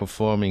for the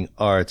Performing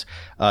Arts.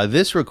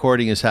 This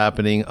recording is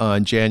happening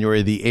on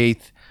January the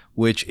 8th,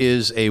 which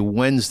is a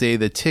Wednesday.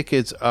 The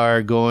tickets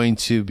are going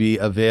to be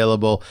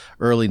available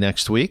early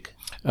next week.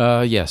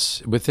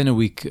 Yes, within a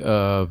week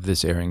of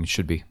this airing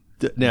should be.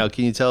 Now,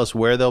 can you tell us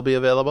where they'll be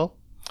available?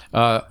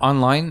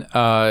 Online,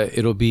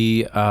 it'll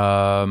be,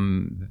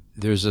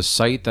 there's a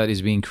site that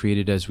is being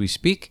created as we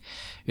speak.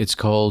 It's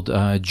called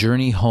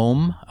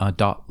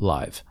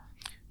journeyhome.live.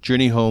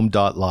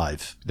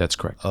 Journeyhome.live. That's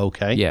correct.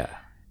 Okay. Yeah.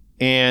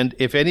 And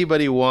if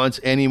anybody wants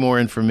any more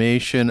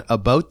information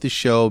about the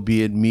show,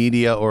 be it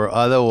media or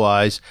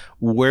otherwise,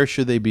 where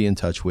should they be in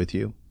touch with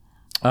you?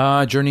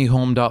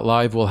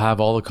 Journeyhome.live will have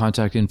all the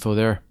contact info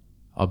there.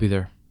 I'll be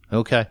there.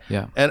 Okay.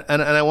 Yeah. And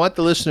I want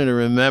the listener to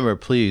remember,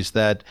 please,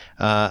 that,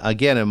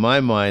 again, in my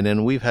mind,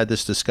 and we've had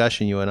this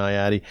discussion, you and I,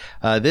 Adi,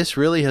 this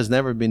really has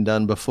never been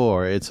done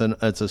before. It's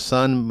a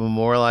son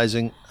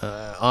memorializing,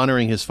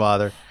 honoring his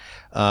father,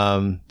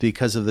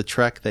 because of the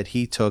trek that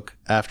he took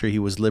after he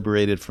was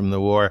liberated from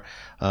the war.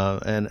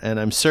 And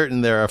I'm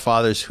certain there are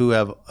fathers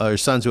or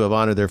sons who have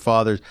honored their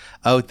fathers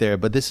out there,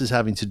 but this is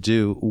having to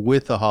do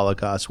with the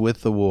Holocaust,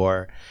 with the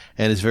war,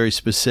 and it's very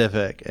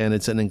specific. And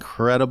it's an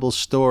incredible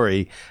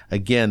story.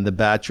 Again, the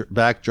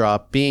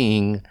backdrop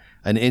being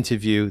an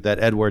interview that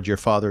Eduard, your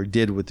father,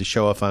 did with the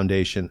Shoah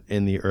Foundation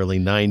in the early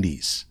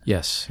 90s.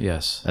 Yes.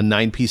 A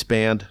 9-piece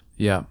band.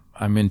 Yeah.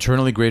 I'm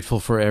internally grateful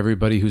for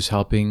everybody who's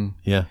helping.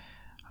 Yeah.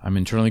 I'm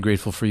internally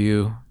grateful for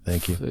you.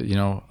 Thank you.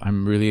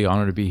 I'm really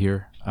honored to be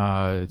here.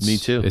 Me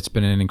too. It's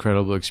been an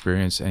incredible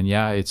experience. And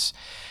yeah, it's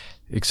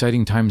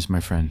exciting times,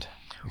 my friend.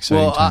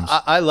 Exciting times.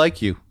 I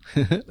like you.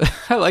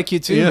 I like you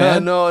too, Yeah,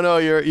 man. no,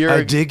 you're.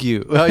 I dig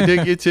you. I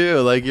dig you too.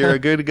 Like you're a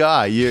good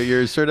guy.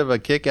 You're sort of a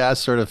kick-ass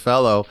sort of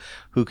fellow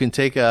who can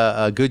take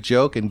a good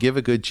joke and give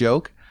a good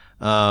joke.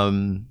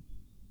 I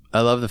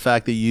love the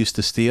fact that you used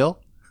to steal.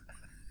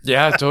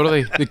 Yeah,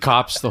 totally. The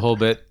cops, the whole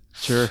bit.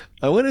 Sure.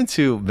 I went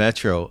into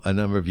Metro a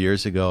number of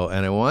years ago,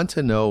 and I want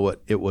to know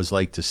what it was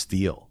like to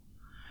steal,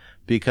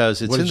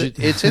 because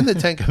it's in the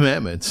Ten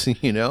Commandments.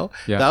 Yeah.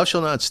 Thou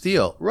shalt not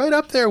steal. Right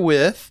up there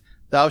with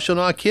thou shalt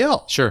not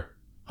kill. Sure.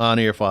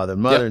 Honor your father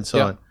and mother, Yep, and so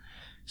yep. on.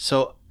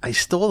 So I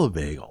stole a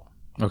bagel.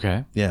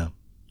 Okay. Yeah.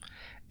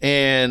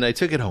 And I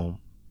took it home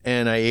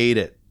and I ate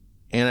it.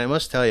 And I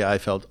must tell you, I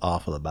felt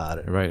awful about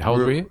it. Right. How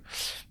old were you?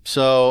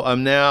 So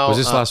I'm now. Was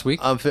this last week?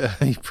 I'm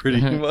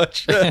pretty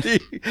much.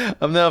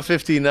 I'm now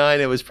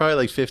 59. It was probably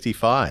like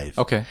 55.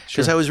 Okay.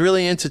 Sure. Because I was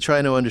really into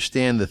trying to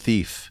understand the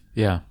thief.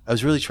 Yeah. I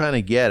was really trying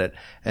to get it.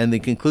 And the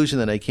conclusion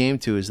that I came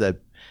to is that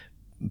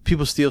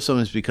people steal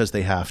sometimes because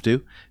they have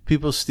to.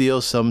 People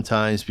steal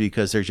sometimes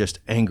because they're just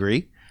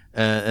angry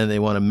and they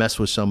want to mess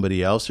with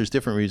somebody else. There's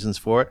different reasons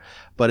for it.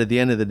 But at the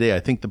end of the day, I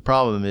think the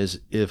problem is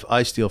if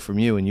I steal from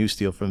you and you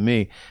steal from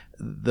me,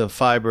 the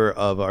fiber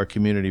of our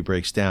community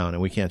breaks down,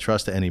 and we can't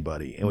trust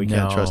anybody, and we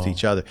can't trust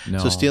each other. No.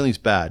 So stealing's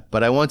bad.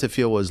 But I want to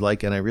feel what it was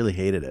like, and I really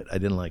hated it. I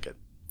didn't like it.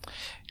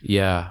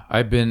 Yeah,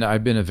 I've been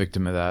a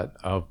victim of that,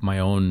 of my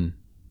own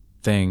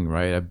thing,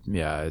 right?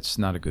 It's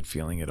not a good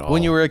feeling at all.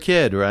 When you were a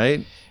kid,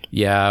 right?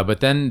 Yeah,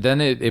 but then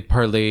it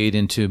parlayed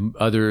into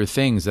other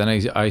things. Then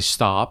I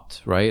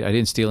stopped, right? I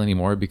didn't steal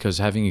anymore because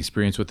having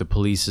experience with the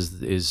police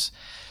is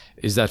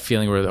that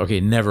feeling where, okay,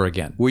 never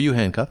again. Were you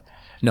handcuffed?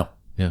 No.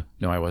 Yeah.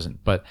 No, I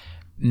wasn't. But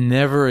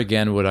never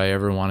again would I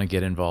ever want to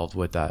get involved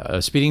with that.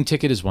 A speeding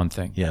ticket is one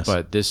thing. Yes.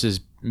 But this is,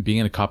 being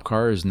in a cop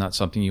car is not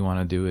something you want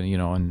to do.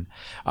 And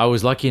I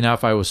was lucky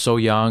enough, I was so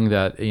young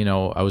that,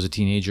 I was a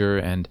teenager,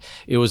 and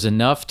it was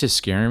enough to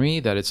scare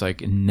me that it's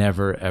like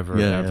never,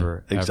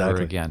 ever, ever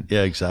again.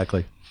 Yeah,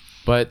 exactly.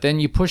 But then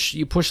you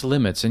push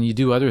limits, and you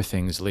do other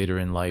things later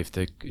in life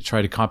to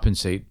try to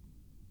compensate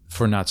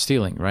for not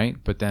stealing, right?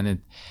 But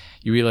then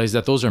you realize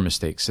that those are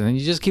mistakes, and then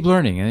you just keep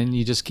learning, and then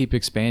you just keep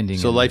expanding.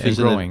 So life is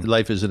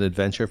an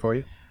adventure for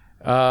you?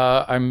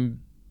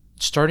 I'm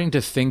starting to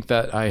think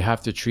that I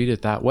have to treat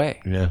it that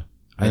way. Yeah.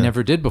 I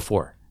never did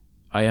before.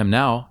 I am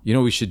now.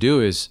 What we should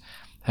do is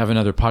have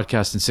another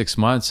podcast in 6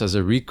 months as a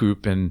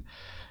regroup and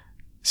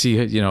see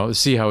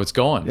how it's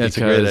going. That's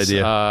a great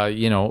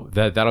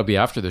idea. That'll be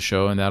after the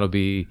show, and that'll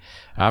be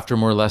after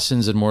more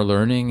lessons and more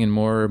learning and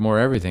more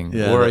everything.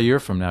 Yeah, or a year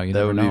from now, you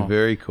never know. That would be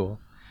very cool.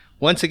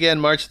 Once again,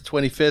 March the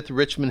 25th,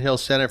 Richmond Hill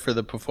Centre for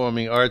the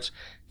Performing Arts.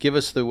 Give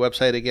us the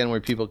website again where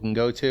people can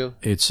go to.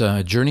 It's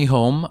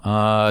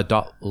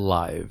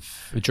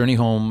journeyhome.live.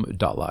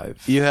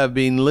 Journeyhome.live. You have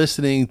been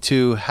listening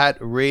to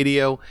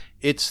Hatradio.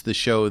 It's the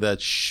show that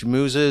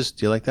schmoozes.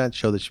 Do you like that?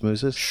 Show that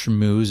schmoozes?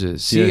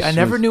 Schmoozes. See, Yeah, I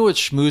never knew what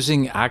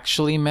schmoozing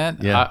actually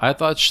meant. Yeah. I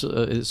thought, so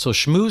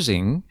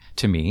schmoozing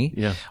to me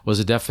was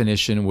a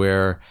definition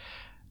where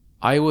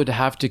I would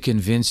have to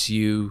convince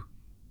you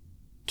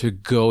to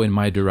go in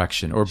my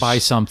direction or buy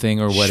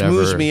something or whatever.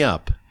 Schmooze me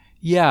up.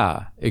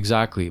 Yeah,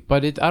 exactly.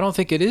 But I don't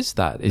think it is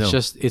that.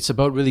 It's it's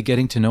about really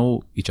getting to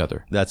know each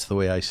other. That's the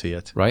way I see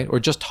it. Right? Or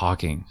just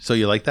talking. So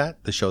you like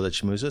that? The show that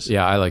schmoozes?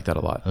 Yeah, I like that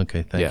a lot.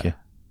 Okay, thank you.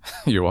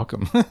 You're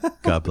welcome.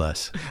 God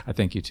bless. I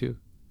thank you too.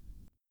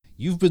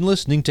 You've been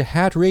listening to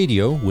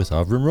Hatradio with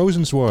Avram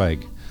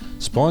Rosenzweig,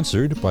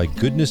 sponsored by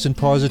Goodness and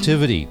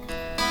Positivity.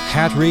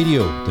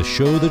 Hatradio, the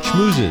show that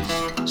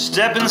schmoozes.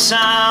 Step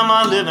inside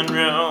my living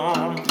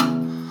room,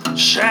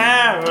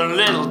 share a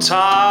little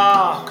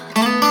talk,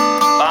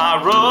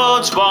 by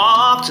roads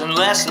walked and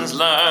lessons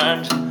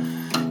learned,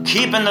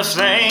 keeping the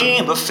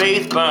flame of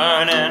faith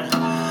burning.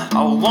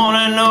 I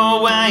wanna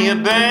know where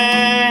you've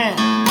been,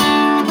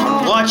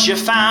 what you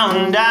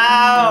found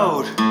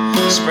out.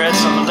 Spread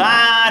some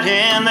light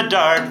in the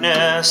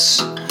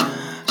darkness,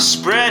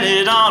 spread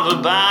it all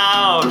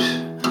about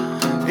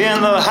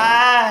in the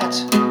high